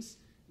schemes,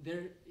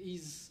 there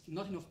is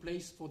not enough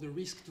place for the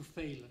risk to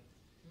fail.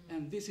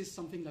 And this is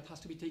something that has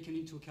to be taken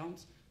into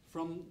account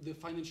from the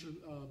financial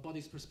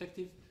body's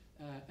perspective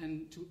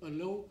and to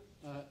allow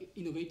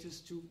innovators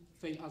to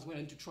fail as well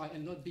and to try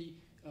and not be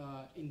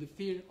in the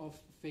fear of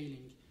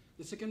failing.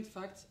 The second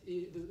fact,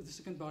 the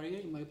second barrier,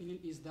 in my opinion,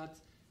 is that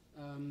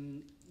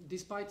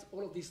despite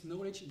all of this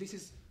knowledge, this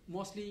is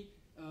mostly,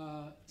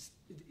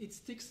 it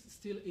sticks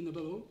still in a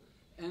bubble,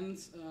 and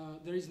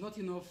there is not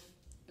enough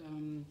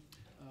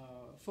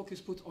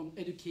focus put on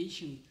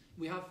education.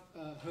 We have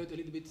heard a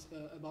little bit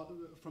about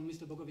from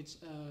Mr. Bogovic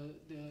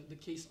the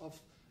case of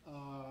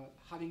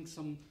having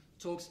some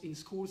talks in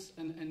schools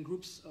and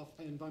groups of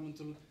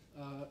environmental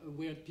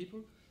aware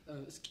people,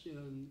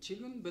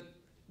 children, but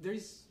there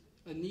is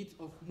a need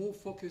of more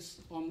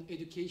focus on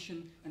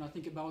education, and I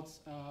think about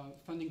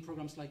funding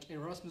programs like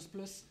Erasmus+,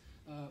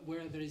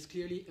 where there is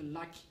clearly a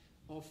lack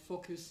of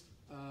focus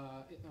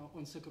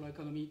on circular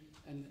economy,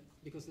 and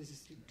because this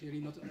is clearly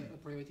not a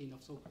priority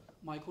enough. So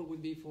my call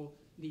would be for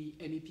the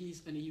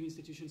MEPs and EU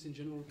institutions in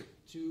general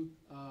to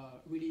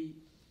really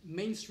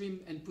mainstream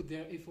and put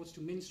their efforts to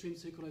mainstream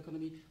circular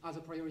economy as a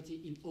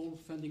priority in all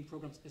funding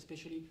programs,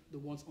 especially the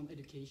ones on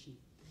education.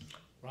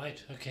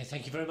 Right, okay,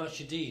 thank you very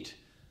much indeed.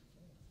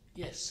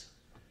 Yes.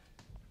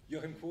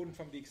 Joachim Krohn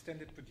from the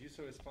Extended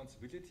Producer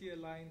Responsibility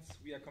Alliance.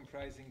 We are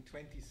comprising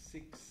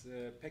 26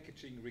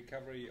 packaging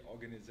recovery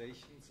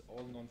organizations,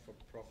 all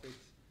non-for-profit,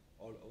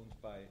 all owned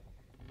by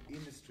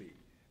industry.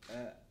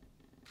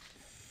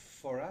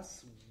 For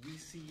us, we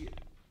see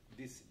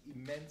this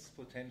immense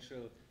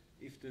potential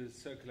if the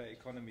circular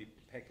economy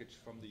package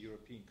from the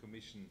European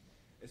Commission,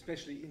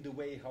 especially in the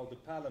way how the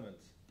Parliament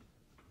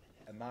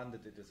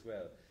amended it as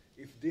well,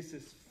 if this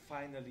is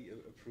finally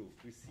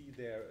approved, we see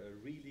there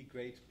a really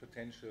great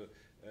potential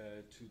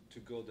to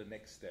go the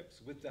next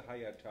steps with the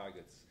higher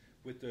targets,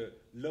 with the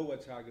lower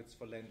targets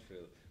for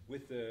landfill,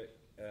 with the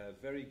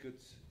very good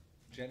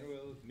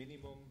general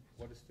minimum,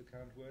 what is the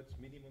current word,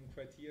 minimum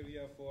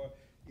criteria for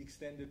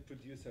extended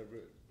producer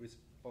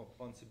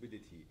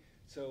responsibility.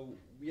 So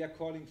we are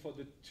calling for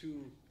the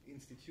two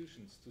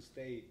institutions to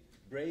stay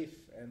brave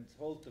and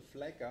hold the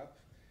flag up,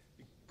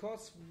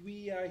 because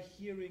we are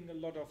hearing a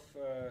lot of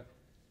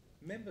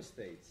member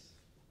states.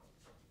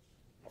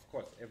 Of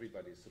course,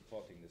 everybody is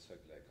supporting the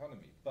circular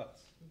economy, but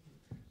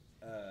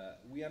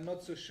we are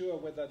not so sure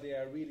whether they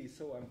are really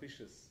so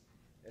ambitious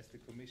as the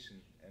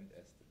Commission and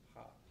as the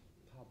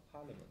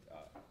Parliament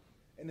are,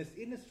 and as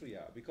industry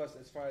are, because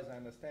as far as I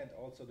understand,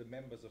 also the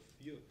members of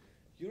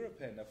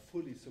European are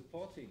fully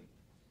supporting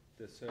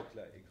the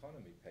circular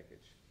economy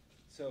package.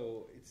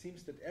 So it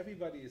seems that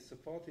everybody is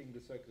supporting the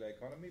circular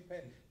economy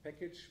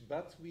package,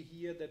 but we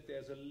hear that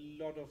there's a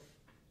lot of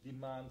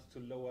demand to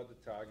lower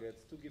the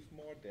targets, to give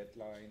more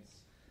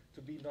deadlines,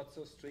 to be not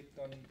so strict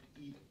on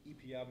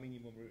EPR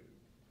minimum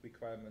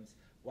requirements.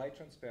 Why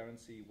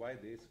transparency? Why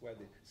this? Why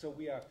this? So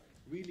we are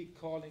really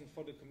calling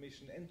for the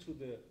Commission and to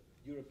the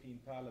European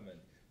Parliament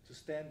to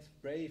stand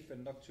brave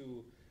and not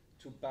to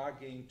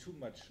bargain too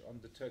much on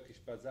the Turkish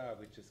bazaar,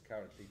 which is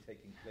currently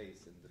taking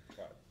place in the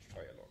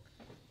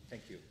trialogue.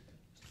 Thank you.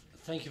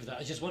 Thank you for that.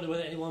 I just wondered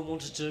whether anyone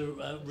wanted to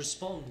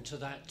respond to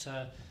that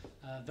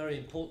very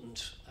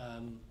important.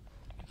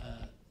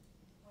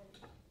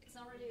 It's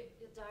not really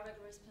a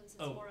direct response, it's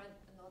more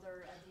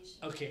another addition.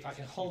 Okay, if I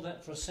can hold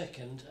that for a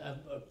second,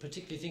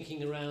 particularly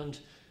thinking around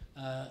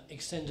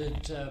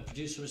extended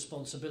producer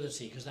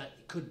responsibility, because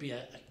that could be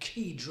a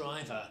key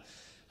driver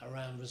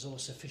around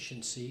resource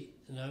efficiency.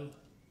 No?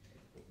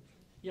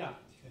 Yeah,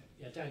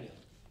 Daniel.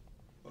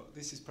 Well,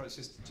 this is perhaps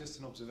just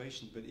an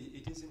observation, but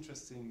it is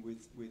interesting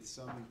with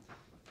some,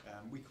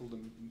 we call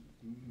them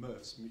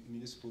MEPs,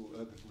 Municipal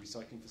Urban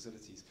Recycling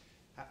Facilities,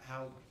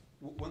 how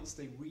once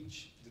they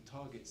reach the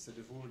targets that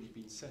have already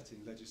been set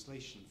in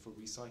legislation for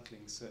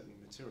recycling certain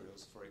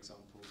materials, for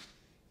example,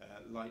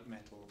 light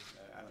metal,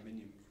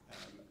 aluminium,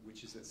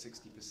 which is at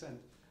 60%,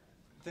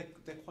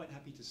 they're quite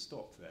happy to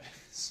stop there.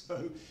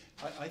 So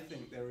I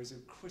think there is a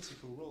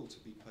critical role to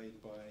be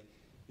played by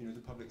the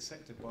public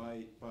sector,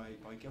 by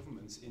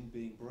governments in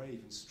being brave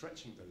and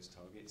stretching those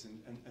targets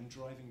and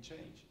driving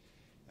change.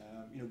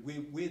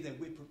 We're there,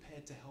 we're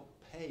prepared to help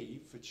pay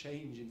for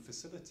change in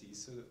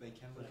facilities so that they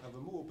can recover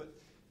more, but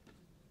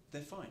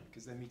they're fine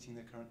because they're meeting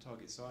their current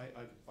targets. So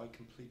I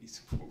completely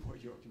support what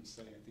Joachim's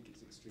saying. I think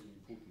it's extremely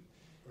important.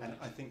 Right. And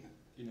I think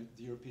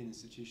the European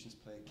institutions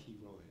play a key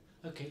role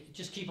here. Okay,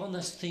 just keep on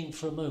this theme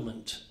for a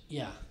moment.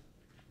 Yeah.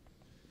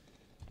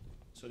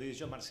 So this is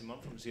Jean-Marc Simon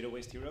from Zero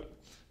Waste Europe.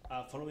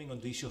 Following on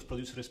the issue of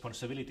producer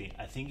responsibility,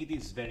 I think it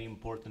is very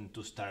important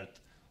to start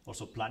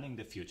also planning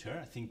the future.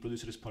 I think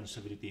producer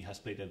responsibility has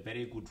played a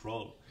very good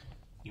role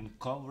in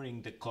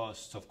covering the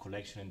costs of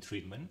collection and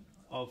treatment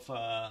of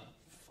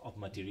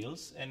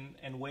materials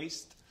and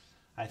waste.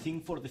 I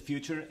think for the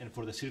future and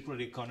for the circular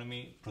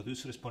economy,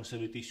 producer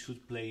responsibility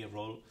should play a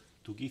role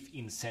to give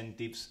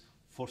incentives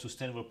for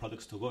sustainable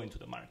products to go into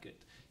the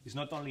market. It's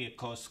not only a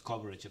cost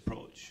coverage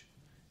approach,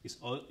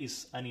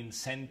 it's an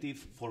incentive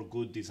for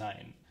good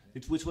design,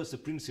 which was the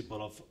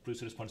principle of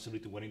producer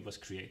responsibility when it was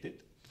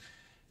created.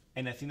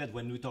 And I think that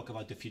when we talk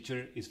about the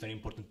future, it's very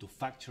important to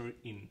factor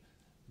in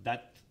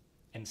that.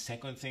 And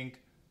second thing,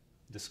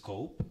 the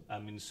scope. I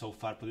mean, so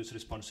far producer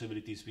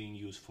responsibility is being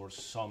used for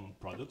some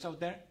products out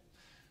there,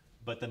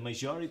 but the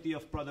majority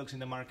of products in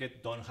the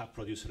market don't have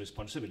producer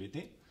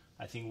responsibility.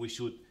 I think we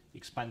should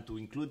expand to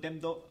include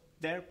them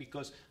there,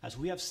 because as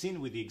we have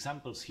seen with the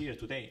examples here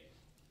today,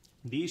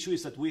 the issue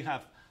is that we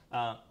have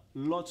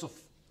lots of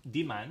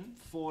demand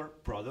for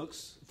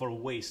products, for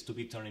waste to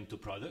be turned into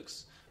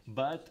products,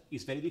 but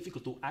it's very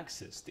difficult to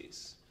access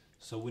this.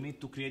 So we need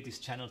to create these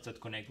channels that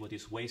connect what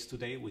is waste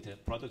today with the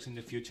products in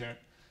the future,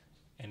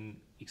 and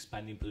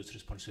expanding producer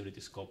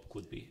responsibility scope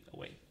could be a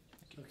way.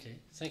 Okay,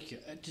 thank you.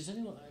 Does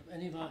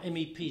any of our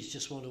MEPs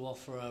just want to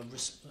offer a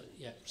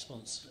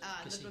response?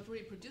 Not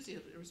really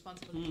producer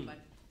responsibility, but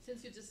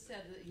since you just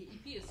said the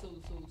EP is so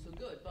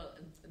good, well,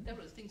 and there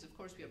are things, of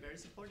course, we are very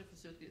supportive of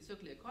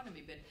circular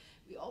economy, but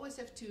we always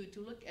have to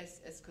look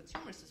as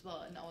consumers as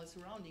well in our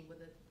surrounding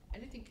whether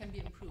anything can be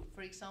improved.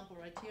 For example,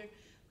 right here,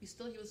 we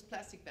still use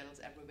plastic bottles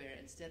everywhere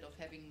instead of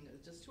having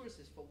just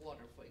sources for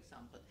water, for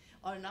example.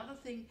 Or another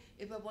thing,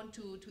 if I want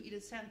to eat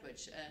a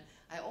sandwich,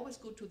 I always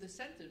go to the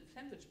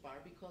sandwich bar,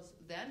 because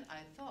then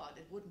I thought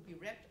it wouldn't be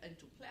wrapped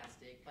into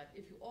plastic. But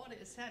if you order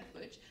a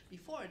sandwich,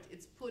 before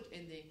it's put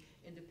in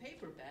the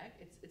paper bag,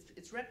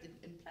 it's wrapped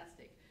in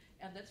plastic.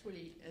 And that's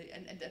really,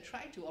 and I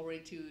try to already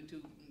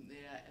to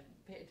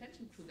pay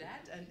attention to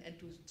that and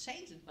to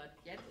change it, but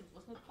yet it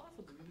was not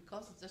possible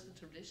because it's just a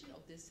tradition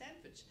of this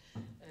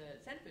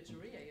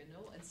sandwicheria, you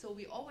know. And so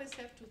we always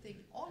have to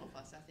think, all of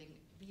us, I think,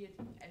 be it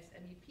as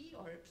MEP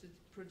or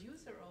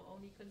producer or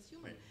only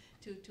consumer,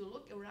 to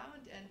look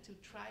around and to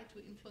try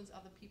to influence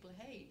other people.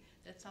 Hey,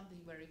 that's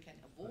something where you can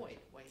avoid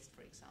waste,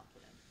 for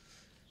example, and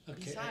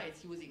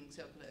besides using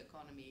circular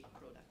economy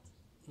products.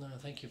 No,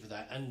 thank you for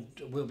that. And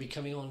we'll be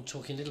coming on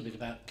talking a little bit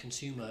about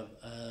consumer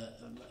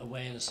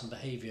awareness and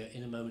behaviour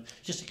in a moment.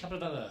 Just a couple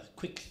of other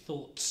quick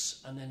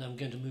thoughts, and then I'm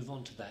going to move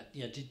on to that.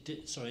 Yeah,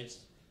 sorry, it's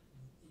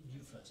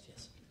you first,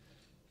 yes.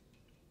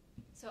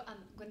 So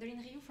I'm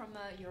Gwendoline Rioux from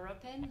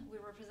European. We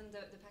represent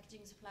the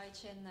packaging supply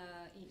chain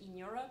in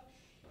Europe,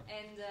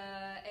 and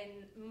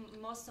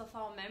most of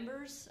our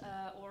members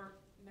or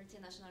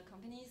multinational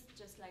companies,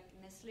 just like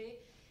Nestlé,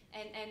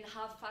 and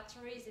have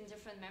factories in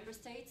different member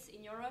states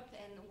in Europe.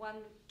 And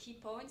one key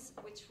point,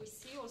 which we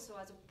see also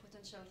as a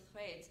potential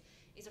threat,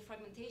 is a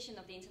fragmentation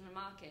of the internal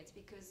market,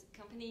 because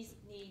companies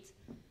need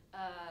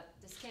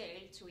the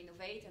scale to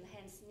innovate, and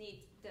hence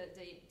need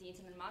the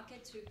internal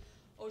market to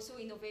also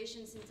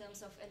innovations in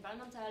terms of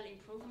environmental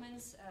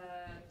improvements,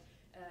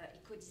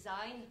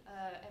 eco-design.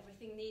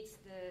 Everything needs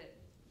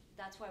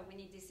that's why we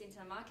need this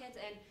internal market,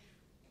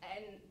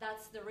 and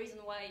that's the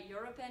reason why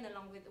European,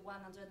 along with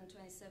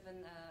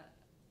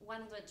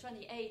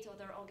 128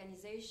 other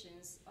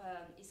organizations,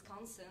 is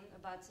concerned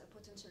about a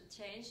potential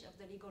change of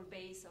the legal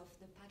base of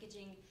the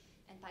Packaging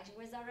and Packaging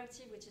Waste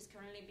Directive, which is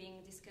currently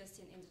being discussed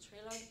in the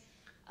trilogue.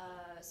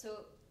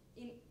 So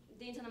the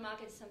internal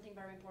market is something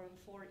very important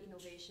for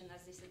innovation,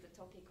 as this is the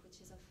topic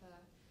which is of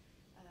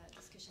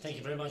discussion. Thank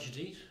you very much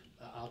indeed.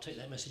 I'll take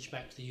that message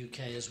back to the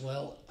UK as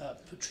well.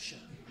 Patricia.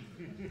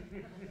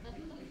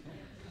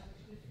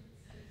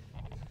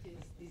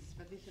 This is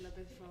Patricia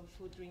Lopez from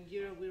Food Drink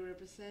Europe. We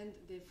represent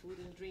the food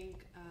and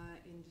drink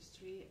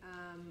industry,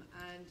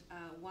 and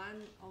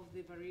one of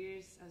the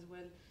barriers as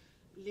well,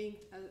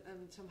 linked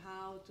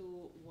somehow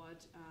to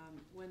what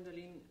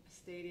Gwendoline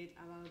stated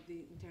about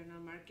the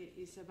internal market,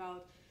 is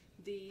about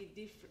the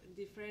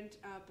different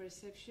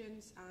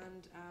perceptions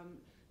and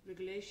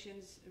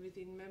regulations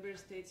within member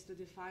states to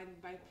define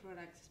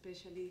byproducts,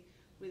 especially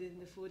within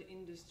the food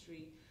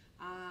industry.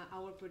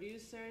 Our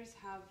producers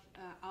have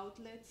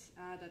outlets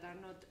that are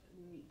not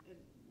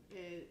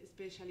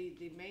especially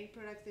the main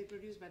products they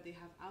produce, but they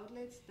have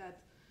outlets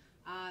that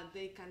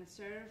they can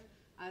serve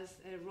as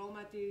a raw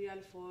material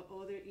for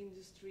other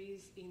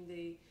industries in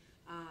the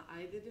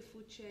either the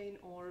food chain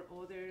or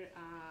other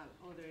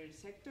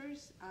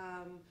sectors.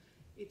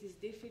 It is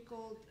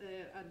difficult.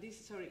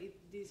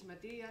 These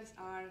materials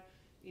are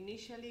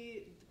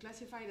initially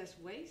classified as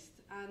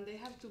waste, and they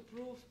have to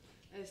prove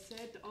a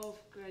set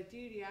of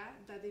criteria,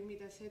 that they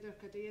meet a set of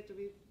criteria to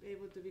be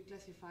able to be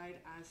classified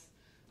as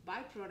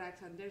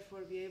byproducts, and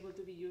therefore be able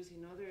to be used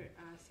in other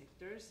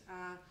sectors.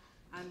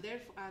 And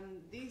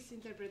this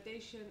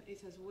interpretation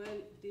is as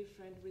well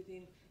different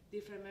within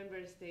different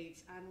member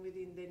states, and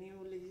within the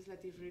new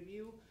legislative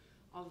review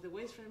of the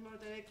Waste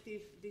Framework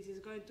Directive, this is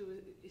going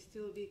to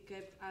still be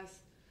kept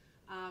as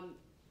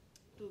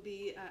to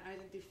be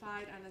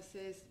identified and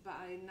assessed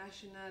by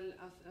national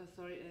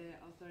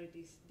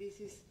authorities.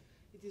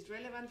 It is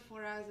relevant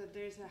for us that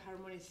there is a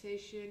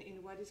harmonization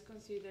in what is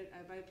considered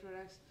a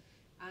byproducts,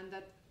 and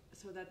that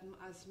so that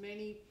as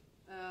many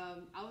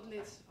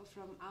outlets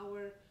from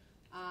our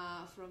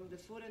from the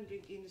food and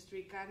drink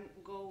industry can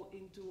go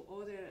into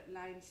other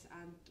lines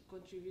and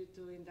contribute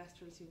to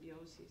industrial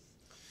symbiosis.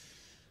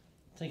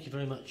 Thank you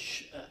very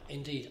much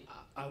indeed.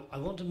 I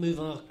want to move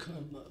our,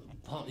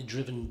 partly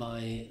driven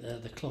by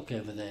the clock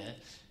over there,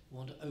 I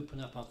want to open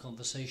up our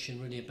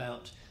conversation really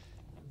about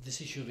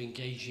this issue of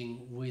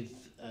engaging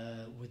with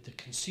the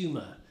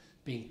consumer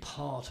being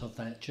part of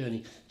that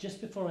journey. Just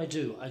before I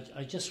do,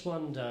 I just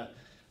wonder,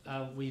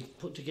 we've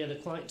put together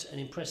quite an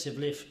impressive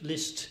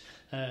list,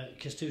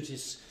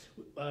 Kęstutis,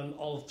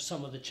 of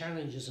some of the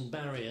challenges and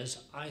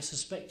barriers. I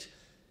suspect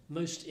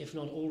most, if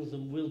not all of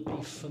them, will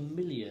be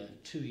familiar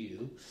to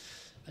you.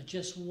 I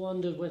just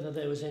wondered whether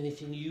there was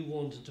anything you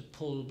wanted to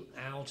pull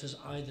out as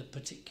either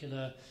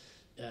particular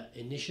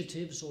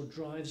initiatives or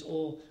drives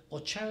or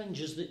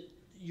challenges that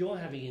you're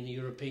having in the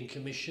European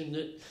Commission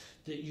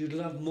that you'd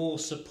love more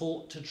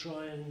support to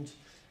try and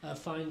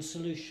find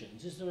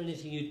solutions. Is there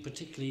anything you'd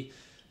particularly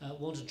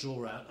want to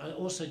draw out? I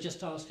also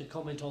just ask a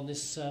comment on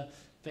this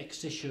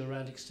vexed issue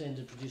around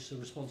extended producer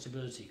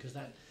responsibility, because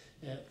that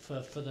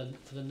for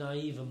the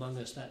naive among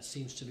us, that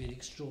seems to be an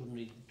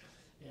extraordinary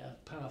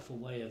powerful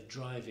way of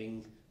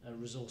driving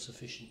resource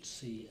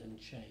efficiency and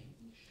change.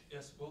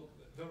 Yes, well,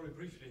 very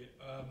briefly,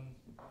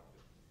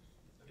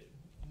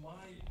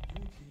 my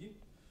duty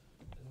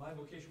and my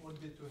vocation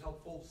would be to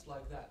help folks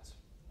like that.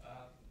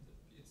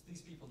 It's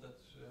these people that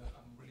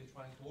I'm really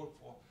trying to work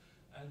for.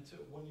 And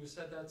when you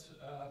said that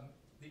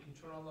the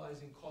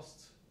internalizing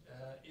cost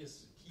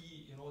is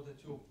key in order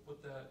to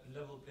put the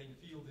level playing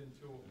field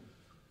into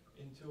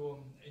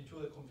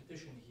the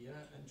competition here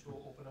and to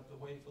open up the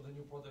way for the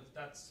new product,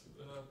 that's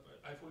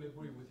I fully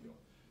agree with you.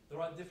 There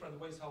are different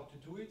ways how to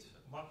do it.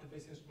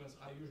 Market-based instruments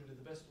are usually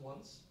the best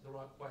ones. There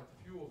are quite a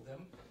few of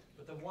them,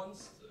 but the one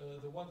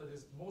that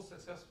is most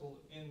successful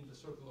in the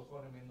circular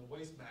economy and the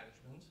waste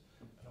management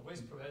and the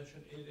waste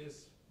prevention, it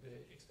is the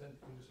extended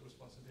producer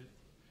responsibility.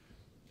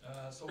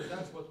 So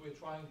that's what we're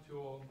trying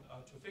to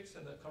fix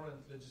in the current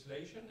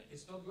legislation.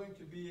 It's not going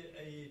to be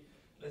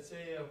let's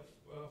say, a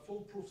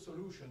foolproof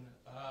solution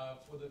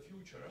for the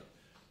future,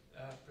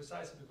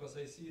 precisely because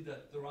I see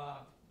that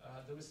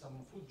there is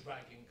some food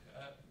dragging,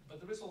 but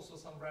there is also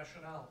some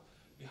rationale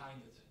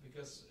behind it,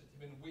 because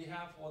I mean, we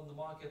have on the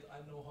market, I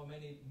don't know how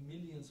many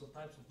millions of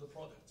types of the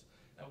product.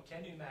 Now,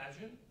 can you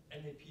imagine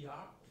an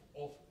APR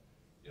of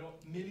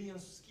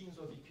millions of schemes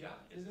of EPR?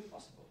 It is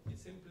impossible.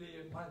 It's simply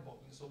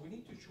mind-boggling. So we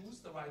need to choose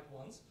the right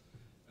ones,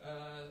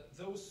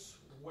 those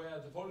where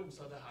the volumes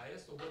are the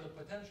highest or where the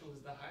potential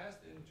is the highest,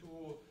 and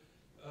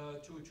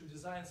to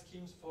design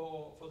schemes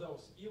for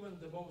those. Even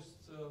the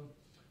most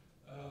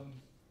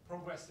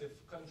progressive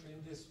country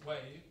in this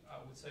way, I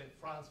would say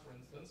France, for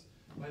instance,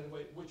 by the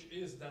way, which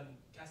is then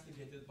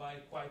castigated by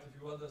quite a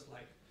few others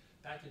like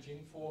packaging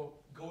for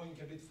going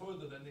a bit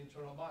further than the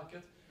internal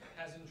market,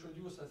 has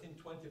introduced, I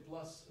think, 20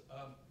 plus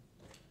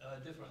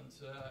different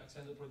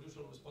extended producer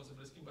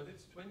responsibility schemes, but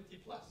it's 20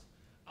 plus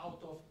out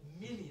of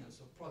millions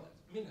of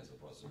products,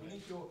 So we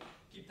need to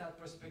keep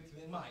that perspective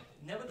in mind.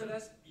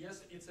 Nevertheless,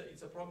 yes,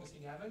 it's a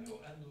promising avenue,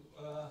 and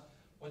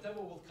whatever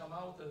will come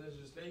out of the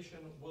legislation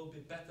will be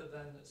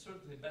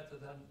certainly better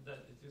than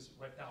it is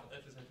right now.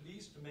 That is at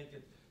least to make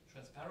it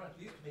transparent, at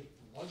least to make it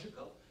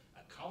logical,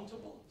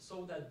 accountable,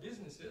 so that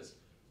businesses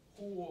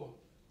who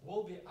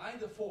will be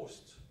either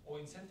forced or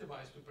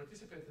incentivized to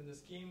participate in the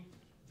scheme,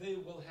 they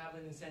will have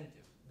an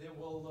incentive. They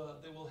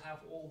will have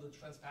all the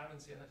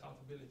transparency and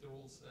accountability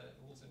rules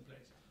in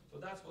place. So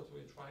that's what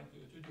we're trying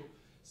to do.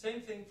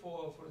 Same thing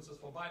for instance,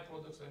 for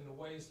byproducts and the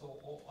waste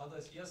or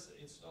others. Yes,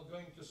 it's not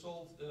going to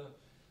solve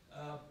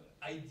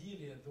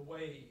ideally the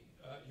way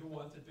you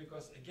want it,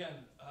 because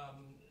again,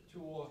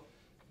 to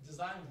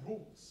design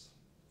rules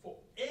for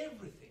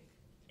everything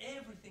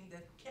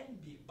that can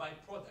be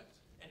byproduct,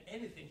 and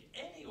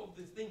any of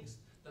the things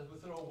that we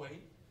throw away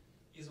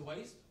is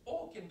waste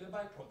or can be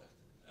byproduct.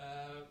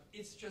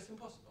 It's just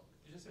impossible.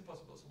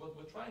 So what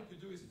we're trying to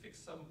do is fix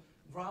some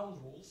ground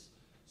rules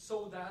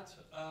so that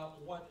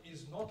what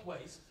is not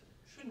waste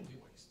shouldn't be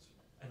waste,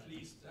 at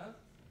least.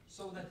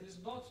 So that it is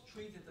not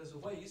treated as a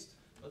waste,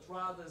 but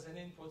rather as an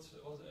input,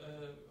 or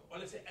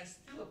let's say as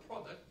still a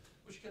product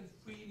which can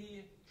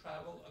freely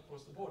travel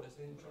across the borders,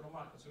 the internal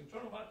market. So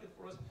internal market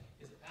for us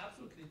is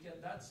absolutely,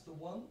 that's the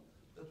one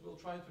that we'll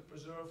try to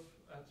preserve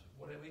at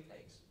whatever it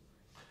takes.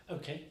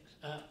 Okay,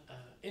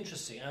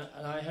 interesting.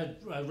 And I heard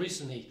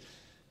recently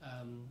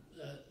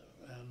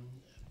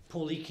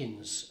Paul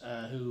Eakins,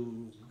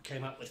 who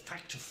came up with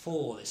Factor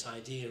 4, this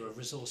idea of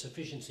resource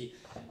efficiency,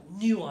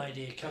 new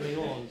idea coming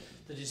on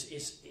that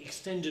is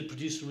extended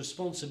producer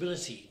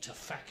responsibility to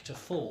Factor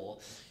 4,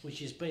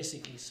 which is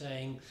basically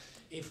saying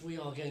if we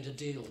are going to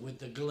deal with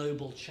the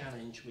global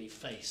challenge we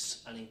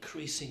face, an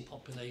increasing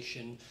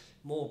population,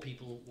 more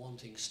people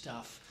wanting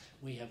stuff,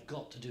 we have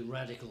got to do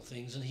radical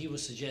things. And he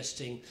was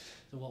suggesting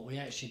that what we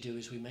actually do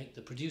is we make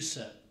the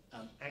producer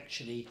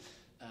actually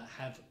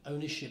have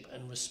ownership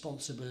and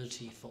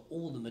responsibility for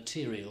all the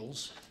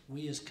materials.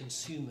 We as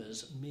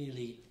consumers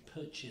merely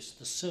purchase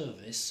the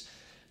service,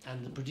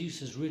 And the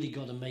producers really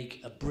got to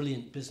make a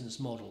brilliant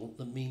business model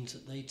that means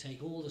that they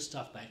take all the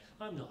stuff back.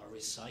 I'm not a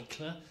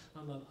recycler.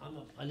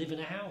 I live in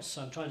a house.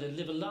 I'm trying to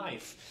live a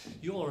life.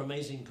 You're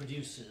amazing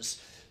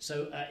producers.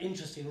 So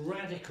interesting,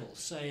 radical,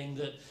 saying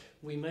that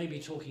we may be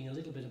talking a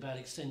little bit about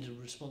extended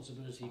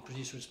responsibility,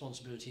 producer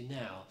responsibility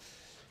now,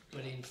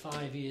 but in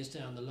 5 years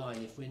down the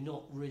line, if we're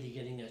not really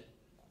getting a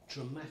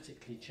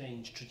dramatically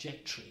changed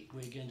trajectory,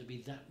 we're going to be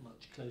that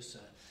much closer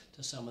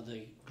to some of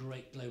the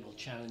great global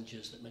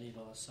challenges that many of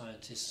our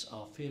scientists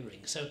are fearing.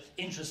 So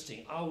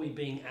interesting, are we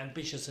being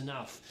ambitious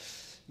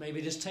enough?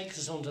 Maybe this takes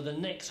us on to the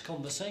next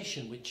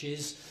conversation, which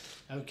is,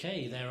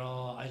 okay, there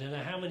are, I don't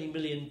know how many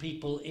million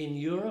people in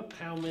Europe,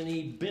 how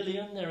many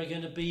billion, there are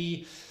going to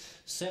be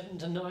 7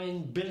 to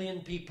 9 billion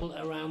people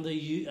around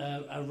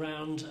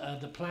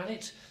the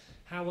planet.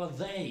 How are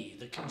they,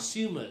 the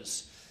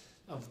consumers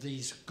of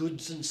these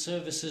goods and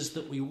services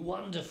that we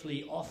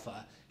wonderfully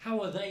offer,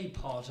 how are they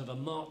part of a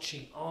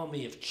marching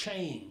army of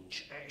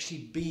change, actually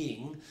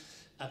being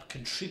a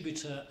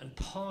contributor and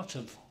part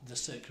of the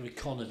circular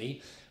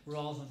economy,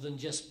 rather than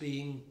just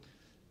being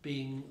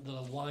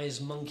the wise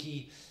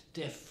monkey,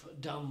 deaf,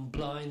 dumb,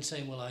 blind,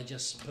 saying, well, I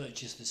just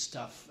purchased this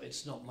stuff,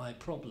 it's not my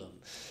problem.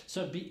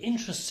 So it'd be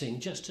interesting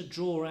just to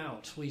draw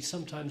out, we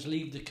sometimes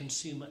leave the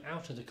consumer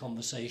out of the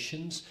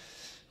conversations.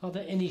 Are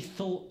there any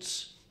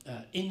thoughts,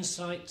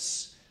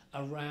 insights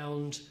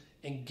around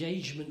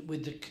engagement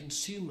with the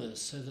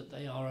consumers so that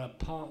they are a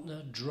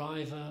partner,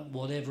 driver,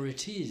 whatever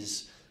it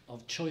is,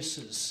 of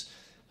choices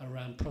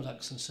around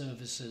products and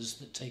services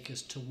that take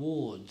us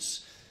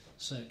towards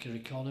circular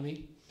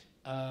economy?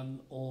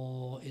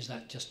 Or is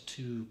that just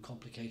too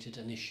complicated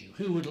an issue?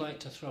 Who would like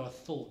to throw a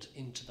thought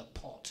into the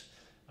pot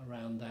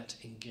around that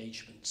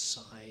engagement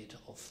side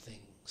of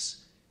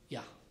things?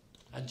 Yeah,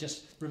 and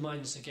just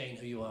remind us again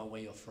who you are,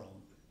 where you're from.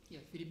 Yeah,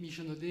 Philippe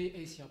Michonaudet,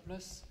 ACR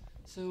Plus.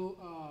 So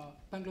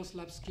Pangloss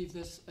Labs gives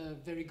us a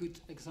very good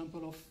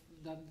example of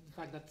the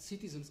fact that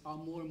citizens are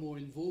more and more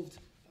involved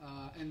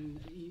and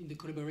in the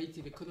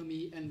collaborative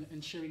economy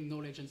and sharing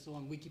knowledge and so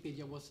on.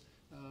 Wikipedia was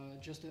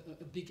just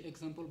a big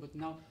example, but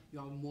now you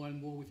are more and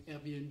more with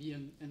Airbnb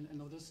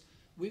and others,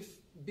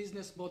 with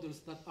business models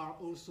that are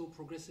also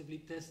progressively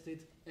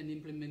tested and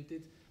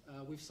implemented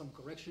with some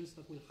corrections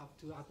that will have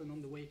to happen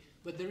on the way.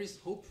 But there is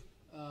hope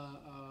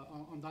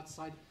on that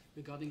side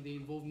regarding the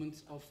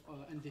involvement of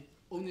and the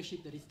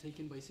ownership that is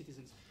taken by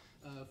citizens.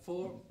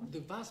 For the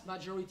vast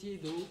majority,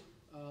 though,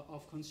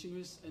 of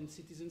consumers and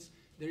citizens,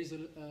 there is a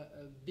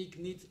big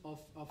need of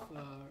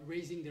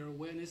raising their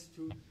awareness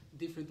through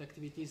different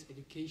activities,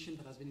 education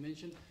that has been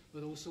mentioned,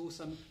 but also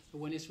some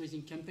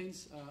awareness-raising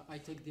campaigns. I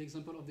take the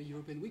example of the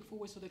European Week for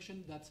Waste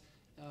Reduction that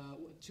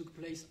took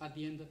place at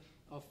the end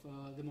of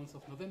the month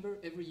of November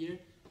every year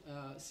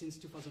since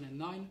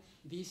 2009.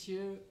 This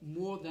year,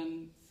 more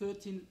than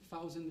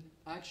 13,000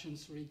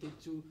 actions related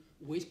to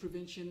waste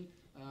prevention,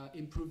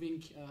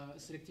 improving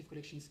selective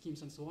collection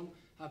schemes and so on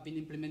have been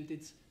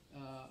implemented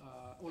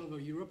all over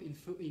Europe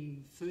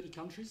in 30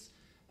 countries.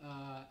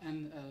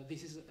 And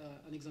this is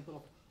an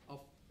example of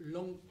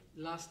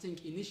long-lasting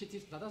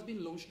initiative that has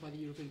been launched by the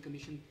European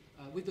Commission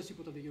with the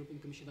support of the European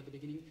Commission at the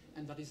beginning,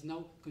 and that is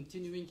now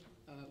continuing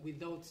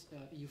without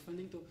EU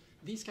funding. So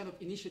these kind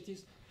of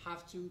initiatives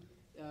have to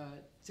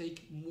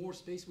take more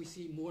space. We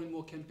see more and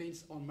more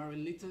campaigns on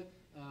marine litter.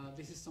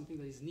 This is something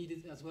that is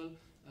needed as well,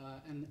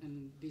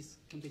 and these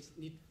campaigns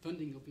need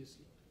funding,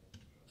 obviously.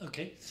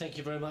 Okay, thank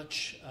you very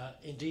much.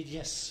 Indeed,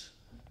 yes.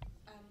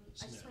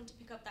 I just wanted to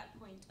pick up that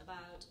point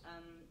about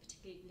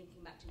particularly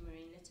linking back to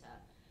marine litter.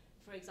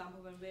 For example,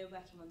 when we're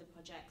working on the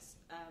projects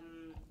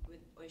with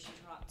Ocean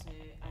Toronto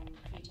and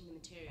creating the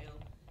material,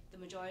 the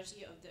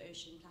majority of the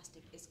ocean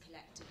plastic is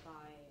collected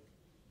by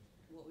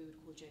what we would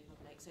call Joe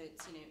Public. So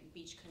it's, you know,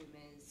 beach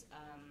combers,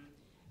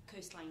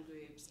 coastline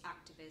groups,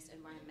 activists,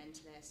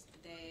 environmentalists.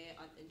 They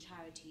are and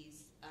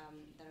charities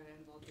that are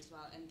involved as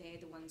well, and they're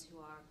the ones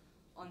who are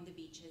on the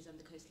beaches and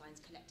the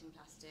coastlines collecting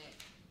plastic,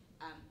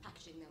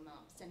 packaging them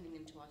up, sending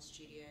them to our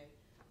studio.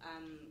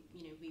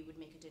 You know, we would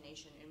make a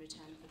donation in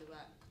return for the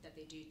work that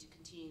they do to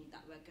continue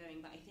that work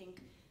going. But I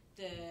think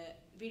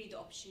really the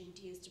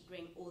opportunity is to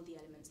bring all the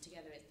elements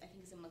together. I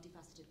think it's a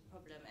multifaceted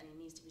problem, and it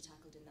needs to be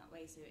tackled in that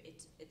way. So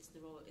it's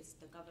the role, it's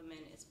the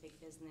government, it's big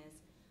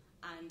business,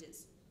 and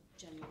it's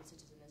general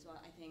citizen as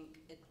well. I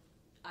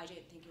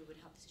don't think it would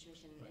help the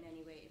situation in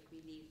any way if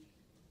we leave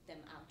them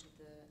out of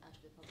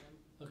the problem.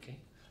 Okay.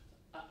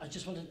 I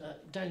just wanted,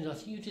 Daniel, I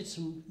think you did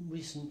some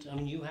recent, I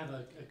mean, you have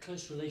a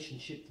close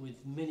relationship with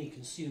many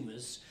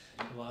consumers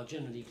who are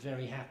generally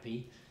very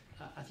happy.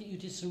 I think you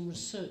did some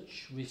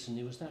research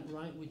recently, was that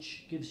right?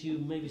 Which gives you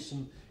maybe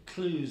some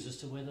clues as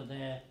to whether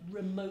they're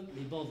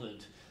remotely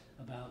bothered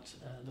about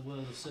the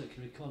world of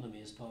circular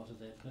economy as part of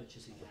their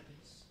purchasing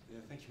habits. Yeah,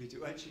 thank you,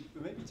 Peter. Actually,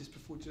 maybe just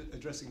before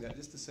addressing that,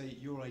 just to say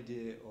your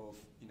idea of,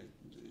 you know,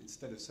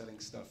 instead of selling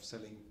stuff,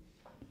 selling,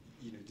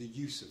 you know, the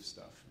use of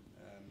stuff.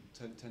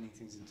 Turning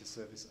things into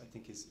service, I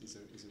think, is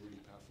a really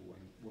powerful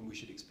one we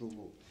should explore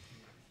more.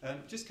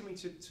 Just coming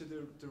to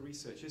the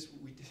research, yes,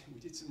 we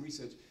did some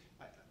research.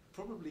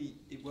 Probably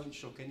it won't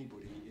shock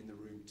anybody in the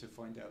room to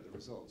find out the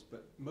results,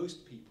 but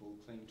most people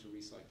claim to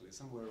recycle it.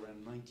 Somewhere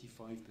around 95%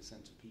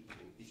 of people,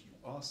 if you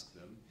ask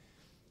them,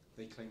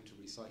 they claim to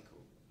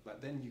recycle.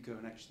 But then you go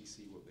and actually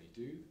see what they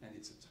do, and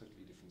it's a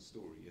totally different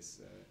story. It's,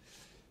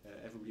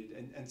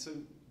 and so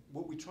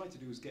what we try to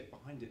do is get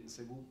behind it and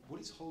say, well,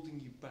 what is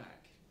holding you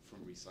back from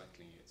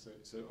recycling it?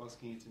 So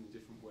asking it in a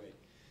different way.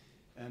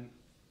 And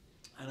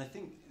I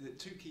think that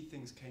two key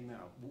things came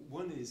out.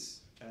 One is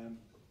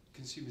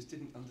consumers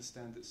didn't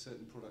understand that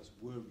certain products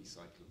were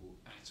recyclable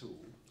at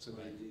all, so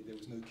there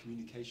was no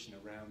communication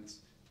around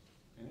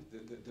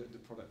the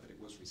product that it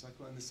was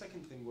recyclable. And the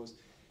second thing was,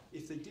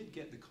 if they did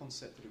get the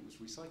concept that it was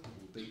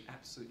recyclable, they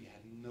absolutely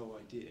had no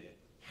idea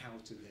how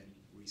to then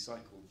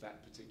recycle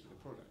that particular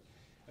product.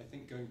 I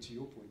think going to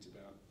your point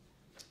about,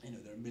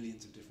 there are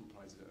millions of different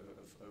kinds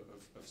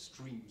of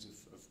streams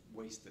of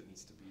waste that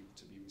needs to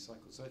be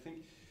recycled. So I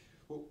think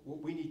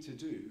what we need to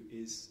do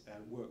is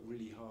work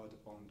really hard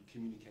on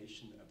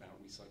communication about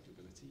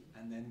recyclability,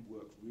 and then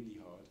work really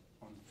hard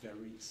on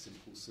very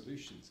simple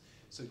solutions.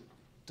 So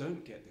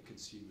don't get the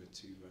consumer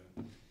to,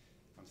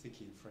 I'm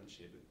thinking in French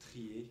here, but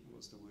trier,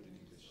 what's the word in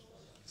English?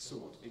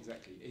 Sort,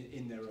 exactly,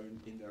 in their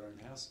own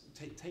house.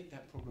 Take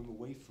that problem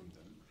away from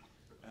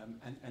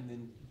them, and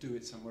then do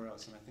it somewhere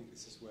else. And I think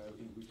this is where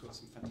we've got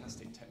some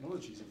fantastic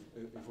technologies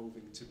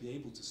evolving to be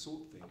able to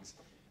sort things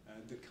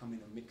that come in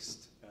a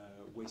mixed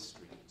waste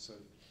stream. So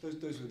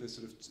those were the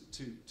sort of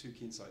two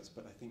key insights,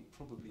 but I think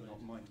probably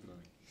not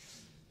mind-blowing.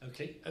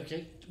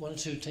 Okay. One or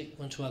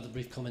two other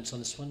brief comments on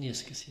this one.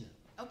 Yes, Christina.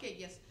 Okay,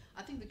 yes.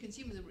 I think the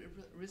consumer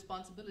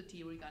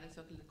responsibility regarding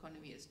circular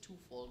economy is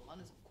twofold. One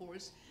is, of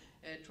course,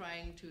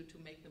 trying to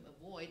make them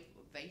avoid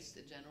waste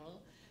in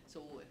general.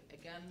 So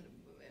again,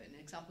 an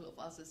example of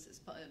us as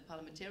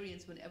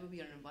parliamentarians, whenever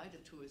we are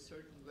invited to a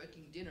certain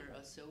working dinner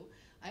or so,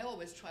 I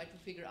always try to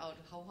figure out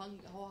how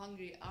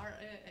hungry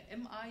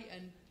am I,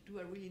 and do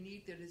I really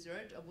need the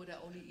dessert, or would I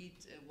only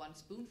eat one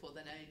spoonful?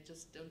 Then I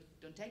just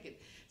don't take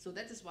it. So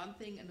that is one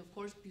thing. And of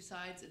course,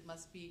 besides, it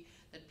must be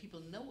that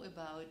people know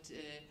about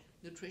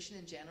nutrition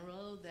in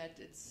general, that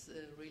it's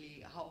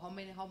really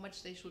how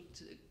much they should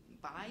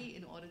buy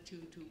in order to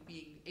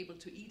being able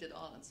to eat it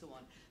all, and so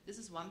on. This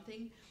is one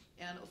thing.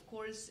 And of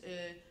course,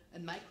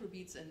 and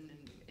microbeads and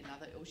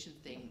another ocean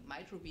thing.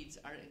 Microbeads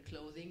are in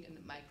clothing, and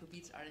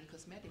microbeads are in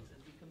cosmetics,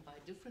 and we can buy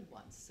different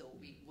ones, so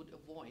we would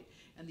avoid.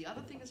 And the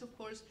other thing is, of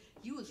course,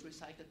 use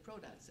recycled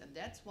products, and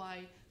that's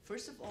why,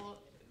 first of all,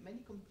 many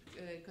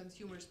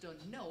consumers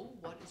don't know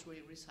what is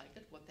really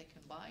recycled, what they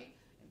can buy.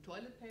 And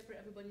toilet paper,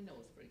 everybody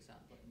knows, for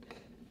example,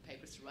 and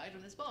papers to write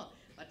on as well.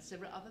 But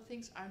several other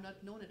things are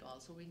not known at all,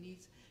 so we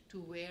need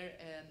to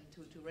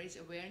raise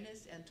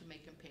awareness and to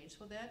make campaigns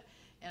for that.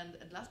 And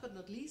last but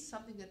not least,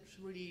 something that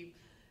really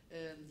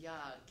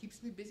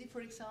keeps me busy,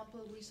 for example,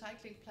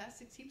 recycling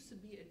plastic seems to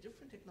be a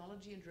different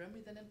technology in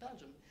Germany than in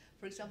Belgium.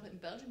 For example, in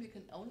Belgium, you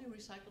can only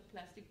recycle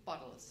plastic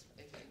bottles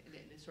in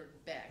a certain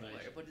bag,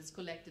 but it's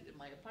collected in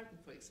my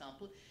apartment, for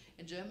example.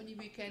 In Germany,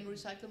 we can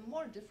recycle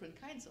more different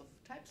types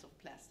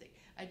of plastic.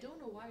 I don't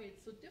know why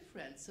it's so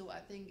different. So I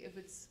think if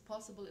it's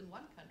possible in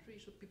one country,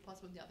 it should be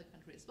possible in the other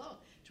country as well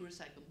to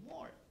recycle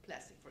more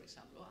plastic, for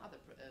example, or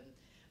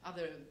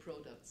other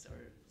products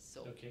or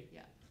so. Okay.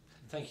 Yeah.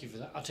 Thank you for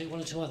that. I'll take one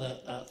or two other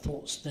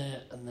thoughts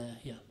there and there.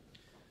 Yeah.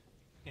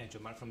 Yeah,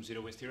 Jomar from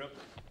Zero Waste Europe.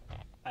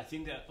 I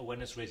think that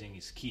awareness raising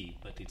is key,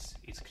 but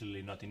it's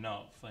clearly not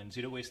enough. In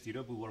Zero Waste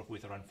Europe, we work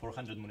with around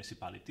 400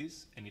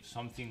 municipalities, and if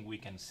something we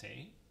can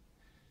say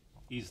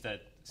is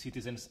that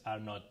citizens are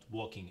not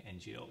walking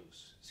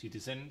NGOs.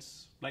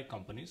 Citizens, like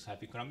companies,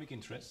 have economic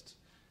interests,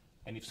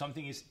 and if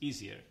something is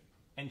easier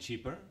and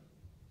cheaper,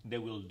 they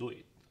will do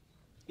it.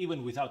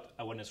 Even without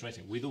awareness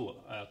raising, we do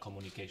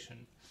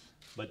communication.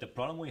 But the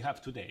problem we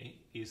have today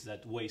is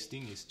that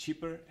wasting is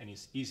cheaper and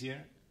is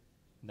easier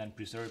than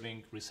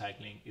preserving,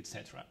 recycling,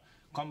 etc.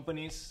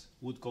 Companies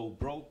would go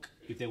broke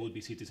if they would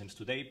be citizens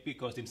today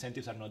because the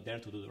incentives are not there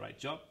to do the right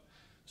job.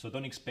 So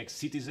don't expect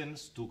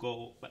citizens to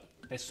go, but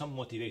there's some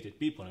motivated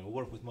people, and we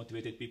work with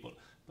motivated people.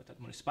 But at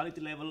municipality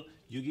level,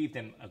 you give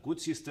them a good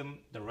system,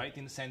 the right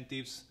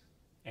incentives,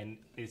 and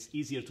it's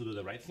easier to do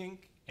the right thing,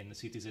 and the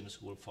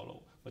citizens will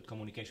follow. But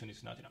communication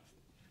is not enough.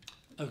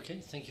 Okay,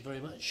 thank you very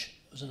much.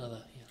 There's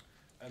another,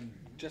 yeah.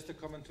 Just a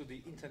comment to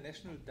the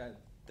international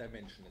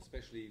dimension,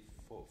 especially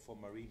for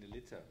marine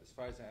litter. As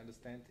far as I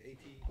understand,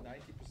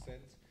 80–90%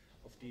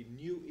 of the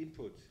new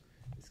input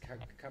is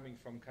coming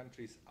from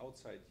countries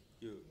outside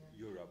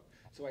Europe.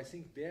 So I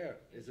think there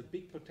is a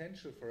big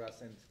potential for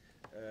us, and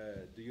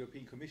the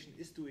European Commission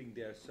is doing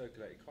their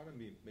circular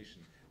economy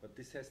mission. But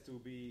this has to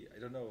be, I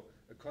don't know,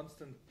 a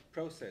constant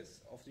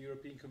process of the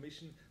European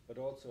Commission, but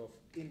also of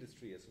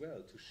industry as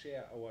well, to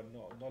share our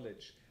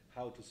knowledge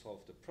how to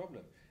solve the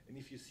problem. And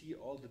if you see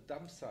all the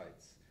dump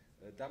sites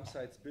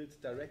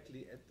built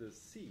directly at the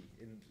sea,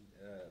 in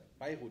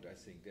Beirut, I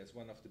think, there's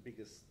one of the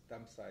biggest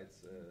dump sites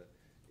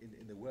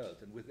in the world.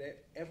 And with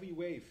every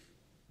wave,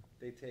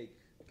 they take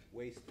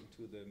waste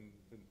into the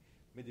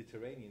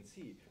Mediterranean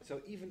Sea.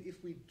 So even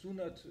if we do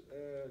not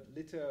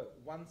litter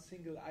one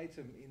single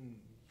item in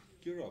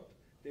Europe,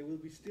 there will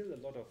be still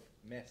a lot of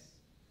mess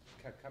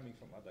coming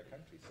from other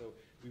countries. So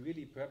we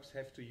really perhaps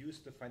have to use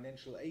the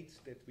financial aid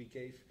that we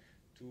gave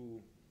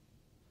to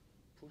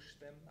push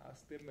them,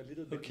 ask them a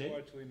little bit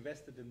more to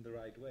invest it in the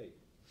right way.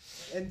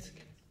 And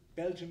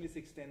Belgium is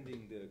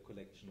extending the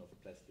collection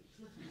of plastics,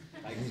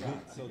 like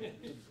France. So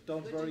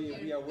don't worry,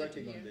 we are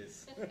working on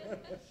this.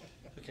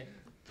 Okay.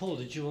 Paul,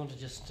 did you want to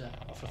just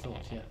offer a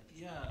thought? Yeah.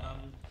 Yeah,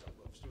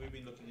 obviously we've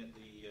been looking at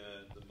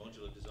the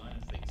modular design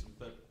of things,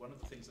 but one of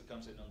the things that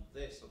comes in on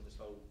this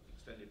whole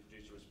extended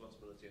producer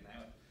responsibility and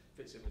how it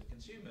fits in with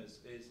consumers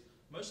is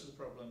most of the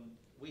problem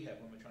we have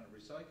when we're trying to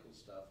recycle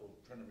stuff or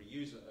trying to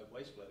reuse a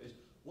waste flow is,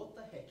 what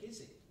the heck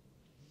is it?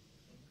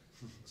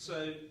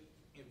 So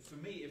for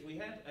me, if we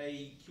had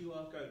a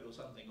QR code or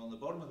something on the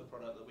bottom of the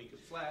product that we could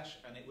flash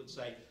and it would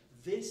say,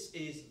 this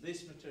is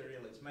this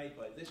material, it's made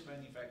by this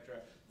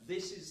manufacturer,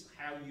 this is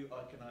how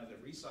I can either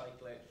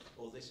recycle it,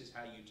 or this is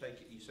how you take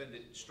it, you send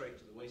it straight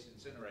to the waste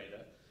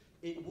incinerator.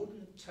 It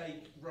wouldn't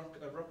take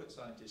a rocket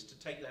scientist to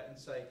take that and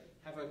say,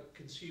 have a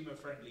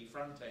consumer-friendly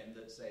front end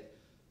that said,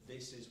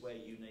 this is where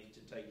you need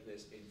to take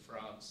this in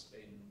France,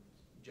 in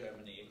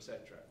Germany,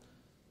 etc.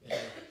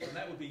 And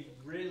that would be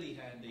really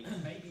handy.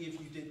 Maybe if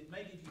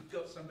you've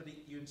got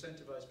somebody, you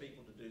incentivize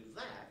people to do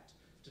that,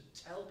 to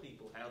tell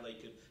people how they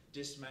could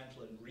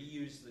dismantle and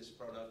reuse this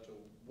product or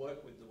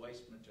work with the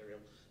waste material,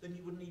 then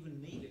you wouldn't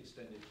even need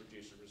extended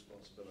producer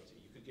responsibility.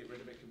 You could get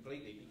rid of it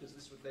completely, because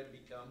this would then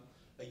become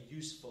a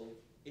useful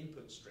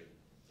input stream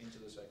into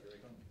the circular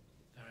economy.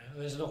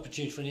 There's an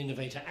opportunity for an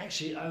innovator.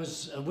 Actually, I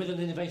was with an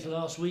innovator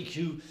last week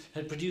who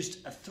had produced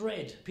a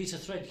thread, piece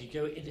of thread could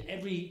go in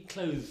every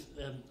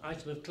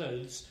item of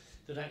clothes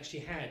that actually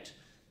had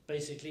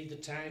basically the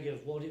tag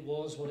of what it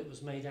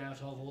was made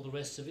out of, all the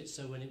rest of it.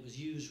 So when it was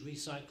used,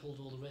 recycled,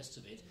 all the rest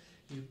of it,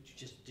 you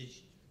just did,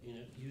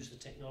 use the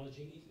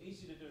technology.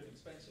 Easy to do in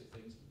expensive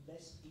things,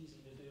 less easy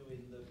to do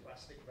in the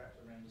plastic wrapped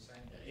around the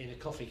sandwich. In a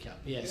coffee cup,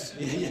 yes.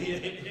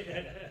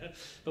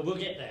 But we'll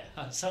get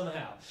there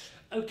somehow.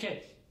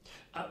 Okay.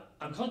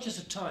 I'm conscious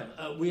of time.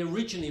 We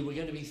originally were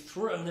going to be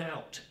thrown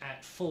out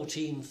at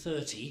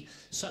 14:30.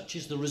 Such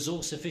is the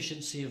resource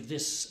efficiency of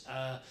this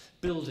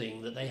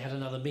building that they had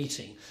another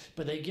meeting.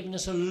 But they've given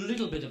us a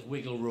little bit of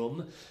wiggle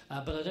room,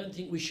 but I don't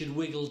think we should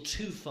wiggle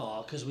too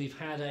far, because we've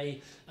had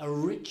a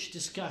rich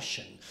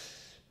discussion.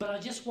 But I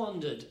just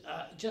wondered,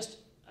 just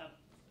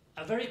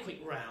a very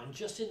quick round,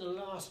 just in the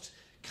last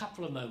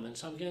couple of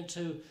moments, I'm going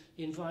to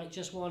invite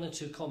just one or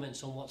two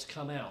comments on what's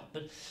come out.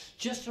 But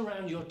just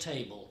around your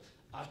table,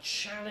 our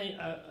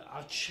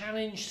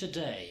challenge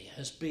today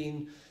has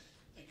been,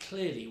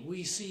 clearly,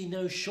 we see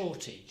no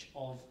shortage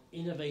of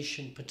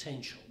innovation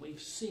potential.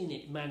 We've seen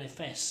it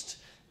manifest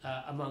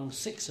among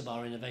 6 of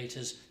our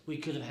innovators. We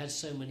could have had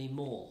so many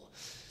more.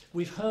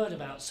 We've heard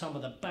about some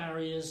of the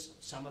barriers,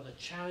 some of the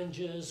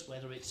challenges,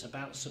 whether it's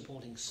about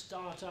supporting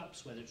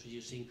startups, whether it's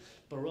reducing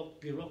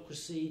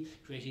bureaucracy,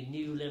 creating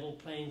new level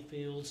playing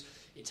fields.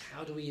 It's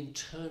how do we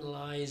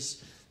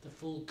internalise the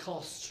full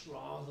costs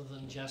rather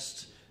than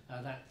just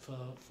that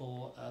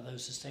for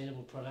those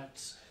sustainable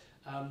products.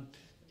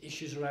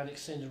 Issues around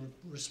extended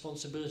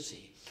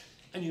responsibility.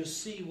 And you'll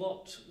see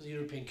what the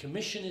European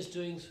Commission is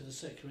doing through the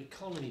circular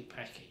economy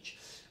package.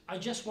 I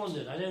just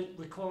wondered, I don't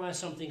require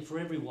something for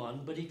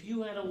everyone, but if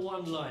you had a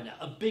one-liner,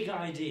 a big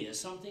idea,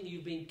 something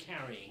you've been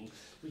carrying,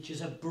 which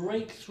is a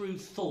breakthrough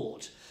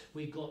thought.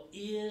 We've got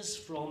ears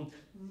from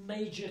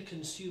major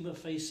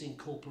consumer-facing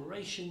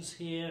corporations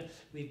here.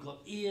 We've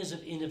got ears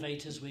of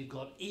innovators. We've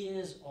got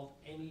ears of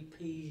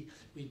MEP.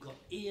 We've got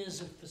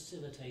ears of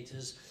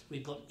facilitators.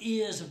 We've got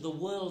ears of the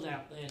world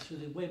out there through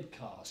the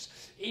webcast.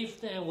 If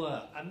there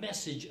were a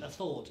message, a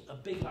thought, a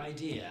big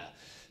idea,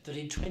 that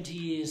in 20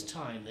 years'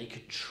 time they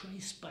could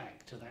trace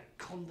back to that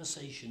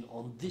conversation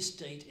on this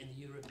date in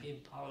the European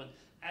Parliament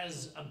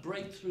as a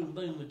breakthrough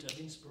moment of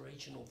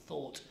inspirational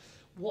thought,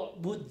 what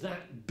would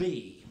that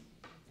be?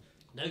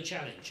 No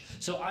challenge.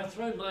 So I've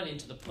thrown mine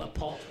into the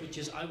pot, which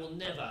is I will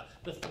never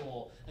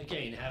before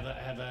again have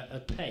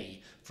a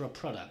pay for a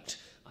product.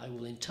 I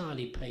will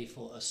entirely pay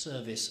for a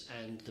service,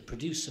 and the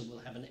producer will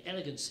have an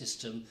elegant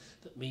system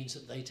that means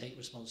that they take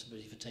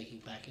responsibility for taking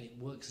back, and it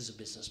works as a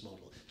business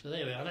model. So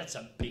there we are, that's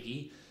a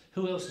biggie.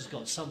 Who else has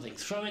got something?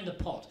 Throw in the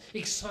pot.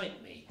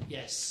 Excite me.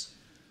 Yes.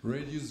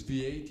 Reduce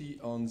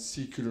VAT on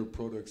circular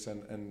products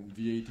and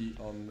VAT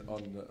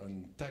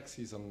on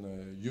taxes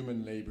on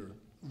human labor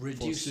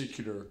for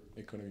circular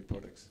economy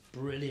products.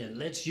 Brilliant.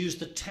 Let's use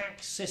the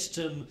tax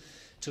system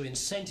to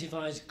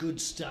incentivize good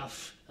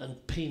stuff and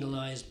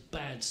penalise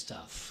bad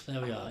stuff.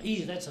 There we are.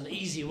 That's an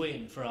easy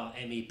win for our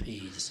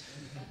MEPs.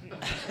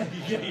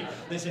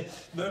 There's a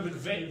moment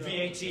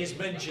VAT is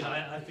mentioned,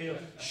 I feel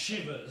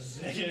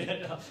shivers.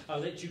 I'll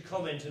let you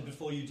comment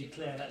before you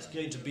declare that's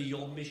going to be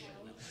your mission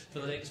for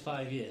the next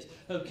 5 years.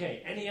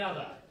 Okay, any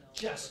other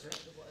just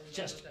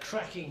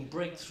cracking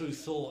breakthrough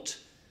thought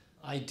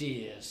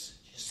ideas?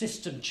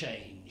 System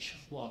change,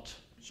 what?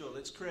 Sure,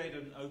 let's create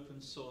an open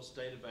source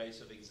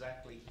database of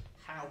exactly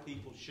how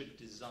people should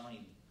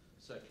design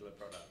circular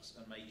products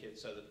and make it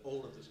so that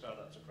all of the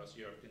startups across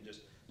Europe can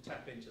just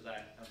tap into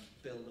that and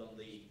build on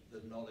the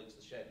knowledge,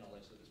 the shared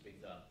knowledge that has been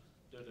done,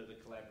 do it at a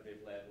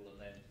collaborative level, and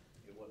then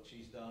what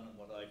she's done and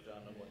what I've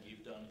done and what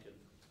you've done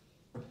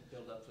can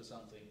build up for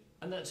something.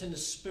 And that's in the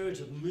spirit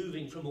of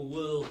moving from a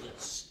world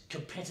that's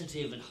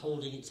competitive and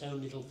holding its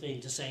own little thing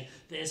to saying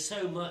there's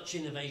so much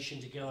innovation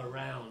to go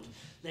around,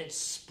 let's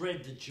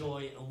spread the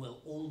joy and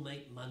we'll all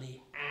make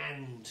money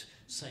and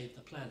save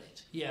the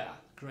planet. Yeah,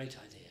 great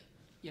idea.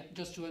 Yeah,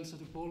 just to answer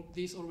to Paul,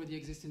 this already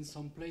exists in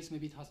some place.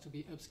 Maybe it has to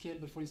be upscaled,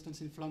 but for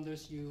instance in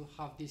Flanders you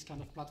have this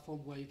kind of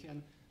platform where you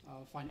can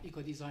find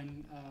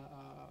eco-design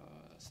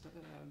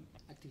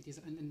activities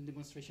and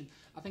demonstration.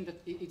 I think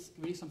that it's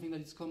really something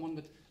that is common,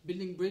 but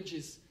building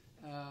bridges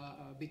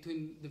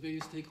between the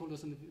various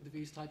stakeholders and the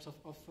various types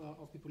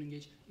of people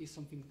engaged is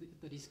something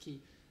that is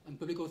key. And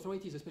public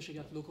authorities, especially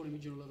at local and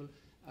regional level,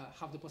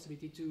 have the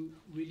possibility to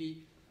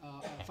really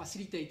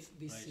facilitate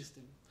this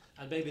system.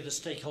 And maybe the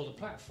stakeholder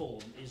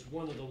platform is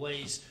one of the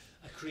ways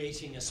of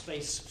creating a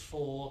space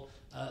for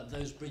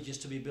those bridges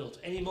to be built.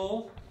 Any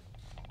more?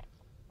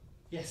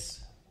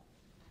 Yes.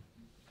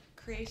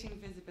 Creating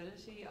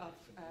visibility of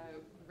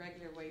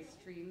regular waste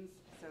streams,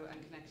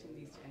 and connecting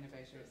these to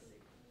innovators.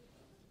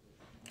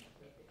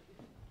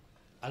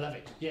 I love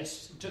it.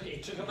 Yes,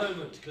 it took a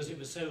moment because it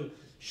was so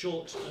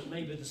short, but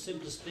maybe the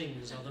simplest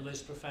things are the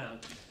most profound.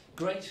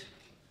 Great.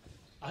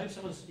 I hope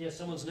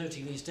someone's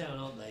noting these down,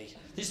 aren't they?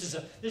 This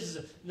is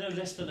no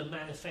less than a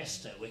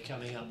manifesto we're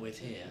coming up with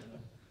here.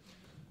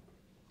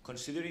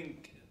 Considering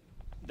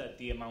that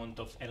the amount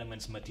of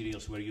elements,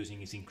 materials we're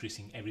using is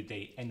increasing every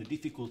day, and the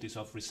difficulties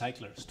of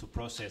recyclers to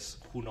process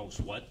who knows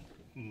what,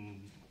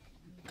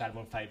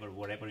 carbon fiber,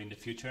 whatever in the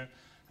future,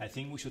 I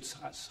think we should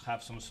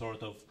have some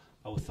sort of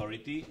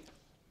authority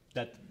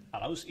that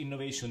allows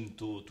innovation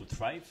to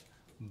thrive,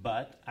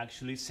 but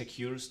actually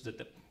secures that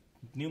the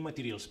new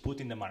materials put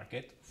in the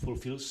market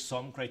fulfill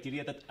some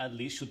criteria that at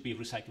least should be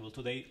recyclable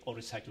today or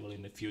recyclable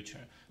in the future.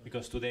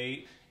 Because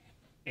today,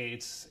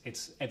 it's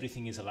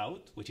everything is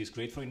allowed, which is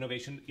great for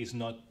innovation, is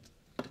not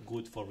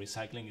good for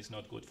recycling, is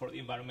not good for the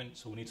environment.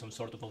 So we need some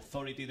sort of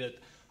authority that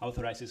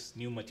authorizes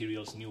new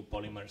materials, new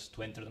polymers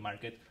to enter the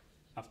market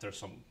after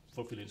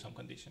fulfilling some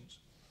conditions.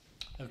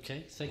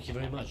 Okay, thank you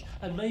very much.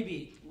 And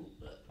maybe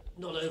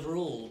not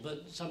overall,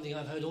 but something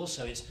I've heard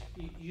also is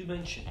you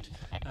mentioned,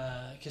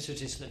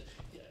 Kesutis, that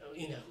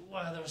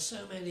wow, there are so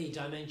many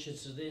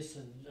dimensions to this,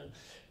 and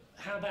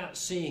how about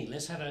seeing?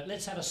 Let's have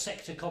a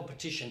sector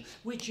competition.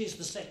 Which is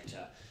the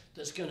sector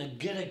that's going to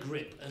get a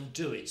grip and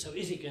do it? So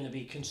is it going to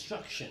be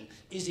construction?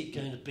 Is it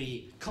going to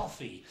be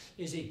coffee?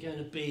 Is it going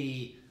to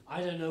be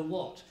I don't know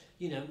what?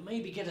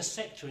 Maybe get a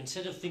sector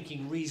instead of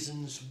thinking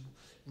reasons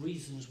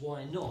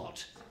why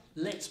not.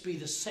 Let's be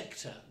the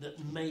sector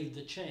that made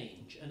the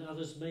change, and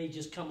others may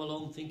just come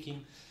along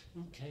thinking,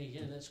 okay,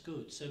 yeah, that's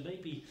good. So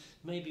maybe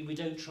we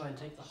don't try and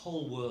take the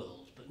whole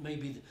world, but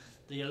maybe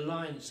the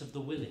alliance of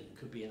the willing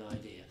could be an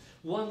idea.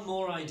 One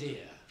more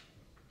idea.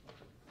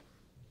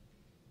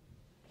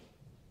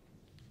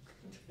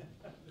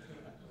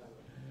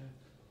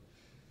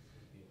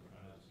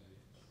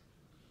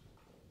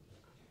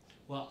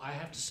 Well, I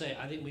have to say,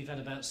 I think we've had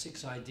about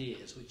 6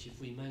 ideas, which if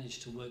we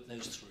manage to work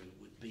those through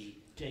would be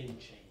game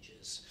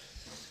changers.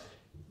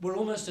 We're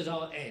almost at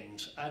our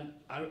end, and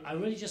I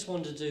really just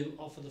wanted to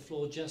offer the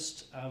floor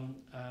just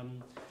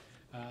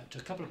to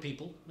a couple of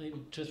people,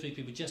 maybe 2 or 3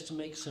 people, just to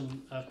make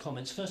some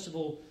comments. First of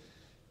all,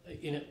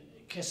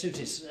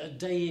 Kesutis,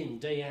 day in,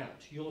 day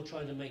out, you're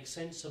trying to make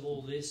sense of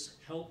all this,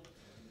 help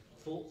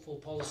thoughtful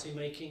policy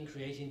making,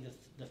 creating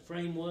the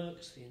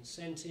frameworks, the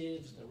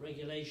incentives, the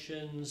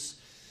regulations,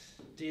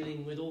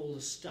 dealing with all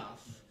the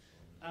stuff.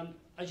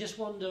 I just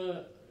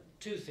wonder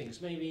 2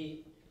 things,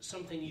 maybe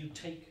something you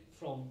take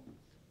from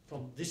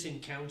this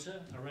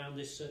encounter around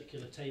this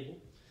circular table,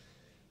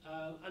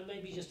 and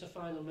maybe just a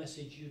final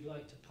message you'd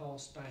like to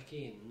pass back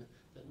in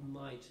that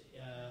might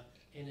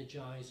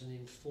energise and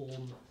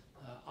inform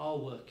our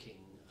working,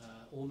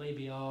 or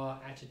maybe our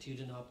attitude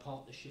and our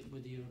partnership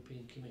with the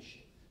European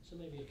Commission. So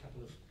maybe a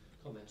couple of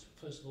comments.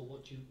 First of all,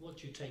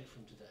 what you take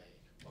from today?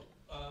 Well,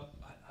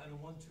 I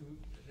don't want to,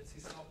 let's say,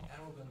 sound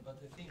arrogant,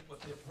 but I think what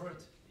they've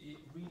heard it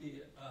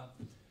really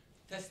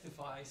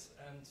testifies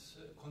and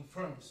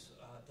confirms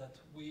that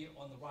we're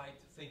on the right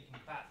thinking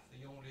path.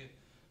 The only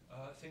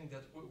thing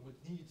that we would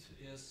need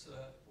is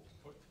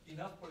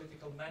enough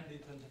political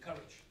mandate and the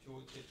courage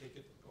to take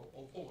it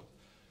all forward.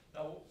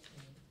 Now,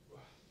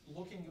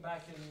 looking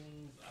back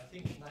in, I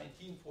think,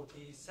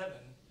 1947,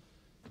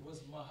 it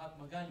was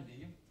Mahatma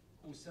Gandhi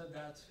who said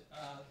that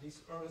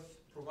this earth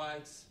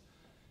provides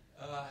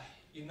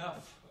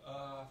enough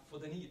for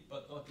the need,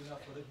 but not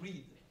enough for the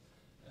greed.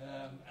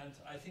 And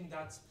I think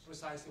that's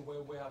precisely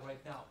where we are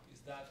right now, is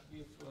that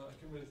we've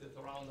accumulated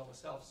around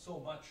ourselves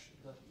so much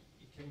that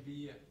it can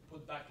be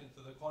put back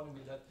into the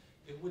economy that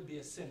it would be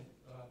a sin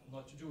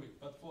not to do it.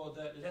 But for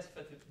the less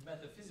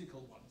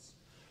metaphysical ones,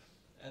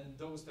 and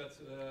those that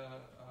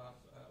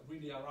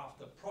really are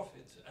after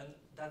profit, and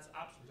that's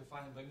absolutely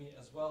fine by me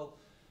as well,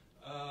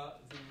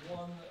 the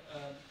one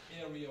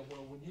area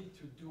where we need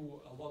to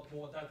do a lot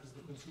more, that is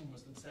the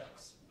consumers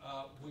themselves.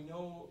 We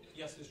know,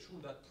 yes, it's true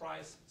that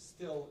price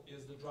still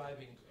is the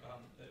driving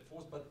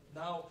force, but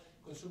now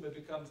consumer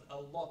becomes a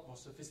lot more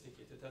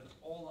sophisticated, and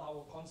all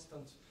our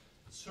constant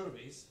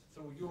surveys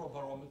through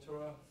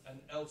Eurobarometer and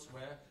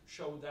elsewhere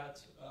show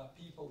that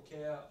people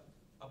care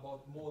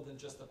about more than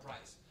just the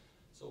price.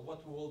 So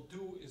what we will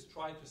do is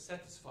try to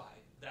satisfy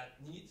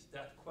that need,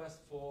 that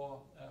quest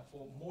for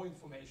more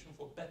information,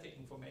 for better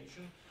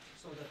information,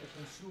 so that the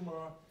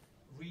consumer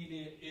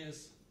really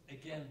is,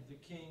 again, the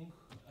king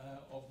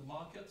of the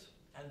market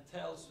and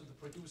tells to the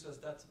producers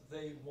that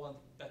they want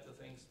better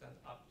things than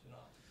up to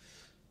now.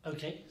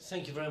 Okay,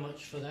 thank you very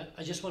much for that.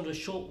 I just want a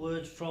short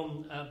word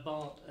from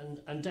Bart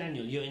and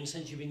Daniel. You're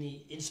essentially been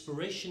the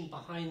inspiration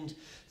behind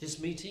this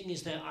meeting.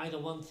 Is there either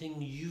one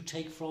thing you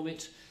take from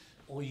it,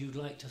 or you'd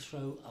like to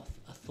throw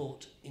a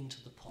thought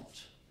into the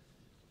pot?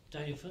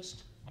 Daniel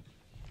first?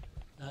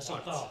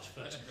 Sorry, Bart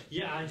first.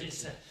 Yeah,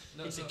 it's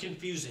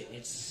confusing.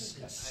 It's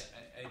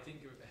I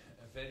think a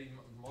very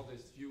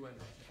modest view and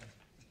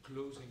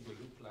closing the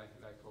loop, like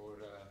our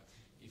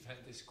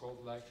event is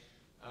called.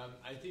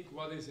 I think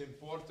what is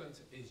important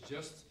is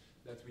just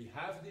that we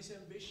have this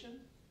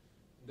ambition,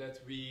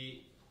 that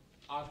we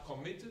are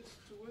committed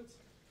to it,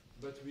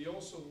 but we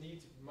also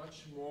need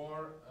much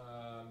more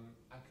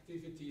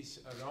activities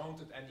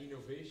around it and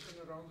innovation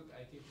around it.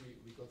 I think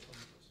we got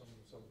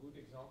some good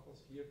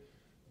examples here,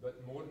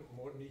 but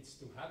more needs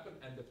to happen,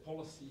 and the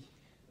policy,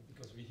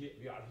 because we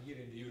are here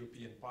in the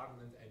European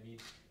Parliament. I mean,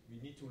 we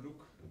need to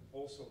look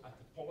also at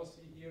the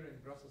policy here in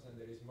Brussels, and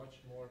there is much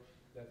more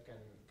that can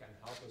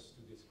help us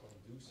to this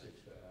conducive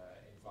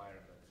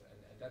environment,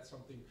 and that's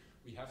something.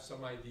 We have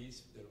some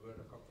ideas. There were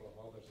a couple of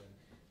others, and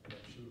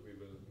I'm sure we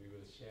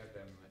will share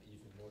them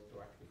even more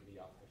proactively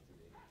after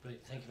today.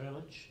 Great, thank you very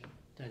much.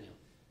 Daniel.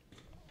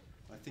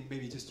 I think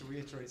maybe just to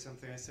reiterate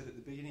something I said at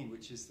the beginning,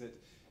 which is that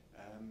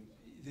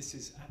this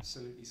is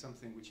absolutely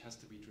something which has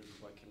to be driven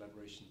by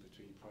collaboration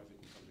between private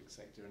and public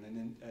sector, and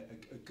then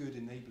a good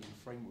enabling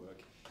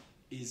framework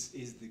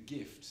is the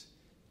gift,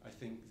 I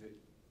think, that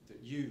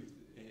you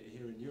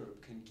here in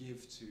Europe can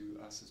give to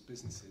us as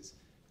businesses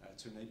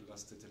to enable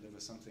us to deliver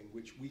something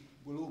which we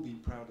will all be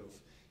proud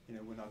of,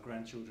 when our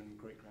grandchildren and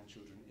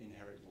great-grandchildren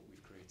inherit what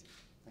we've created.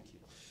 Thank you.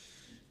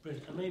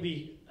 Brilliant. And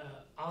maybe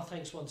our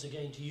thanks once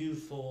again to you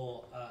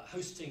for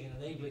hosting and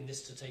enabling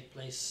this to take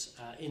place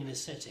in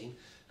this setting.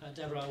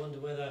 Deborah, I wonder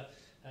whether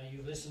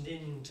you've listened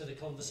in to the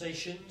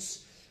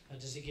conversations.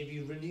 Does it give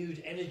you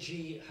renewed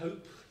energy,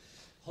 hope,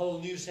 whole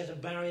new set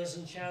of barriers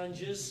and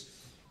challenges?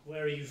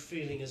 Where are you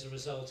feeling as a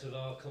result of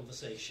our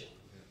conversation?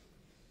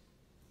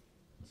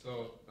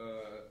 So,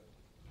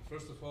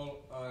 first of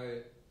all,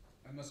 I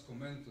must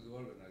commend to the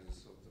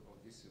organizers of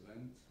this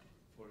event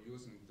for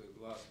using the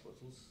glass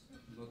bottles,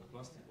 not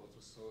plastic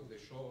bottles. So they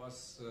show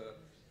us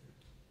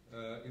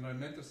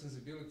environmental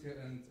sensibility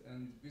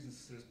and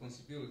business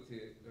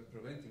responsibility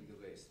preventing the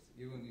waste,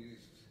 even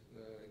if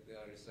they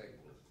are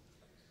recyclable.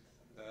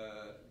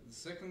 The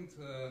second,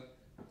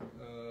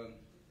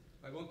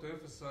 I want to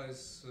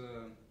emphasize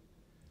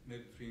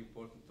maybe three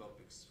important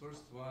topics.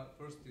 First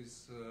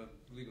is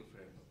legal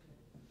framework.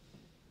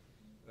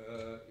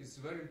 It's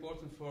very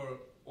important for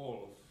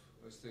all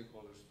of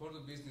stakeholders, for the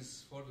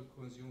business, for the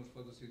consumers,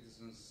 for the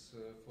citizens,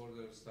 for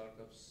the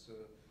startups,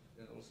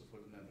 and also for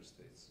the member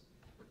states.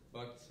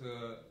 But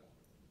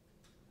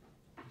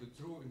the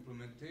true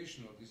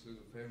implementation of this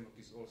legal framework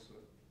is also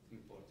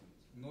important,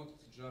 not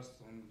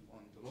just on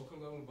the local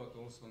level, but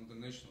also on the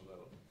national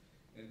level.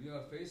 And we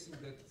are facing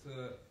that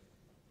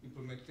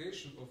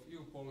implementation of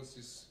EU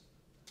policies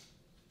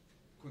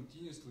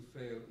continuously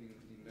fail in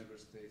member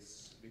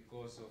states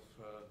because of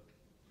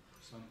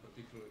some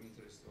particular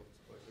interest of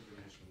the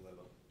national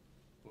level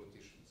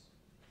politicians.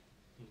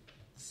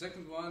 The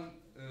second one,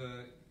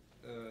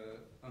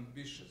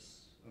 ambition.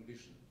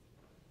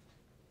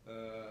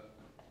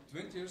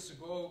 20 years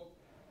ago,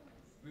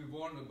 we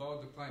warned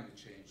about the climate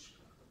change,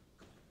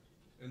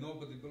 and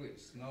nobody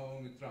believes. Now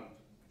only Trump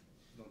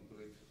don't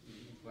believe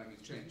in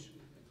climate change.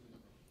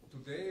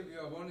 Today, we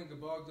are warning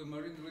about the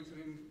marine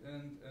littering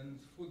and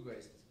food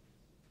waste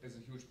as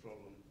a huge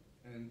problem,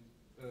 and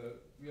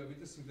we are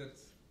witnessing that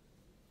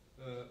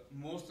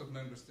most of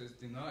member states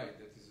deny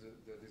that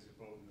is a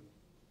problem.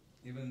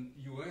 Even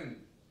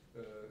UN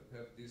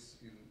have this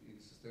in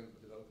Sustainable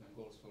Development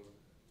Goals for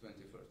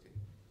 2030.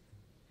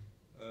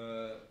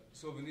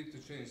 So we need to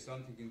change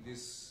something in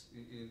this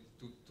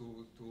to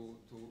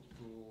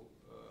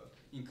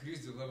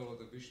increase the level of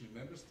ambition in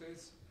member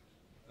states,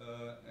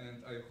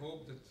 and I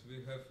hope that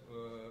we have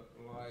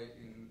lie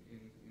in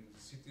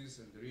cities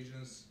and the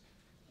regions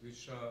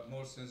which are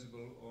more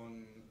sensible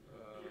on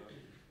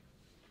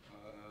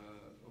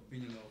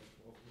opinion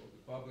of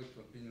the public,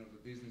 opinion of the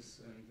business,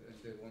 and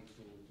they want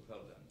to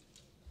help them.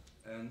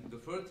 And the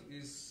third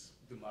is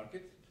the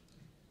market.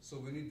 So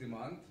we need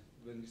demand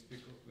when we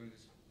speak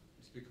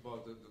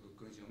about the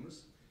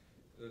consumers.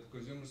 The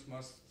consumers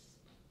must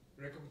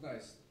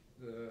recognize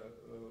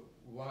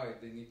why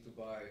they need to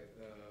buy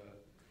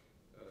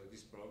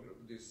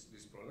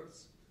these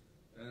products,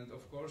 and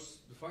of course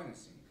the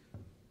financing.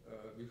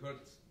 We heard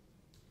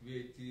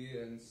VAT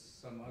and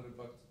some other,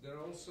 but there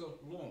are also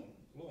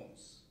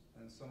loans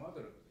and some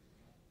other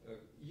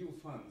EU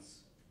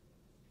funds.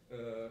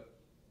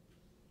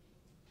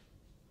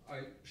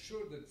 I'm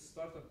sure that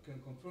startup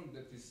can confirm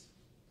that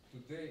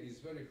today is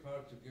very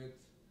hard to get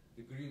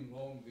the green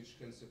loan which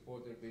can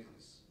support their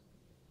business.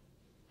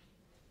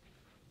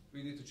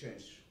 We need to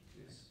change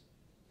this.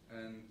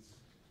 And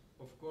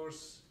of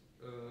course,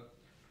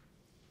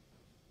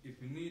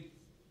 if we need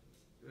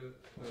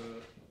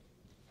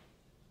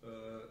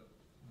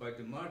by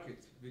the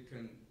market, we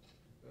can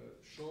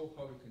show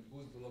how we can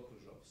boost the local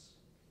jobs,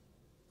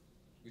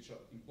 which are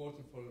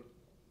important for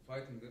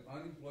fighting the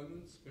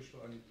unemployment,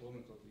 especially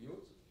unemployment of the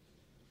youth,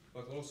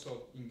 but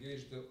also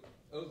engage the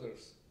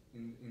elders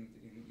in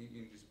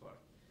this part.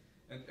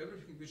 And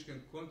everything which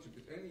can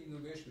contribute, any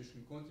innovation which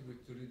can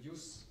contribute to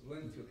reduce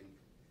landfilling,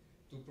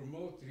 to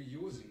promote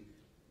reusing,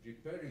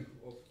 repairing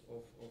of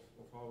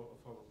our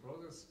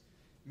products,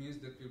 means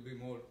that we'll be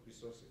more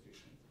resource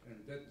efficient. And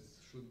that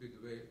should be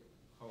the way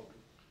how we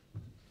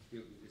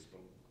deal with this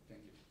problem.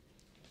 Thank you.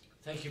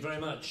 Thank you very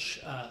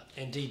much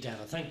indeed,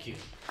 Davor. Thank you.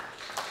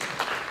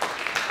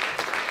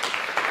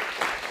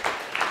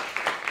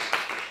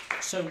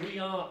 So we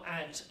are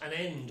at an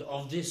end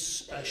of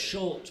this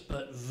short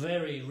but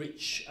very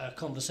rich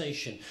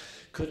conversation.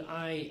 Could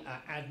I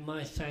add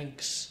my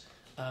thanks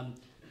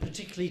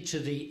particularly to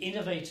the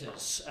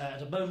innovators.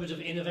 At a moment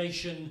of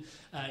innovation,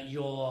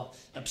 you're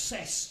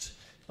obsessed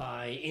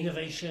by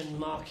innovation,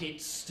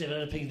 markets,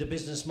 developing the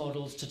business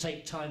models. To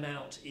take time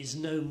out is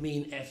no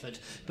mean effort,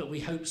 but we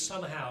hope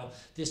somehow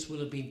this will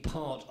have been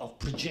part of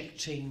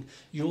projecting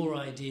your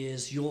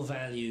ideas, your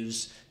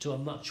values to a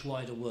much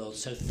wider world.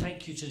 So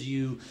thank you to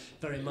you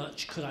very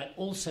much. Could I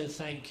also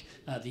thank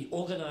the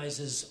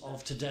organisers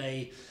of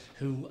today,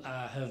 who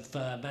have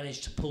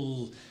managed to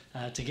pull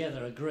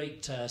together a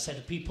great set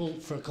of people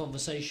for a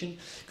conversation.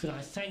 Could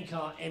I thank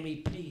our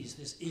MEPs?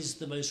 This is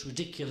the most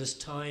ridiculous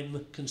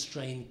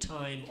time-constrained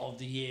time of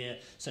the year,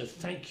 so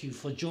thank you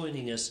for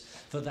joining us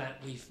for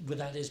that.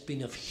 That has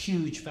been of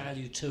huge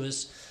value to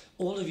us.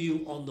 All of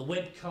you on the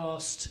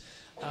webcast,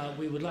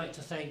 we would like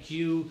to thank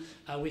you.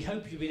 We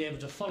hope you've been able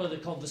to follow the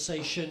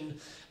conversation.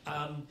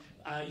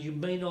 You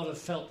may not have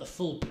felt the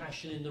full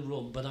passion in the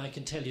room, but I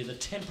can tell you the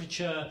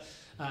temperature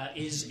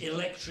is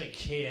electric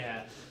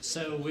here.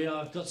 So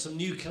I've got some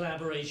new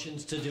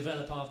collaborations to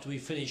develop after we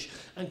finish.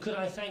 And could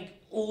I thank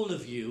all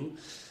of you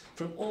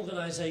from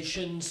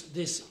organisations.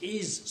 This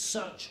is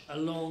such a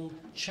long,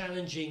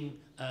 challenging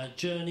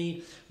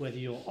journey, whether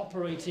you're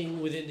operating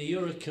within the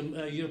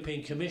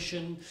European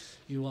Commission,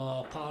 you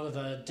are part of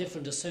a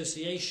different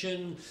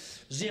association,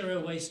 Zero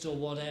Waste or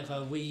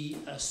whatever. We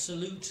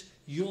salute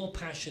your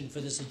passion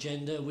for this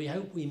agenda. We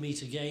hope we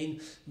meet again.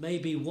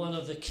 Maybe one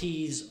of the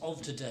keys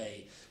of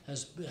today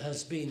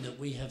has been that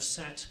we have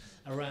sat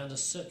around a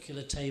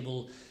circular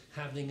table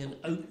having an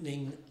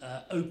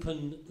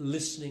open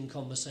listening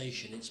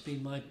conversation. It's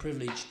been my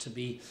privilege to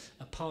be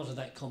a part of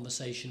that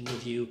conversation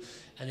with you,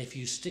 and if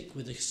you stick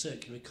with the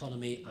circular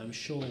economy, I'm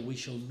sure we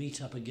shall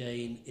meet up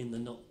again in the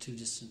not too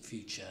distant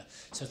future.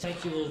 So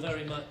thank you all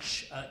very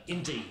much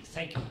indeed.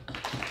 Thank you.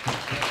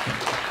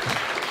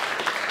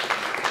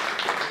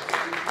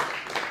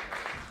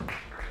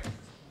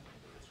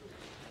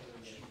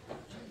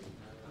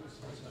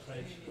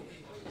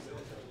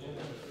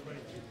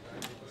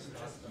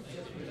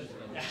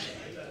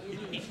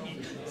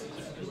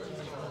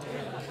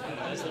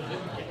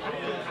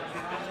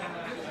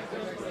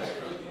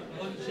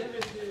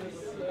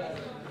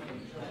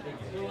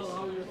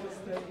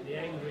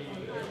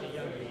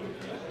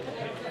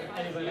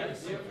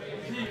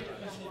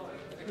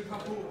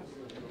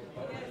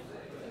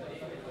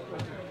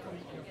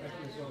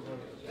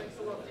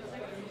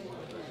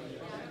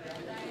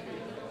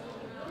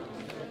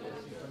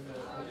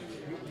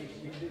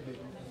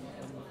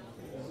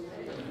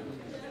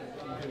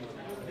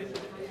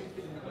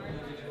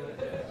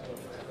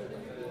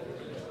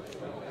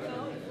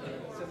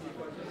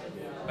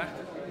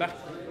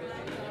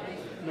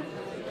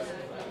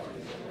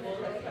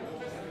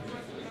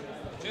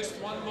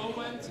 Just one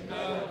moment.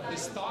 The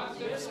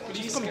startups,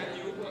 please, can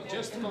you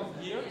just come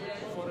here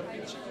for a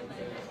picture?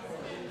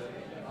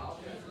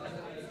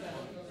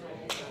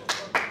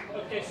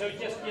 Okay, so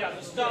just,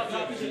 the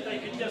startups, if they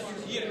could just...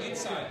 Here,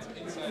 inside.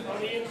 On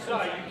the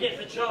inside, you get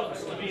the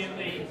chance to be in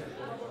the...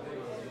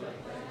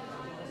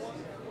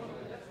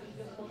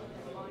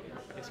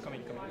 It's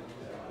coming.